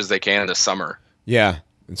as much as they can this summer. Yeah,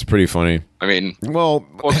 it's pretty funny. I mean, well,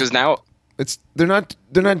 because now they're not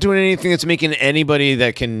doing anything that's making anybody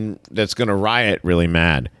that's going to riot really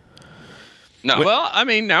mad. No. Well, I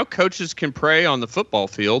mean, now coaches can pray on the football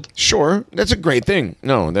field. Sure, that's a great thing.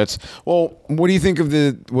 No, what do you think of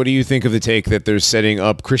the take that they're setting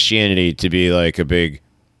up Christianity to be like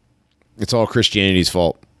it's all Christianity's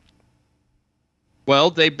fault?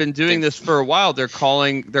 Well, they've been doing this for a while. They're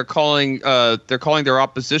calling their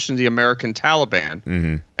opposition the American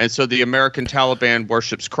Taliban, and so the American Taliban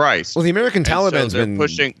worships Christ. Well, the American Taliban's been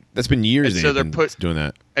pushing. That's been years. So they're doing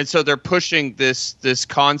that, and so they're pushing this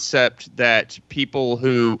concept that people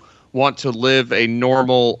who want to live a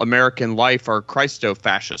normal American life are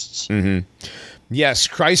Christo-fascists. Mm-hmm. Yes,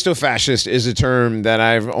 Christo-fascist is a term that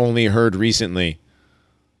I've only heard recently.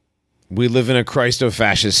 We live in a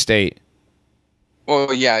Christo-fascist state.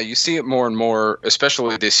 Well, yeah, you see it more and more,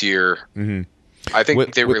 especially this year. Mm-hmm. I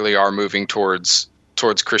think they really are moving towards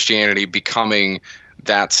Christianity becoming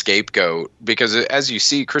that scapegoat, because as you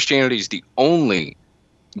see, Christianity is the only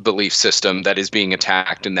belief system that is being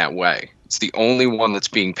attacked in that way. It's the only one that's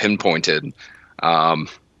being pinpointed.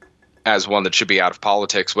 as one that should be out of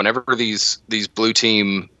politics. Whenever these blue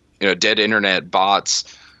team, dead internet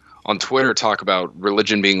bots on Twitter talk about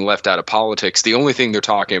religion being left out of politics, the only thing they're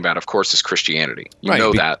talking about, of course, is Christianity. You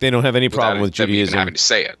know that. They don't have any problem with Judaism. Even having to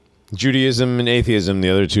say it. Judaism and atheism, the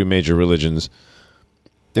other two major religions,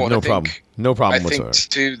 they have no problem. No problem whatsoever. I think,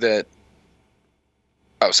 too, that...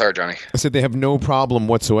 Oh, sorry, Johnny. I said they have no problem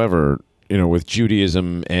whatsoever, with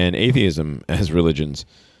Judaism and atheism as religions.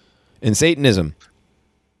 And Satanism.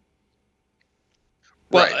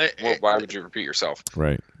 Right. Well, why would you repeat yourself?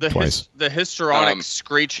 Right. The histrionic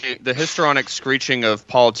screeching of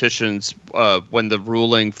politicians when the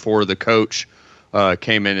ruling for the coach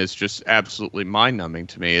came in is just absolutely mind-numbing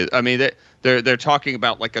to me. I mean, they're talking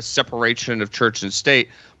about like a separation of church and state,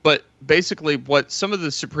 but basically what some of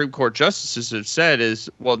the Supreme Court justices have said is,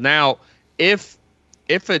 well, now if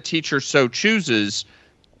a teacher so chooses,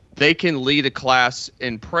 they can lead a class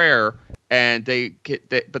in prayer. And they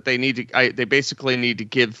basically need to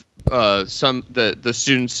give the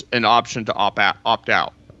students an option to opt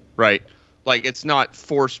out, right? Like, it's not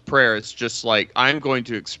forced prayer. It's just like, I'm going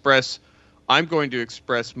to express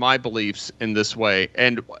my beliefs in this way.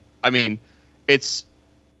 And I mean,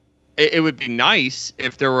 it would be nice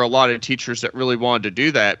if there were a lot of teachers that really wanted to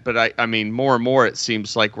do that. But I mean, more and more it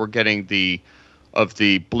seems like we're getting the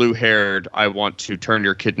blue-haired, I want to turn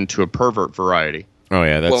your kid into a pervert variety. Oh,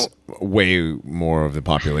 yeah, that's way more of the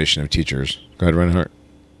population of teachers. Go ahead, Reinhardt.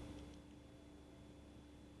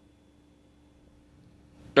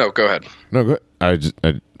 No, go ahead. No, go ahead.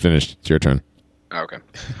 I finished. It's your turn. Okay.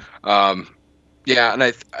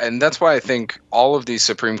 Yeah, and that's why I think all of these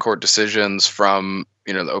Supreme Court decisions, from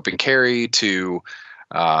the open carry to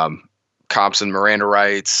cops and Miranda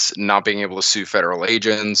rights, not being able to sue federal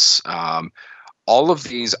agents, all of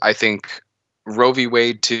these, I think, Roe v.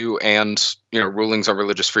 Wade too, and rulings on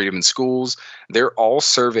religious freedom in schools, they're all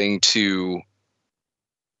serving to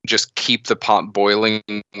just keep the pot boiling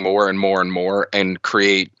more and more and more and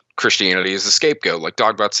create Christianity as a scapegoat. Like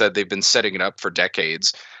Dogbot said, they've been setting it up for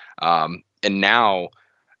decades. And now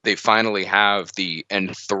they finally have the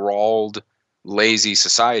enthralled, lazy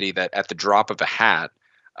society that at the drop of a hat,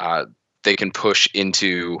 they can push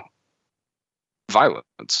into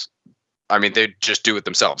violence. I mean, they just do it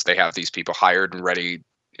themselves. They have these people hired and ready.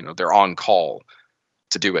 They're on call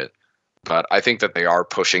to do it. But I think that they are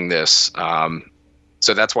pushing this.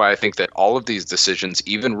 So that's why I think that all of these decisions,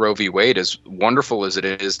 even Roe v. Wade, as wonderful as it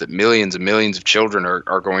is that millions and millions of children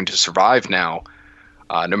are going to survive now,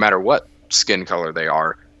 no matter what skin color they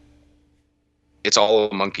are, it's all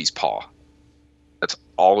a monkey's paw. That's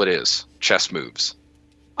all it is. Chess moves.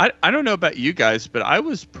 I don't know about you guys, but I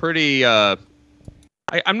was pretty...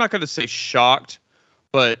 I'm not going to say shocked,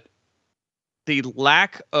 but the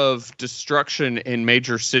lack of destruction in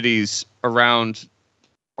major cities around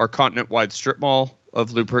our continent-wide strip mall of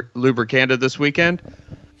Lubricanda this weekend,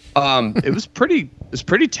 it was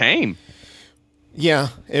pretty tame. Yeah,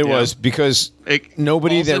 it was, because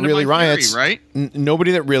nobody that really riots, theory, right?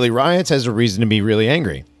 Nobody that really riots has a reason to be really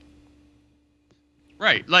angry.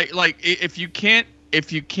 Right, like if you can't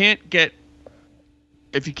get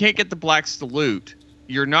the blacks to loot,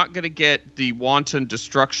 you're not going to get the wanton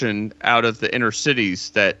destruction out of the inner cities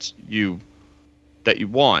that you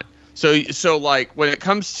want. So like when it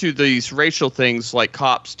comes to these racial things, like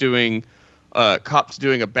cops doing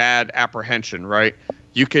a bad apprehension, right?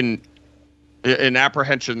 You can, an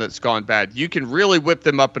apprehension that's gone bad, you can really whip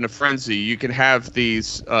them up in a frenzy. You can have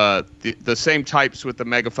these the same types with the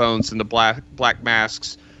megaphones and the black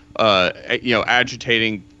masks,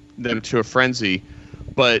 agitating them to a frenzy.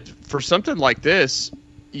 But for something like this,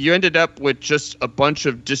 you ended up with just a bunch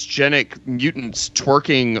of dysgenic mutants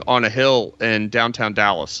twerking on a hill in downtown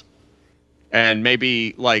Dallas. And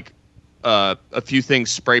maybe like a few things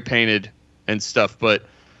spray painted and stuff. But,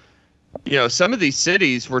 some of these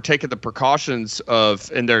cities were taking the precautions of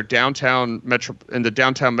in the downtown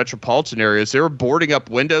metropolitan areas. They were boarding up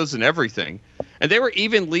windows and everything. And they were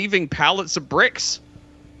even leaving pallets of bricks.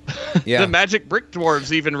 Yeah. The magic brick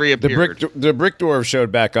dwarves even reappeared. The brick dwarves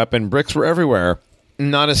showed back up, and bricks were everywhere.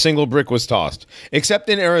 Not a single brick was tossed, except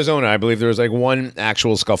in Arizona. I believe there was like one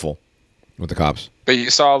actual scuffle with the cops. But you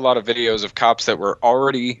saw a lot of videos of cops that were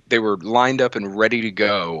they were lined up and ready to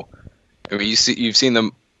go. I mean, you've seen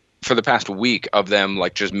them for the past week of them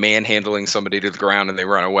like just manhandling somebody to the ground and they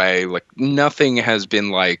run away. Like nothing has been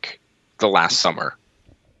like the last summer.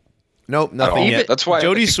 Nope, nothing yet. That's why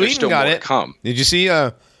Jodie Sweetin got it. Did you see?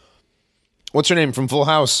 What's her name from Full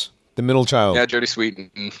House? The middle child. Yeah, Jodie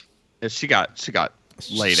Sweetin. Yeah, she got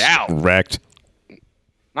laid out. Wrecked.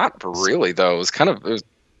 Not really though. It was kind of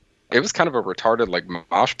a retarded like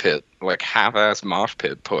mosh pit, like half-ass mosh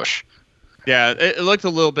pit push. Yeah, it looked a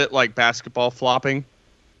little bit like basketball flopping.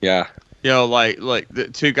 Yeah. Like the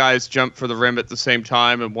two guys jump for the rim at the same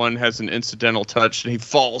time, and one has an incidental touch, and he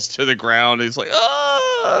falls to the ground. He's like,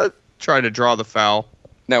 trying to draw the foul.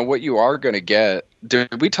 Now, what you are going to get?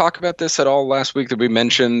 Did we talk about this at all last week? Did we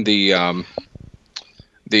mention the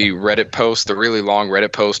Reddit post, the really long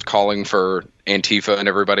Reddit post calling for Antifa and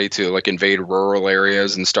everybody to like invade rural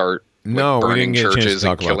areas and start burning churches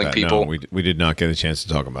and killing people? No, we did not get a chance to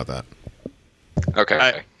talk about that.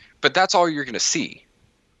 Okay, but that's all you're going to see,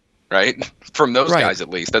 right? From those guys, at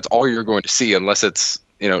least, that's all you're going to see, unless it's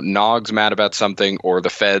Nog's mad about something or the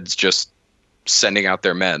feds just sending out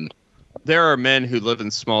their men. There are men who live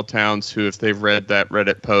in small towns who, if they read that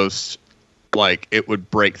Reddit post, like it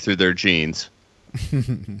would break through their jeans.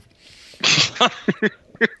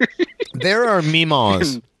 There are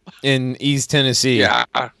memas in East Tennessee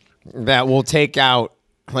that will take out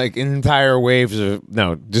like entire waves of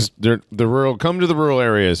the rural. Come to the rural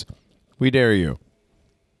areas. We dare you.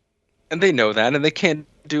 And they know that, and they can't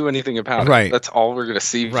do anything about it. That's all we're going to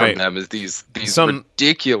see from them is these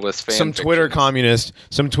ridiculous fan some Twitter communist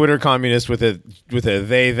with a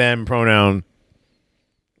they them pronoun.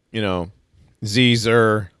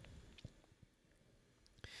 Zer.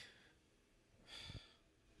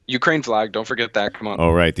 Ukraine flag, don't forget that. Come on.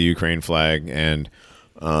 Oh right, the Ukraine flag and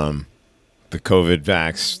the COVID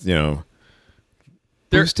vax.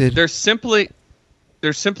 Boosted. There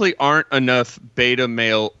simply aren't enough beta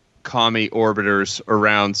male commie orbiters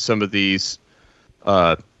around some of these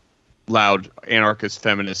loud anarchist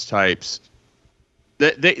feminist types.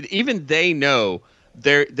 They know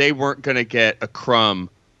they weren't going to get a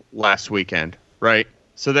crumb last weekend, right?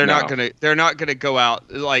 So they're not gonna go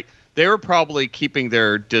out. Like, they were probably keeping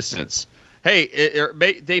their distance. Hey,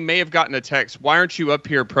 they may have gotten a text. Why aren't you up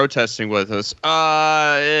here protesting with us?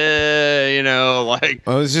 I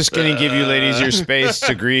was just gonna give you ladies your space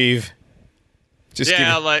to grieve. Just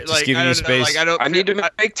giving you space. I need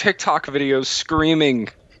to make TikTok videos screaming.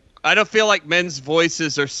 I don't feel like men's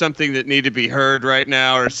voices are something that need to be heard right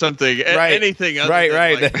now, or something. Anything other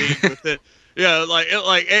than being with it. Yeah,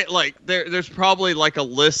 there's probably like a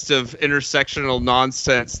list of intersectional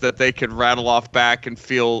nonsense that they could rattle off back and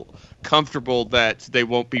feel comfortable that they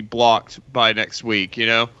won't be blocked by next week.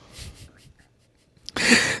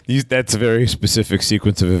 That's a very specific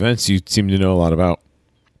sequence of events you seem to know a lot about.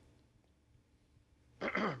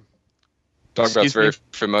 Dogbout's very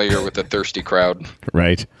familiar with the thirsty crowd.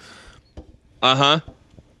 Right. Uh-huh.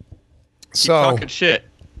 So talking shit.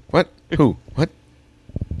 What? Who? What?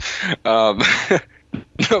 No, but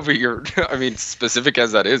specific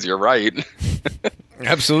as that is, you're right.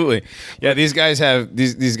 Absolutely. Yeah, these guys have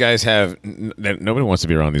nobody wants to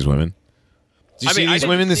be around these women. Do you see these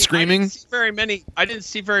women that's screaming? I didn't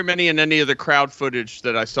see very many in any of the crowd footage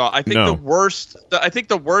that I saw. I think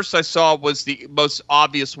the worst I saw was the most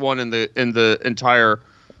obvious one in the entire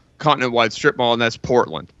continent-wide strip mall, and that's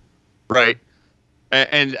Portland. Right?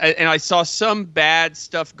 And I saw some bad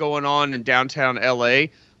stuff going on in downtown LA,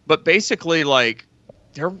 but basically it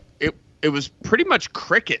was pretty much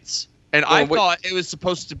crickets. And I thought it was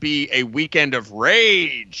supposed to be a weekend of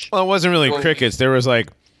rage. Well, it wasn't really crickets. There was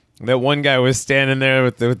that one guy was standing there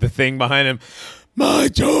with the thing behind him. My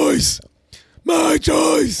choice. My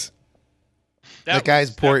choice. That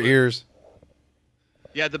guy's poor ears.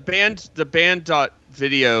 Yeah, the band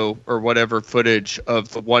video or whatever footage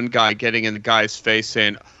of the one guy getting in the guy's face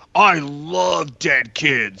saying, "I love dead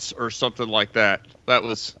kids," or something like that. That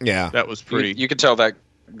was pretty. You could tell that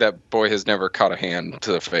boy has never caught a hand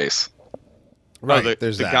to the face. Right.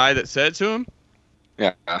 The guy that said it to him?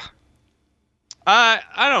 Yeah. I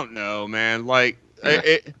don't know, man. I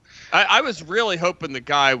was really hoping the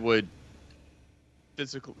guy would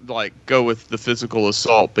go with the physical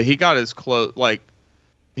assault, but he got his close.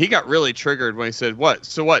 He got really triggered when he said, "What?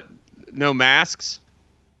 So what? No masks?"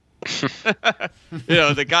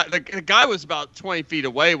 The guy was about 20 feet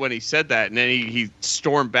away when he said that, and then he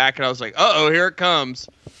stormed back, and I was like, "Uh-oh, here it comes."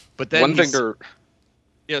 But then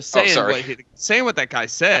saying what that guy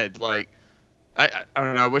said, I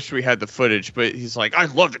don't know. I wish we had the footage, but he's like, "I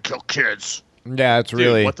love to kill kids." Yeah, it's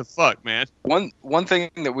really what the fuck, man. One thing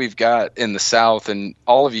that we've got in the South, and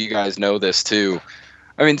all of you guys know this too.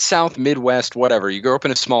 I mean, South, Midwest, whatever. You grow up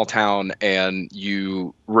in a small town and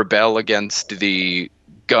you rebel against the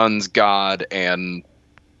guns god and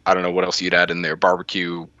I don't know what else you'd add in there,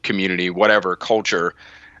 barbecue community, whatever culture,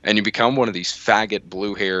 and you become one of these faggot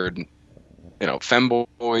blue-haired,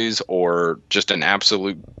 femboys, or just an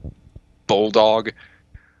absolute bulldog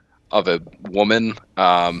of a woman,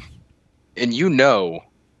 and you're not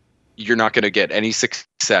going to get any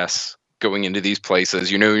success going into these places.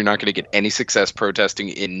 You know you're not going to get any success protesting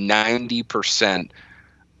in 90%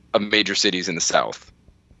 of major cities in the South.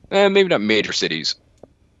 Maybe not major cities.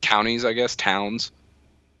 Counties, I guess, towns.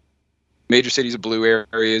 Major cities of blue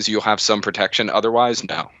areas, you'll have some protection. Otherwise,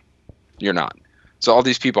 no, you're not. So all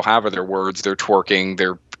these people have are their words, their twerking,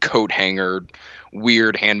 their coat hanger,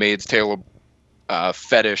 weird Handmaid's Tale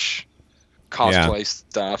fetish cosplay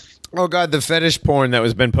stuff. Oh God, the fetish porn that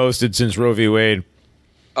was been posted since Roe v. Wade.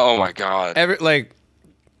 Oh my God!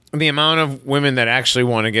 The amount of women that actually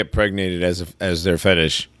want to get pregnated as their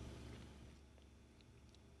fetish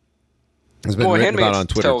has been written about on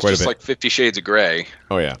Twitter quite a bit. Just like 50 Shades of Grey.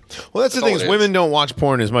 Oh yeah. Well, that's the thing is women don't watch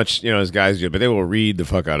porn as much, as guys do, but they will read the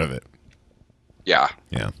fuck out of it. Yeah.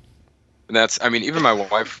 Yeah. And even my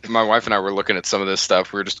wife and I were looking at some of this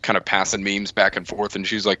stuff. We were just kind of passing memes back and forth, and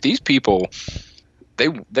she's like, "These people,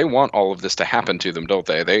 they want all of this to happen to them, don't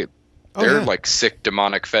they? They're like sick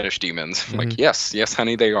demonic fetish demons." Mm-hmm. Like, yes,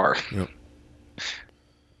 honey, they are. Yep.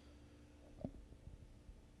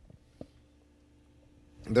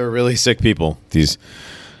 They're really sick people. These.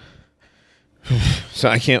 So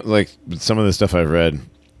I can't some of the stuff I've read.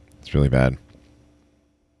 It's really bad.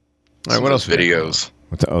 All right, what else? Videos.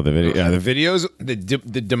 The video. Yeah, the videos.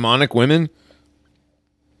 The demonic women.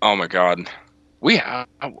 Oh my God. We have.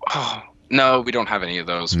 Oh, no, we don't have any of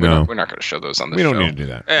those. No. We're not going to show those on the show. We don't need to do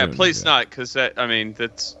that. Yeah, please not, because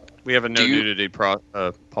we have a no nudity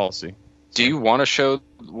policy. Do you want to show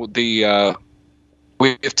the?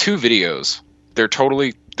 We have two videos. They're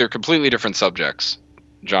completely different subjects.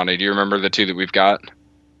 Johnny, do you remember the two that we've got?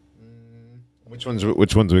 Which ones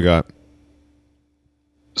we got?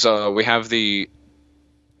 So we have the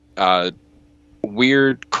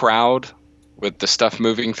weird crowd with the stuff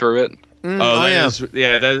moving through it.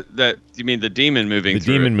 That you mean the demon moving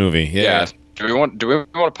through demon movie, yeah. Do we want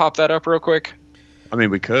to pop that up real quick? I mean,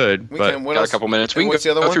 we could, but got a couple minutes. We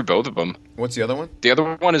can go through both of them. What's the other one? The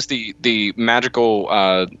other one is the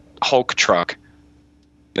magical Hulk truck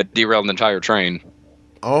that derailed an entire train.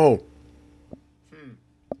 Oh.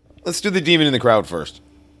 Let's do the demon in the crowd first.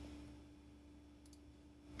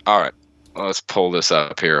 All right. Let's pull this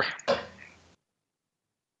up here.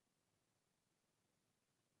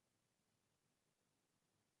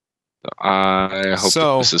 I hope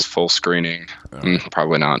that this is full screening.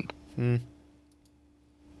 Probably not.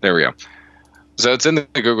 There we go. So it's in the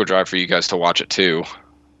Google Drive for you guys to watch it too.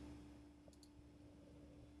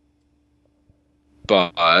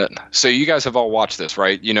 But so you guys have all watched this,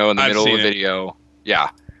 right? In the middle of the video. Yeah.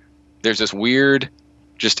 There's this weird,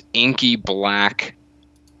 just inky black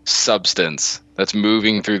substance that's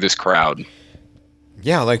moving through this crowd.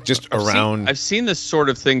 Yeah, just around. I've seen this sort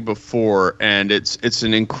of thing before, and it's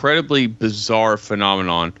an incredibly bizarre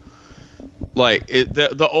phenomenon.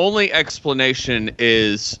 The only explanation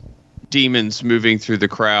is demons moving through the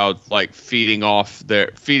crowd, feeding off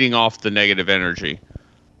the negative energy.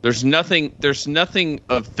 There's nothing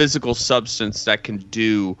of physical substance that can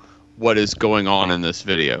do what is going on in this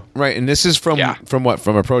video. Right, and this is from what?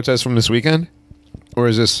 From a protest from this weekend? Or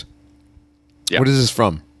is this... Yeah. What is this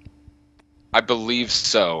from? I believe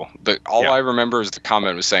so. I remember is the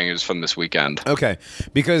comment was saying it was from this weekend. Okay,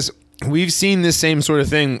 because we've seen this same sort of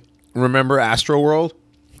thing. Remember Astroworld?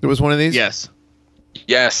 There was one of these?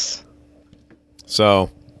 Yes. So...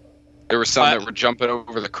 There were some that were jumping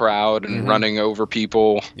over the crowd and running over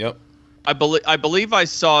people. Yep. I believe I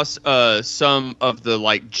saw some of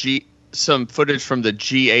the some footage from the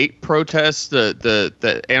G8 protests,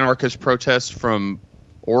 the anarchist protests from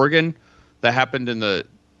Oregon that happened in the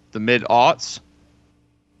mid-aughts.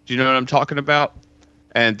 Do you know what I'm talking about?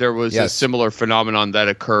 And there was a similar phenomenon that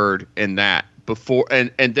occurred in that before,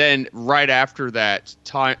 and then right after that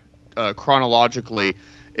time, chronologically,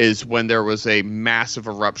 is when there was a massive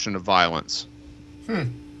eruption of violence.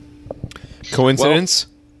 Coincidence?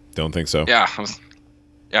 Don't think so. Yeah,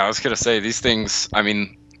 I was gonna say these things. I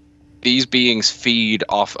mean, these beings feed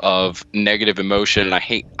off of negative emotion. I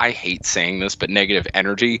hate saying this, but negative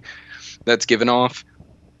energy that's given off,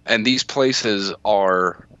 and these places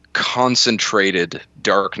are concentrated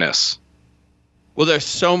darkness. Well, there's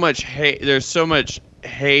so much hate. There's so much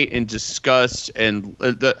hate and disgust, and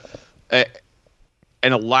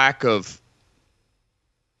and a lack of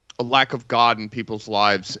God in people's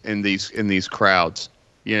lives in these crowds.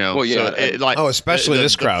 Well, yeah. So especially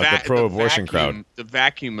this crowd, the pro-abortion crowd. The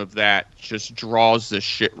vacuum of that just draws this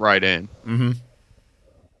shit right in. Mm-hmm.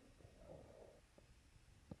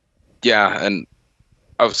 Yeah, and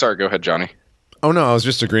sorry, go ahead, Johnny. Oh no, I was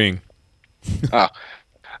just agreeing. I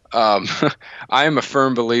am a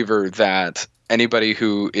firm believer that anybody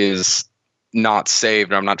who is not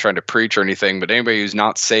saved, I'm not trying to preach or anything, but anybody who's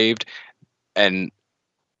not saved and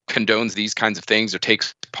condones these kinds of things or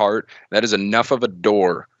takes part, that is enough of a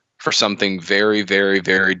door for something very, very,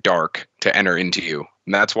 very dark to enter into you.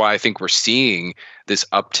 And that's why I think we're seeing this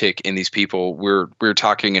uptick in these people. We're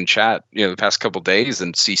talking in chat, the past couple of days,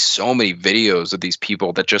 and see so many videos of these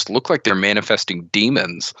people that just look like they're manifesting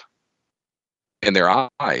demons in their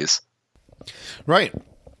eyes. Right.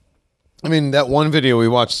 I mean, that one video we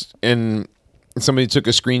watched, and somebody took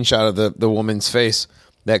a screenshot of the woman's face,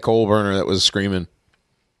 that coal burner that was screaming.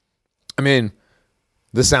 I mean,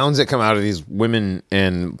 the sounds that come out of these women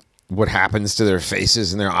and what happens to their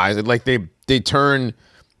faces and their eyes, like they turn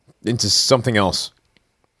into something else,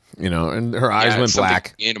 and her eyes went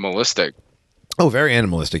black. Animalistic. Oh, very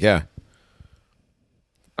animalistic, yeah.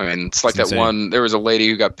 I mean, it's like that one, there was a lady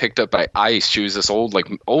who got picked up by ICE. She was this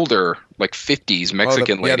older, 50s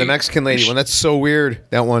Mexican lady. Yeah, the Mexican lady one. That's so weird,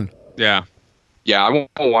 that one. Yeah. Yeah, I won't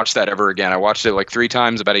watch that ever again. I watched it like 3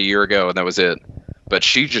 times about a year ago, and that was it. But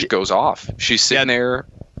she just goes off. She's sitting there.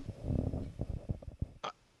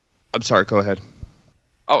 I'm sorry, go ahead.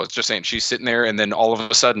 Oh, it's just saying she's sitting there, and then all of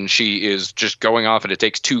a sudden she is just going off, and it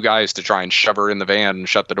takes 2 guys to try and shove her in the van and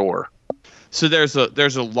shut the door. So there's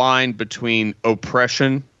a line between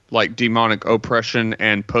oppression, like demonic oppression,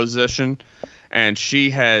 and possession, and she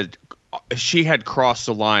had crossed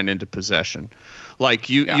the line into possession. Like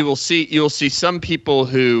you will see some people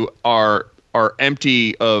who are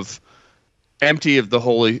empty of the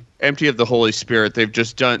Holy Spirit.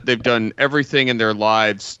 They've done everything in their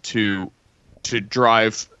lives to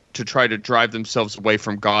try to drive themselves away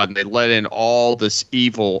from God, and they let in all this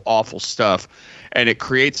evil, awful stuff, and it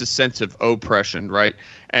creates a sense of oppression, right?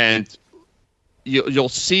 And you'll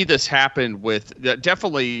see this happen with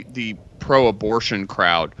definitely the pro-abortion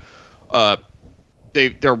crowd.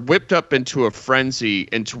 They're whipped up into a frenzy,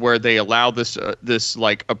 into where they allow this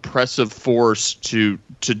like oppressive force to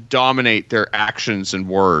dominate their actions and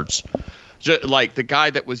words. Just like the guy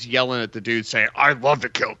that was yelling at the dude saying, "I love to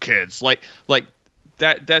kill kids," like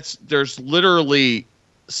that. There's literally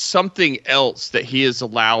something else that he has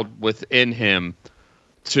allowed within him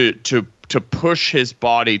to push his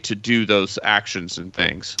body to do those actions and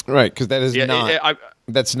things. Right, because that is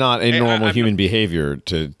that's not a normal human behavior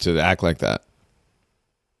to act like that.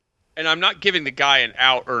 And I'm not giving the guy an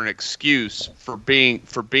out or an excuse for being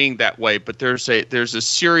that way, but there's a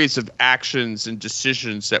series of actions and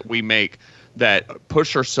decisions that we make that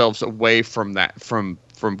push ourselves away from that, from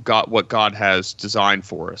God, what God has designed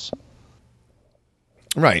for us.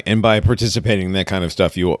 Right, and by participating in that kind of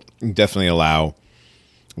stuff, you definitely allow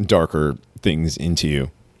darker things into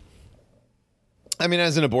you. I mean,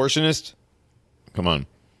 as an abortionist, come on,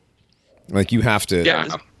 like you have to. Yeah.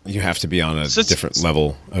 You have to be on a different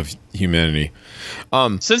level of humanity.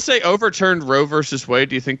 Since they overturned Roe versus Wade,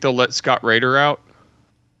 do you think they'll let Scott Rader out?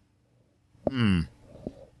 No.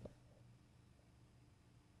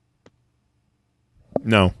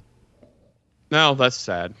 No, that's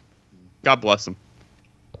sad. God bless him.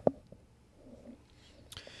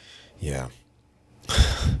 Yeah.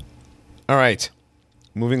 All right.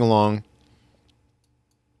 Moving along.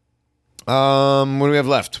 What do we have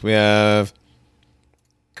left? We have...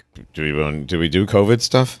 Do we do COVID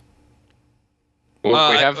stuff?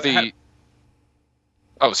 Well, we have the...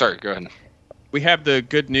 Oh, sorry. Go ahead. We have the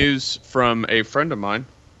good news from a friend of mine.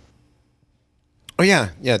 Oh, yeah.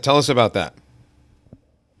 Yeah, tell us about that.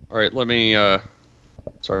 All right, let me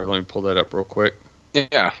pull that up real quick.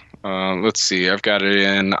 Yeah. Let's see. I've got it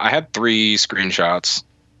in... I had 3 screenshots.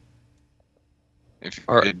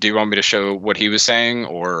 Do you want me to show what he was saying,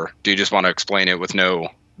 or do you just want to explain it with no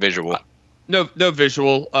visual? No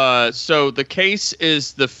visual. So the case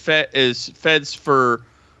is Feds for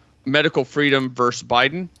Medical Freedom versus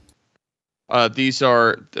Biden. These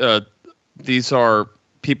are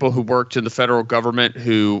people who worked in the federal government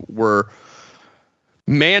who were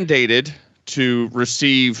mandated to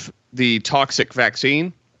receive the toxic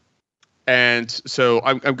vaccine. And so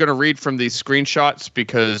I'm going to read from these screenshots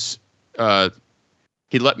because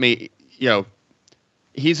he let me,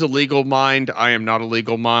 he's a legal mind. I am not a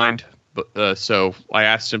legal mind. But so I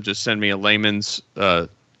asked him to send me a layman's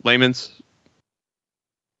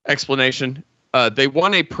explanation. They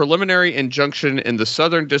won a preliminary injunction in the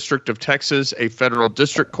Southern District of Texas, a federal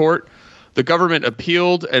district court. The government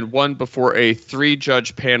appealed and won before a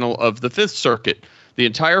 3-judge panel of the Fifth Circuit. The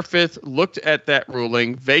entire Fifth looked at that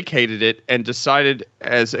ruling, vacated it, and decided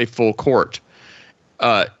as a full court.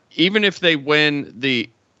 Even if we win the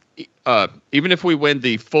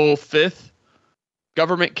full Fifth,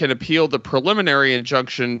 government can appeal the preliminary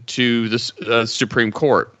injunction to the Supreme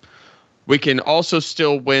Court. we can also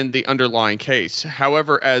still win the underlying case.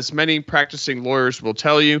 However, as many practicing lawyers will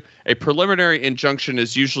tell you, a preliminary injunction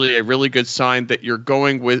is usually a really good sign that you're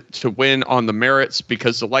going to win on the merits,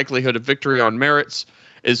 because the likelihood of victory on merits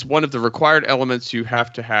is one of the required elements you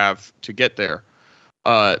have to get there.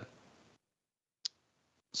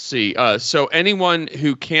 So anyone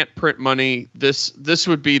who can't print money, this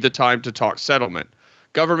would be the time to talk settlement.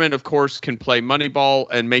 Government, of course, can play Moneyball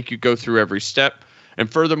and make you go through every step. And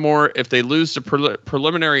furthermore, if they lose the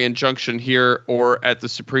preliminary injunction here or at the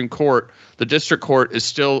Supreme Court, the district court is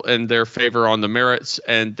still in their favor on the merits,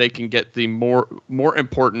 and they can get the more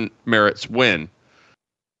important merits win.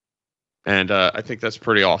 And I think that's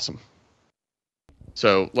pretty awesome.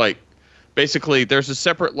 So, basically, there's a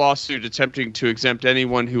separate lawsuit attempting to exempt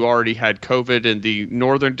anyone who already had COVID in the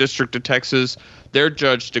Northern District of Texas. Their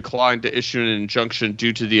judge declined to issue an injunction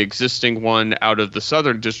due to the existing one out of the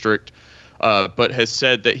Southern District, but has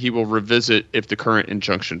said that he will revisit if the current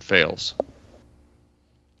injunction fails.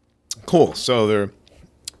 Cool. So they're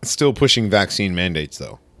still pushing vaccine mandates,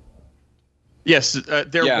 though. Yes,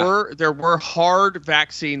 there were hard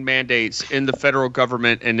vaccine mandates in the federal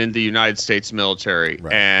government and in the United States military,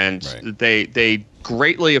 they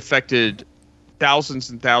greatly affected thousands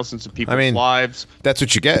and thousands of people's lives. That's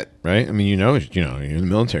what you get, right? I mean, you're in the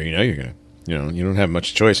military, you're gonna, you don't have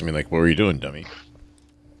much choice. I mean, what were you doing, dummy?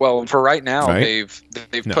 Well, for right now, they've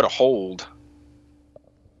put a hold.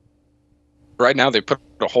 Right now, they put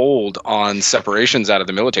a hold on separations out of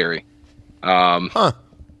the military.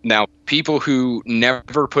 Now, people who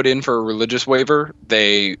never put in for a religious waiver,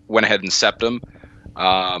 they went ahead and sept them.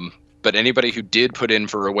 But anybody who did put in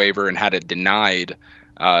for a waiver and had it denied,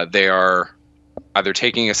 they are either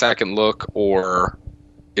taking a second look or,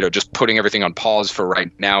 just putting everything on pause for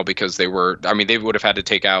right now, because they would have had to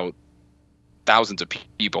take out thousands of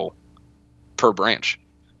people per branch.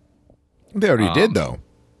 They already did, though.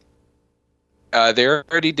 They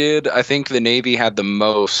already did. I think the Navy had the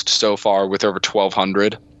most so far, with over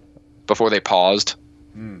 1,200 before they paused.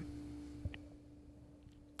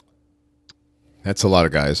 That's a lot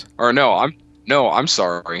of guys. Or I'm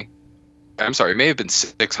sorry. It may have been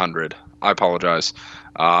 600. I apologize.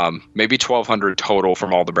 Maybe 1,200 total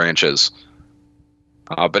from all the branches.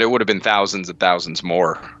 But it would have been thousands and thousands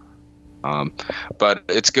more. But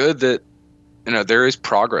it's good that there is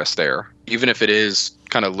progress there, even if it is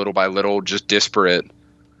kind of little by little, just disparate.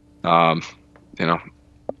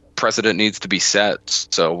 Precedent needs to be set,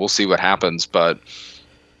 so we'll see what happens. But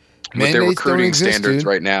with their recruiting standards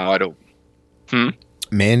right now, I don't.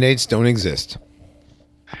 Mandates don't exist.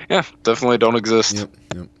 Yeah, definitely don't exist.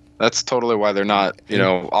 Yep. That's totally why they're not,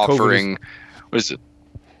 offering. What is it?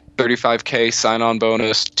 35K sign-on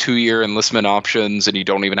bonus, 2-year enlistment options, and you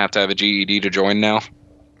don't even have to have a GED to join now.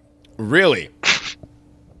 Really?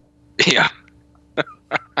 Yeah.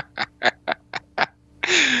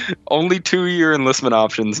 Only 2-year enlistment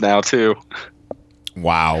options now, too.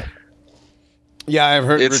 Wow. Yeah, I've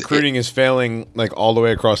heard recruiting is failing all the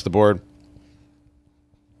way across the board.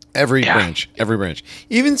 Every branch.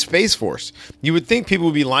 Even Space Force. You would think people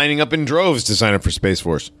would be lining up in droves to sign up for Space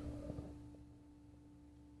Force.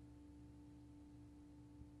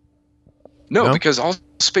 No, because all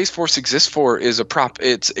Space Force exists for is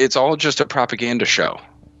it's all just a propaganda show.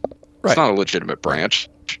 Right. It's not a legitimate branch.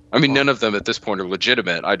 I mean, none of them at this point are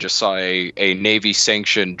legitimate. I just saw a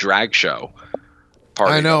Navy-sanctioned drag show.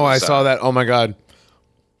 I know, I saw that. Oh, my God.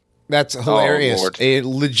 That's hilarious. A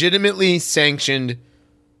legitimately sanctioned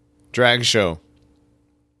drag show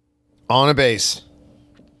on a base.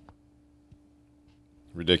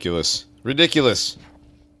 Ridiculous.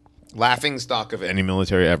 Laughing stock of any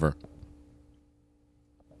military ever.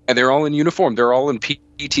 And they're all in uniform. They're all in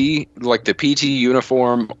PT, like the PT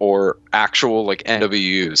uniform or actual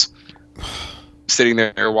NWUs. Sitting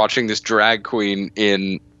there watching this drag queen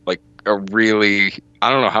in a really, I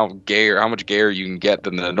don't know how gay or how much gayer you can get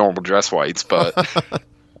than the normal dress whites, but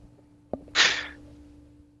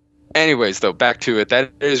anyways, though, back to it.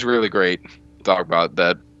 That is really great to talk about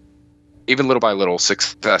that. Even little by little,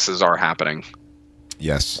 successes are happening.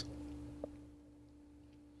 Yes.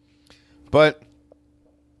 But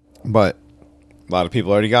a lot of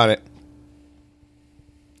people already got it.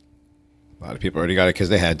 Because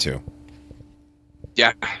they had to.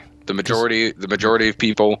 Yeah, the majority of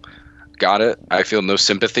people got it. I feel no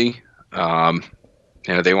sympathy.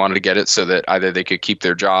 They wanted to get it so that either they could keep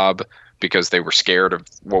their job because they were scared of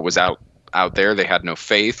what was out there. They had no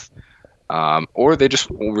faith, or they just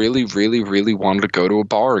really, really, really wanted to go to a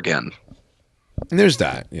bar again. And there's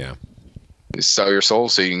that, yeah. You sell your soul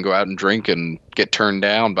so you can go out and drink and get turned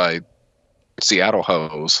down by Seattle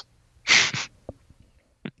hoes.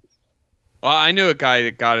 Well, I knew a guy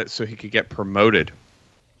that got it so he could get promoted.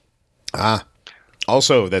 Ah.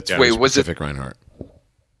 Also, that's very specific, Reinhardt.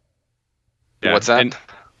 Yeah. What's that? And,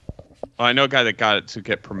 well, I know a guy that got it to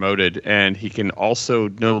get promoted, and he can also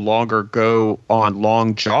no longer go on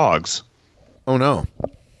long jogs. Oh, no.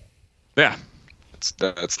 Yeah.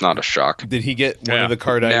 That's not a shock. Did he get one of the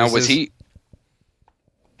Kardashians? Now, was he...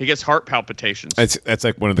 He gets heart palpitations. That's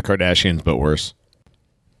like one of the Kardashians, but worse.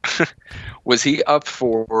 Was he up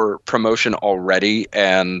for promotion already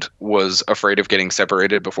and was afraid of getting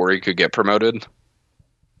separated before he could get promoted?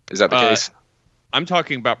 Is that the case? I'm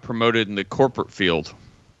talking about promoted in the corporate field.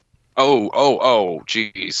 Oh,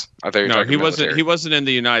 geez. I thought you were talking he military. he wasn't in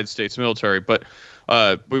the United States military, but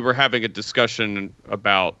we were having a discussion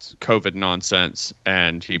about COVID nonsense,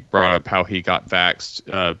 and he brought up how he got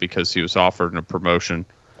vaxxed because he was offered a promotion.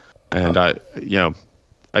 And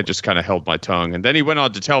I just kind of held my tongue. And then he went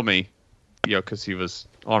on to tell me, because he was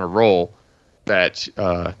on a roll, that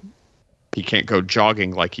he can't go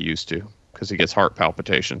jogging like he used to because he gets heart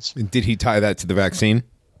palpitations. And did he tie that to the vaccine?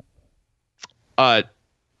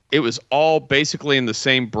 It was all basically in the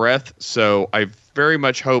same breath. So I very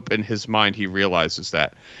much hope in his mind he realizes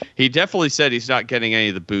that. He definitely said he's not getting any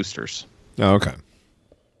of the boosters. Oh, okay.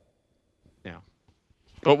 Yeah.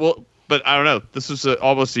 But I don't know. This was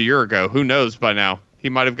almost a year ago. Who knows by now? He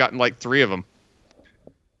might have gotten like 3 of them.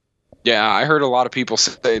 Yeah, I heard a lot of people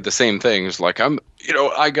say the same things. Like,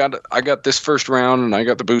 I got this first round and I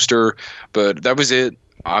got the booster, but that was it.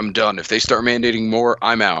 I'm done. If they start mandating more,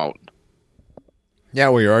 I'm out. Yeah,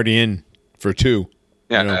 well, you're already in for 2.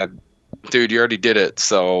 Yeah, dude, you already did it.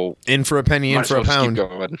 So in for a penny, in for a pound. Keep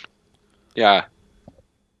going. Yeah.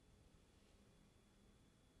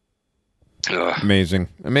 Ugh. Amazing.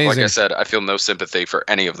 Like I said, I feel no sympathy for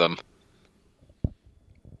any of them.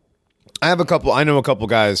 I know a couple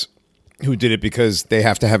guys who did it because they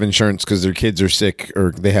have to have insurance because their kids are sick,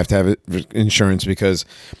 or they have to have insurance because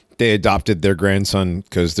they adopted their grandson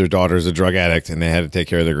because their daughter's a drug addict and they had to take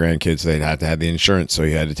care of their grandkids. So they'd have to have the insurance, so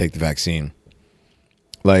he had to take the vaccine.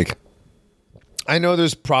 Like, I know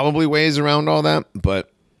there's probably ways around all that,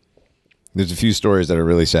 but there's a few stories that are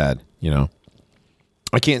really sad,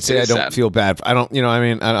 I can't say I don't feel bad.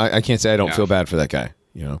 I can't say I don't feel bad for that guy,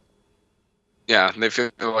 Yeah, they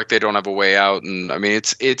feel like they don't have a way out, and I mean,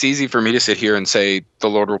 it's easy for me to sit here and say the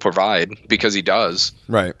Lord will provide because He does.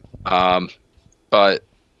 Right. But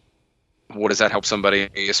what does that help somebody,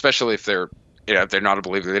 especially if they're not a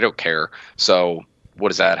believer, they don't care. So what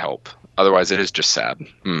does that help? Otherwise, it is just sad.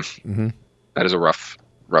 Mm-hmm. That is a rough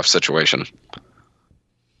situation.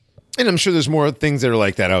 And I'm sure there's more things that are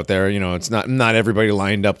like that out there. It's not everybody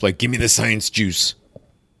lined up like, give me the science juice.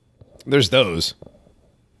 There's those.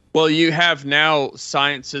 Well, you have now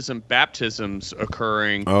scientism baptisms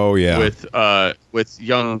occurring. Oh yeah, with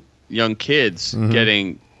young kids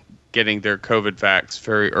getting their COVID vax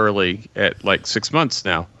very early at like 6 months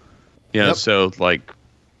now. So like,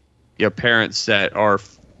 parents that are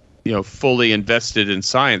fully invested in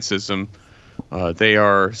scientism, they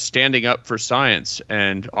are standing up for science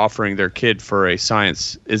and offering their kid for a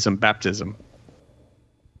scientism baptism.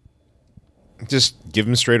 Just give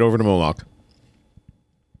them straight over to Moloch.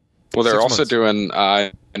 Well, they're also doing,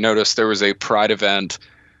 I noticed there was a Pride event.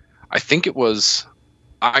 I think it was,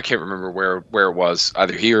 I can't remember where it was,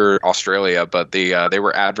 either here or Australia, but they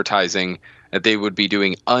were advertising that they would be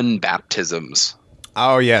doing unbaptisms.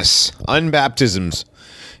 Oh, yes. Unbaptisms.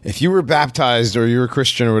 If you were baptized or you're a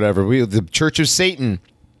Christian or whatever, the Church of Satan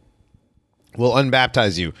will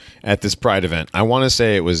unbaptize you at this Pride event. I want to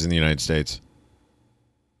say it was in the United States.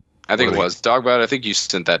 I think it was. Dogbot, I think you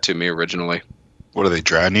sent that to me originally. What, do they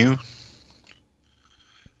drown you?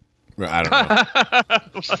 I don't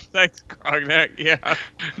know. Thanks, Krognak. Yeah.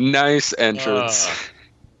 Nice entrance.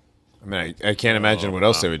 I mean, I can't imagine what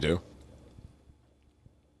else they would do.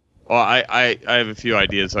 Well, I have a few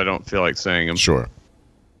ideas. I don't feel like saying them. Sure.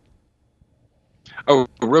 Oh,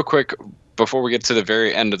 real quick, before we get to the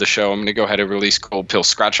very end of the show, I'm going to go ahead and release Cold Pill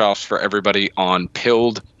scratch-offs for everybody on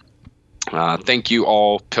Pilled. Thank you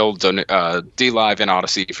all, Pilled, D-Live, and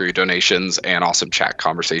Odyssey for your donations and awesome chat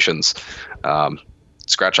conversations.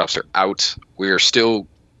 Scratch-offs are out. We are still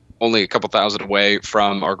only a couple thousand away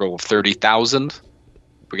from our goal of 30,000.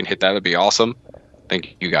 If we can hit that, that'd be awesome.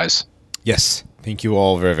 Thank you, guys. Yes. Thank you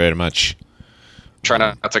all very, very much. Try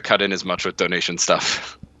not to cut in as much with donation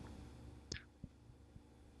stuff.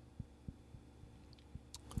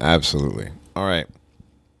 Absolutely. All right.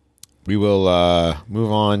 We will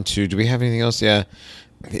move on to... Do we have anything else? Yeah.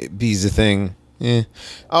 B's the thing. Yeah.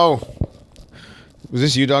 Oh. Was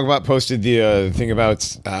this you, Dogbot, posted the thing about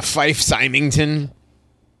Fife Symington?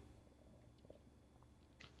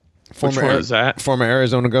 Which one is that? Former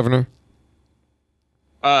Arizona governor?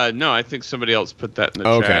 No, I think somebody else put that in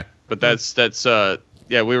the chat. But that's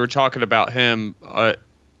we were talking about him.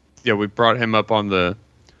 We brought him up on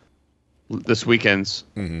this weekend's.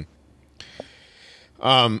 Mm-hmm.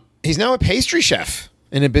 He's now a pastry chef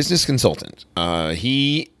and a business consultant.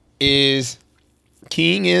 He is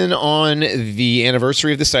keying in on the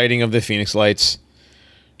anniversary of the sighting of the Phoenix Lights.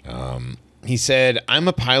 He said, "I'm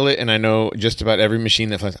a pilot and I know just about every machine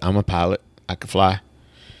that flies. I'm a pilot. I can fly."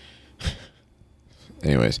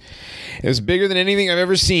 Anyways, it was bigger than anything I've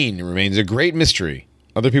ever seen. It remains a great mystery.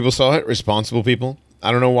 Other people saw it, responsible people.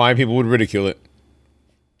 I don't know why people would ridicule it.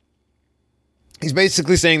 He's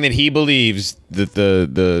basically saying that he believes that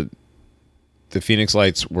the Phoenix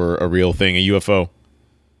Lights were a real thing, a UFO.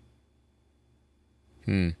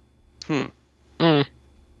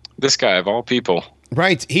 This guy, of all people.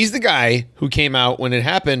 Right. He's the guy who came out when it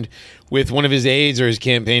happened with one of his aides or his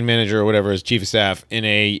campaign manager or whatever, his chief of staff, in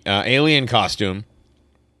a alien costume,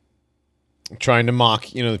 trying to mock,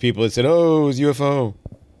 the people that said, "Oh, it was UFO."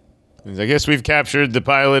 He's, "I guess we've captured the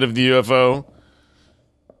pilot of the UFO."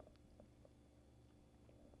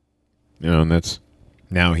 And that's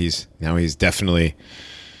now he's definitely,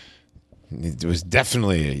 it was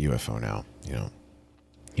definitely a UFO now.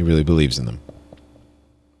 He really believes in them.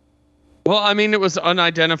 Well, I mean, it was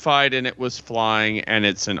unidentified and it was flying and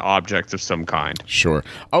it's an object of some kind. Sure.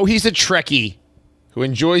 Oh, he's a Trekkie who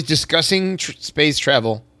enjoys discussing space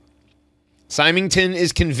travel. Symington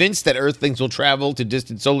is convinced that Earthlings will travel to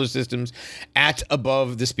distant solar systems at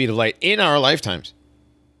above the speed of light in our lifetimes.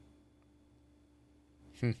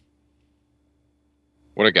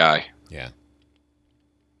 What a guy. Yeah.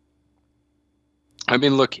 I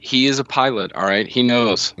mean, look, he is a pilot, all right? He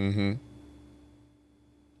knows. Mm-hmm.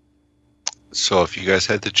 So if you guys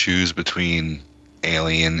had to choose between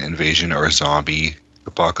alien invasion or zombie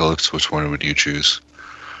apocalypse, which one would you choose?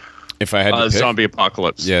 If I had to pick? Zombie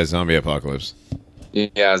apocalypse. Yeah, zombie apocalypse.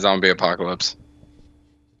 Yeah, zombie apocalypse.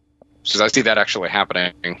 Because I see that actually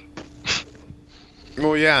happening.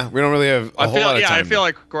 Well, yeah, we don't really have a whole lot of time. I feel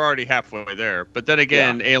like we're already halfway there. But then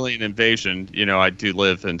again, alien invasion, I do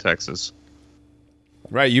live in Texas.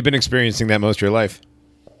 Right, you've been experiencing that most of your life.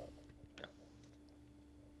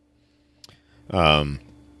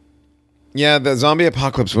 Yeah, the zombie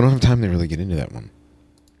apocalypse, we don't have time to really get into that one.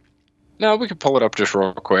 No, we could pull it up just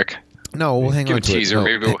real quick. No, we'll hang on to it. No,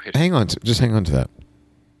 maybe we'll hit hang on to that.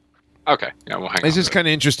 Okay, yeah, we'll hang on. It's just kind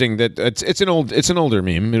of interesting that it's an older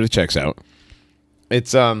meme. It checks out.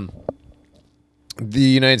 It's the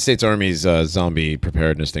United States Army's zombie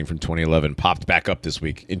preparedness thing from 2011 popped back up this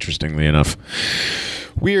week. Interestingly enough,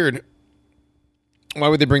 weird. Why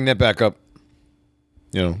would they bring that back up?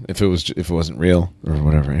 If it wasn't real or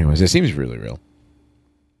whatever. Anyways, it seems really real.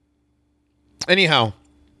 Anyhow,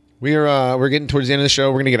 we're getting towards the end of the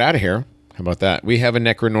show. We're gonna get out of here. How about that? We have a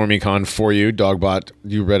Necronormicon for you, Dogbot.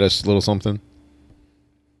 You read us a little something.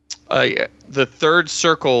 Yeah, the third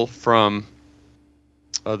circle from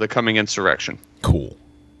the coming insurrection. Cool.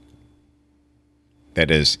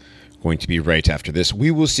 That is going to be right after this.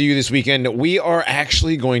 We will see you this weekend. We are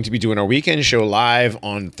actually going to be doing our weekend show live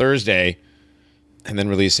on Thursday, and then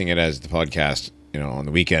releasing it as the podcast, on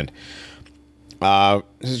the weekend.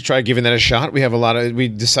 Let's try giving that a shot. We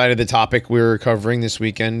decided the topic we're covering this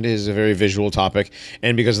weekend is a very visual topic.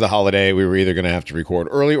 And because of the holiday, we were either going to have to record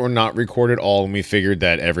early or not record at all. And we figured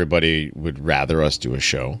that everybody would rather us do a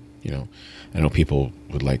show. I know people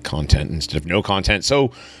would like content instead of no content.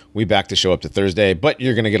 So we backed the show up to Thursday, but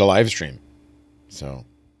you're going to get a live stream. So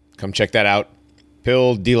come check that out.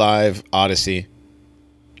 Pill, D-Live, Odyssey.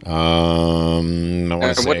 What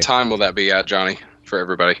time will that be at, Johnny, for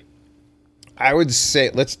everybody? I would say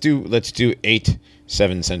let's do 8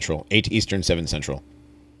 Eastern, 7 Central.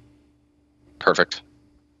 Perfect.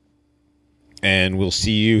 And we'll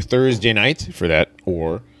see you Thursday night for that,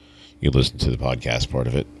 or you listen to the podcast part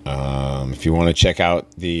of it. If you want to check out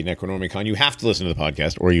the Necronormicon, you have to listen to the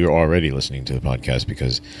podcast, or you're already listening to the podcast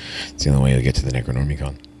because it's the only way to get to the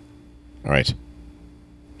Necronormicon. All right.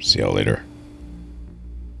 See y'all later.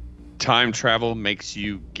 Time travel makes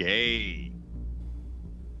you gay.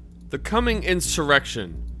 The Coming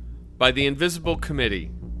Insurrection by the Invisible Committee.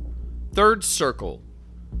 Third circle.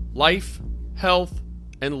 Life, health,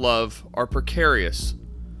 and love are precarious.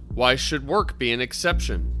 Why should work be an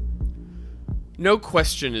exception? No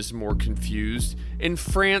question is more confused in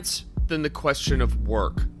France than the question of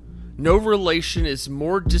work. No relation is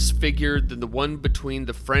more disfigured than the one between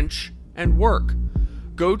the French and work.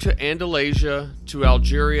 Go to Andalusia, to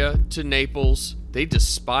Algeria, to Naples. They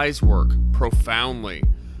despise work profoundly.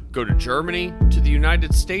 Go to Germany, to the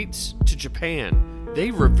United States, to Japan.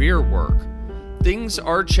 they revere work. Things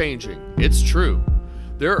are changing, it's true.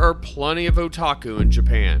 There are plenty of otaku in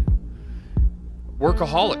Japan,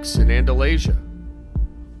 workaholics in Andalasia.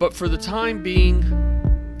 But for the time being,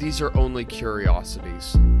 these are only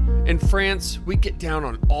curiosities. In France, we get down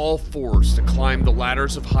on all fours to climb the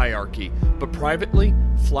ladders of hierarchy, but privately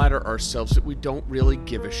flatter ourselves that we don't really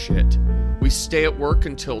give a shit. We stay at work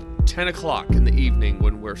until 10 o'clock in the evening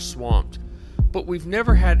when we're swamped, but we've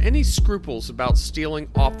never had any scruples about stealing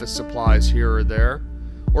office supplies here or there,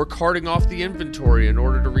 or carting off the inventory in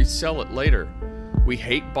order to resell it later. We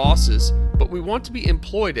hate bosses, but we want to be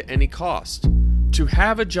employed at any cost. To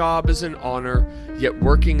have a job is an honor, yet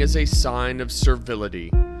working is a sign of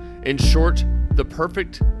servility. In short, the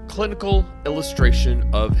perfect clinical illustration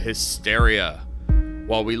of hysteria.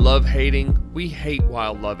 While we love hating, we hate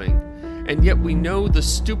while loving. And yet we know the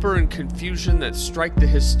stupor and confusion that strike the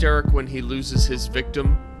hysteric when he loses his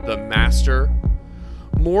victim, the master.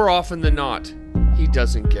 More often than not, he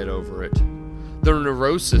doesn't get over it. The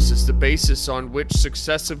neurosis is the basis on which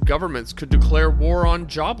successive governments could declare war on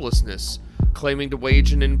joblessness, claiming to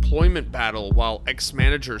wage an employment battle while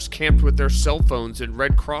ex-managers camped with their cell phones in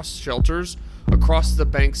Red Cross shelters across the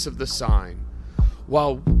banks of the Seine,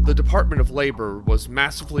 while the Department of Labor was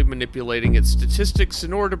massively manipulating its statistics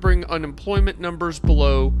in order to bring unemployment numbers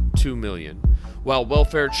below 2 million, while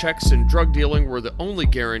welfare checks and drug dealing were the only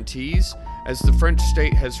guarantees, as the French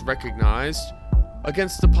state has recognized,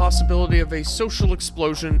 against the possibility of a social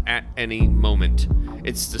explosion at any moment.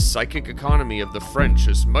 It's the psychic economy of the French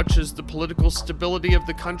as much as the political stability of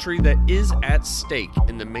the country that is at stake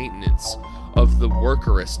in the maintenance of the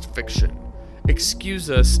workerist fiction.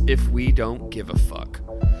 Excuse us if we don't give a fuck.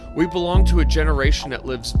 We belong to a generation that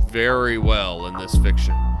lives very well in this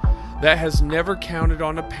fiction, that has never counted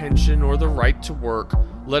on a pension or the right to work,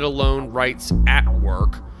 let alone rights at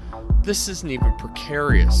work. This isn't even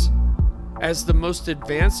precarious. As the most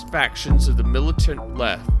advanced factions of the militant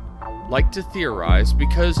left like to theorize,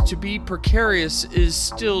 because to be precarious is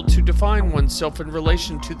still to define oneself in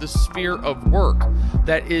relation to the sphere of work,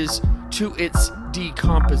 that is, to its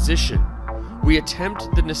decomposition. We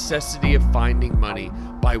attempt the necessity of finding money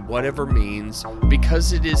by whatever means,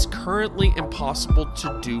 because it is currently impossible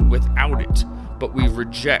to do without it, but we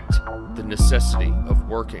reject the necessity of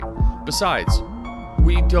working. Besides,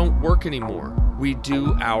 we don't work anymore. We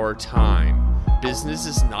do our time. Business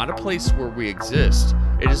is not a place where we exist.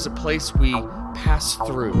 It is a place we pass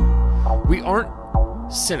through. We aren't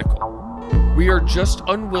cynical. We are just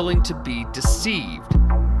unwilling to be deceived.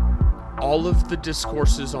 All of the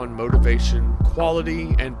discourses on motivation,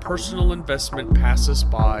 quality, and personal investment pass us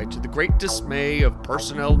by to the great dismay of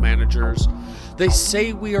personnel managers. They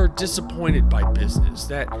say we are disappointed by business,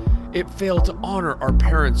 that it failed to honor our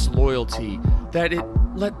parents' loyalty, that it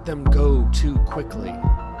let them go too quickly.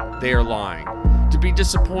 They are lying. To be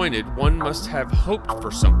disappointed, one must have hoped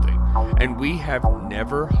for something, and we have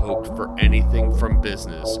never hoped for anything from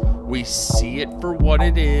business. We see it for what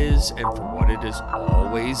it is and for what it has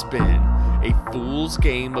always been, a fool's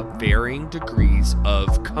game of varying degrees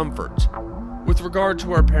of comfort. With regard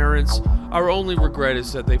to our parents, our only regret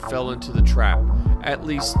is that they fell into the trap, at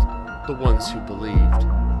least the ones who believed.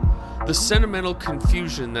 The sentimental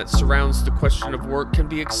confusion that surrounds the question of work can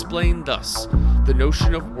be explained thus. The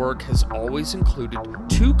notion of work has always included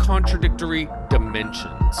two contradictory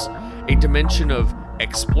dimensions, a dimension of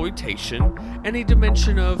exploitation and a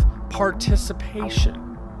dimension of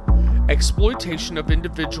participation. Exploitation of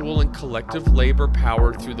individual and collective labor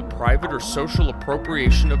power through the private or social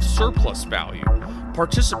appropriation of surplus value.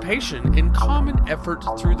 Participation in common effort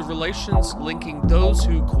through the relations linking those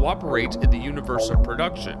who cooperate in the universe of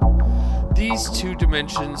production. These two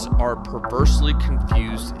dimensions are perversely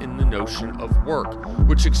confused in the notion of work,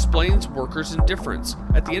 which explains workers' indifference,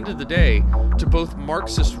 at the end of the day, to both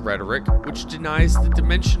Marxist rhetoric, which denies the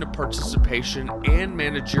dimension of participation, and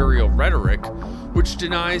managerial rhetoric, which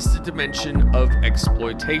denies the dimension of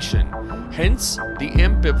exploitation. Hence, the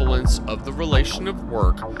ambivalence of the relation of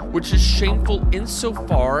work, which is shameful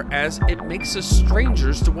insofar as it makes us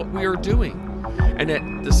strangers to what we are doing, and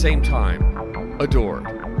at the same time, adored,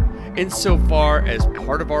 insofar as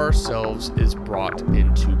part of ourselves is brought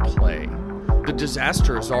into play. The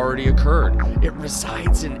disaster has already occurred. It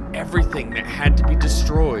resides in everything that had to be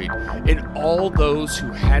destroyed, in all those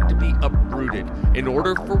who had to be uprooted in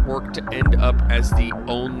order for work to end up as the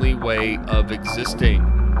only way of existing.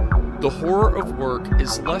 The horror of work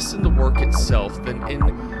is less in the work itself than in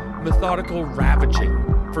methodical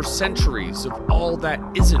ravaging, for centuries of all that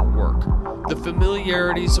isn't work, the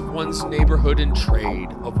familiarities of one's neighborhood and trade,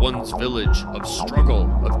 of one's village, of struggle,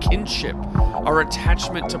 of kinship, our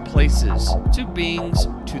attachment to places, to beings,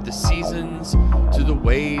 to the seasons, to the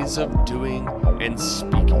ways of doing and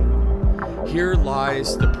speaking. Here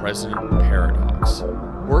lies the present paradox.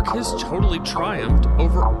 Work has totally triumphed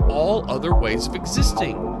over all other ways of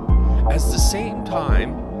existing, at the same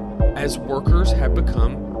time as workers have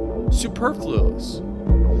become superfluous.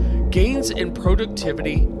 Gains in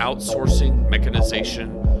productivity, outsourcing,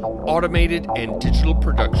 mechanization, automated and digital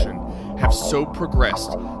production have so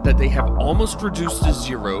progressed that they have almost reduced to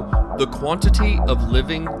zero the quantity of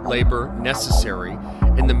living labor necessary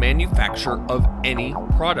in the manufacture of any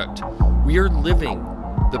product. We are living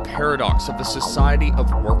the paradox of a society of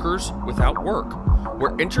workers without work,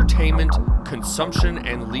 where entertainment, consumption,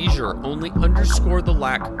 and leisure only underscore the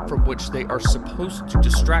lack from which they are supposed to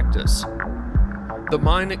distract us. The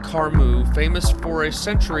mine at Carmu, famous for a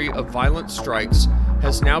century of violent strikes,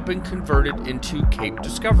 has now been converted into Cape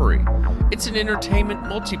Discovery. It's an entertainment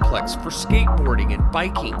multiplex for skateboarding and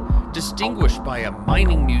biking, distinguished by a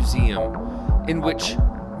mining museum in which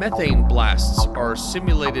methane blasts are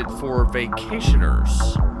simulated for vacationers.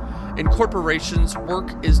 In corporations,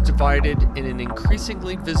 work is divided in an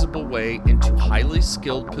increasingly visible way into highly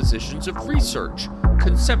skilled positions of research,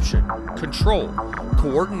 conception, control,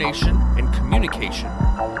 coordination, and communication,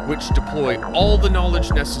 which deploy all the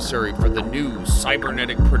knowledge necessary for the new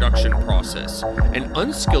cybernetic production process, and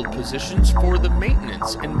unskilled positions for the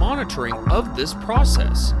maintenance and monitoring of this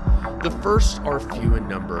process. The first are few in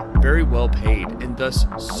number, very well paid, and thus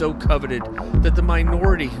so coveted that the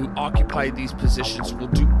minority who occupy these positions will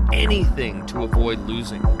do anything to avoid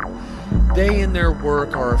losing them. They and their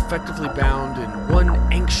work are effectively bound in one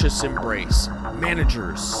anxious embrace: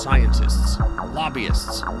 managers, scientists,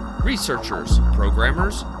 lobbyists, researchers,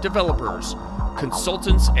 programmers, developers,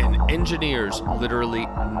 consultants, and engineers literally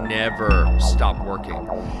never stop working.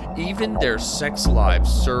 Even their sex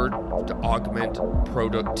lives serve to augment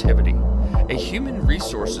productivity. A human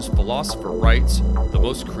resources philosopher writes, "The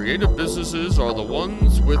most creative businesses are the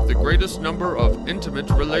ones with the greatest number of intimate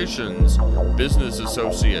relations, business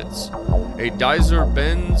associates." A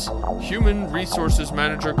Dizer-Benz human resources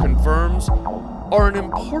manager confirms, are an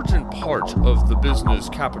important part of the business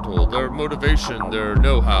capital. Their motivation, their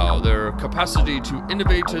know-how, their capacity to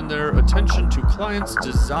innovate, and their attention to clients'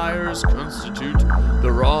 desires constitute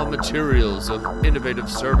the raw materials of innovative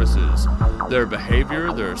services. Their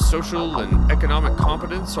behavior, their social and economic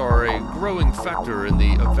competence are a growing factor in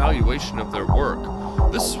the evaluation of their work.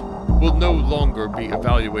 This will no longer be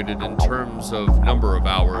evaluated in terms of number of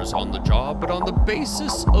hours on the job, but on the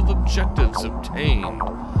basis of objectives obtained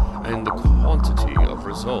and the quantity of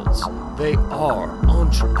results. They are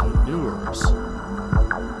entrepreneurs.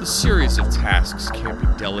 The series of tasks can't be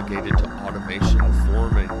delegated to automation,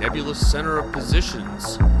 form a nebulous center of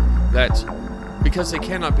positions that, because they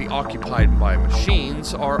cannot be occupied by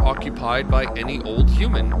machines, are occupied by any old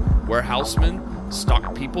human: warehousemen,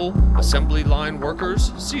 stock people, assembly line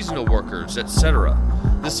workers, seasonal workers, etc.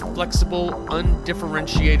 This flexible,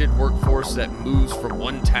 undifferentiated workforce that moves from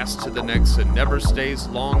one task to the next and never stays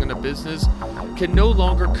long in a business can no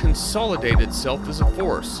longer consolidate itself as a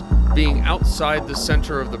force, being outside the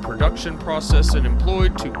center of the production process and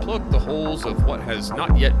employed to plug the holes of what has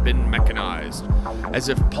not yet been mechanized, as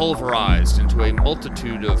if pulverized into a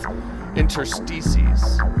multitude of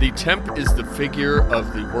interstices. The temp is the figure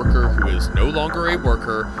of the worker who is no longer a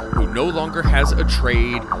worker, who no longer has a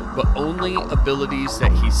trade, but only abilities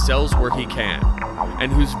that he sells where he can,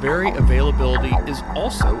 and whose very availability is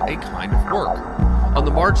also a kind of work. On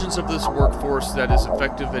the margins of this workforce that is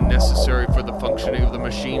effective and necessary for the functioning of the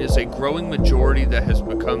machine is a growing majority that has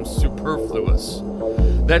become superfluous.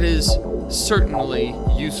 That is certainly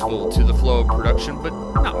useful to the flow of production, but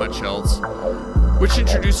not much else, which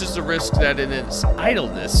introduces the risk that in its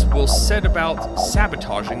idleness will set about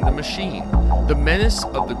sabotaging the machine. The menace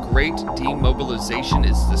of the great demobilization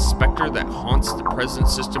is the specter that haunts the present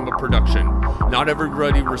system of production. Not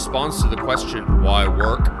everybody responds to the question, why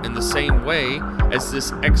work, in the same way as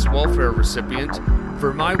this ex-welfare recipient: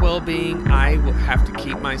 for my well-being, I will have to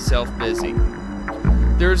keep myself busy.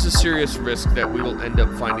 There is a serious risk that we will end up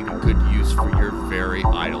finding a good use for your very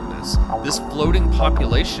idleness. This floating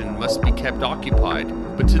population must be kept occupied,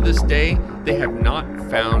 but to this day, they have not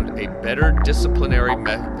found a better disciplinary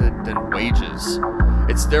method than wages.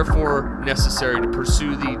 It's therefore necessary to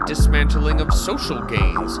pursue the dismantling of social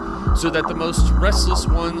gains, so that the most restless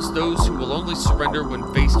ones, those who will only surrender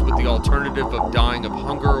when faced with the alternative of dying of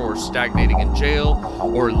hunger or stagnating in jail,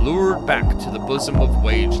 or lured back to the bosom of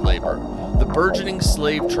wage labor. The burgeoning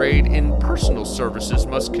slave trade in personal services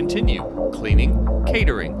must continue. Cleaning,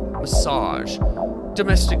 catering, massage,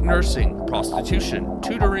 domestic nursing, prostitution,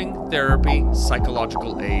 tutoring, therapy,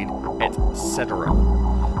 psychological aid, etc.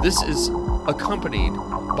 This is accompanied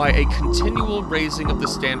by a continual raising of the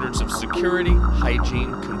standards of security,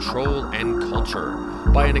 hygiene, control, and culture,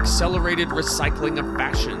 by an accelerated recycling of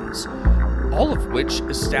fashions, all of which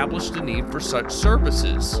establish the need for such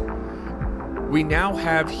services. We now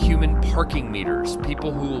have human parking meters,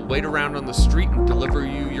 people who will wait around on the street and deliver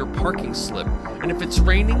you your parking slip, and if it's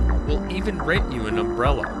raining, will even rent you an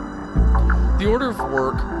umbrella. The order of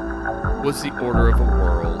work was the order of a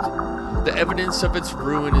world. The evidence of its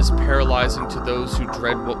ruin is paralyzing to those who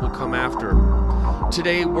dread what will come after.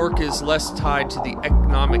 Today, work is less tied to the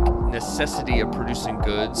economic necessity of producing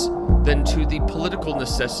goods than to the political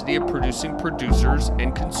necessity of producing producers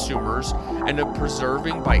and consumers and of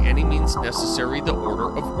preserving by any means necessary the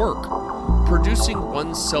order of work. Producing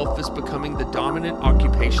oneself is becoming the dominant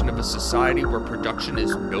occupation of a society where production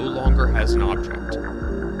is no longer as an object.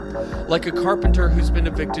 Like a carpenter who's been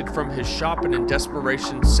evicted from his shop and in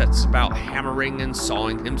desperation sets about hammering and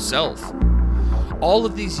sawing himself. All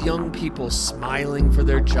of these young people smiling for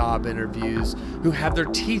their job interviews, who have their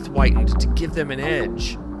teeth whitened to give them an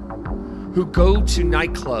edge, who go to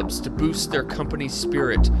nightclubs to boost their company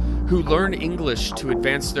spirit, who learn English to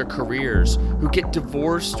advance their careers, who get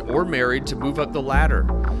divorced or married to move up the ladder,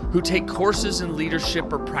 who take courses in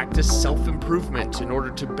leadership or practice self-improvement in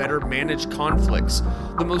order to better manage conflicts.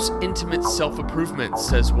 The most intimate self-improvement,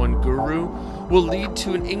 says one guru, will lead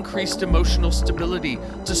to an increased emotional stability,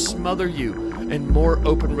 to smother you, and more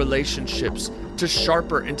open relationships, to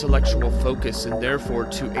sharper intellectual focus, and therefore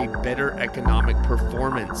to a better economic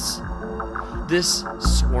performance. This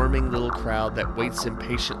swarming little crowd that waits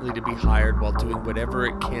impatiently to be hired while doing whatever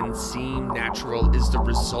it can seem natural is the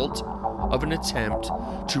result of an attempt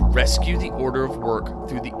to rescue the order of work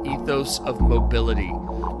through the ethos of mobility.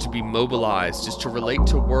 To be mobilized is to relate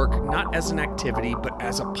to work not as an activity but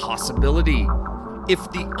as a possibility. If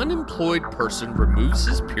the unemployed person removes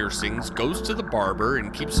his piercings, goes to the barber,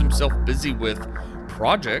 and keeps himself busy with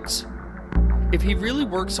projects, if he really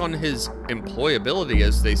works on his employability,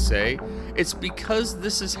 as they say, it's because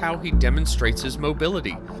this is how he demonstrates his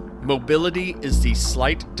mobility. Mobility is the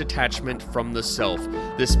slight detachment from the self,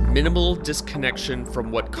 this minimal disconnection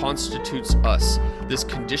from what constitutes us, this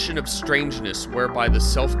condition of strangeness whereby the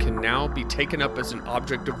self can now be taken up as an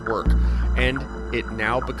object of work, and it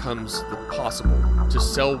now becomes possible to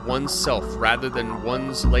sell oneself rather than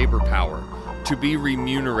one's labor power, to be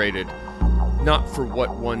remunerated, not for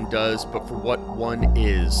what one does, but for what one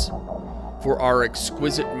is. For our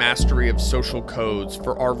exquisite mastery of social codes,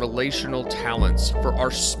 for our relational talents, for our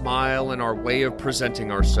smile and our way of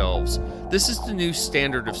presenting ourselves. This is the new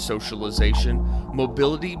standard of socialization.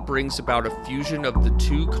 Mobility brings about a fusion of the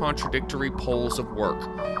two contradictory poles of work.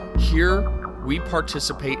 Here, we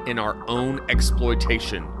participate in our own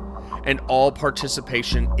exploitation, and all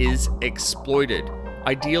participation is exploited.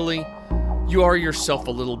 Ideally, you are yourself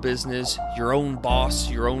a little business, your own boss,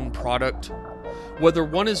 your own product. Whether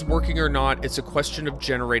one is working or not, it's a question of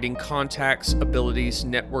generating contacts, abilities,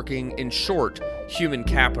 networking, in short, human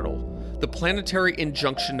capital. The planetary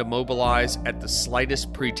injunction to mobilize at the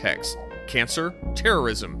slightest pretext, cancer,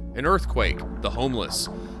 terrorism, an earthquake, the homeless,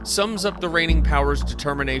 sums up the reigning power's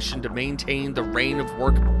determination to maintain the reign of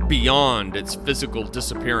work beyond its physical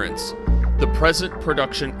disappearance. The present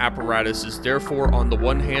production apparatus is therefore on the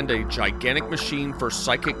one hand a gigantic machine for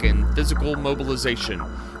psychic and physical mobilization,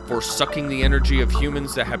 for sucking the energy of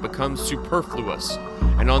humans that have become superfluous,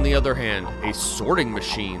 and on the other hand, a sorting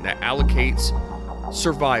machine that allocates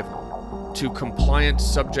survival to compliant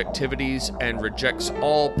subjectivities and rejects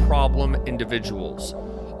all problem individuals,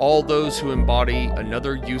 all those who embody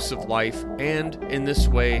another use of life and, in this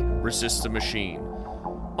way, resist the machine.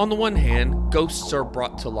 On the one hand, ghosts are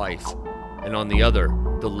brought to life, and on the other,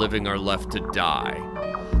 the living are left to die.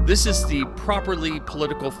 This is the properly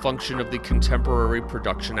political function of the contemporary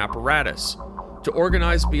production apparatus, to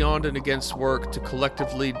organize beyond and against work, to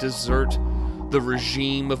collectively desert the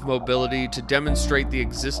regime of mobility, to demonstrate the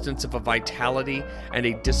existence of a vitality and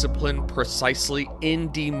a discipline precisely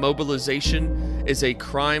in demobilization, is a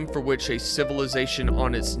crime for which a civilization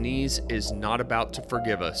on its knees is not about to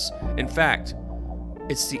forgive us. In fact,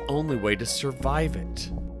 it's the only way to survive it.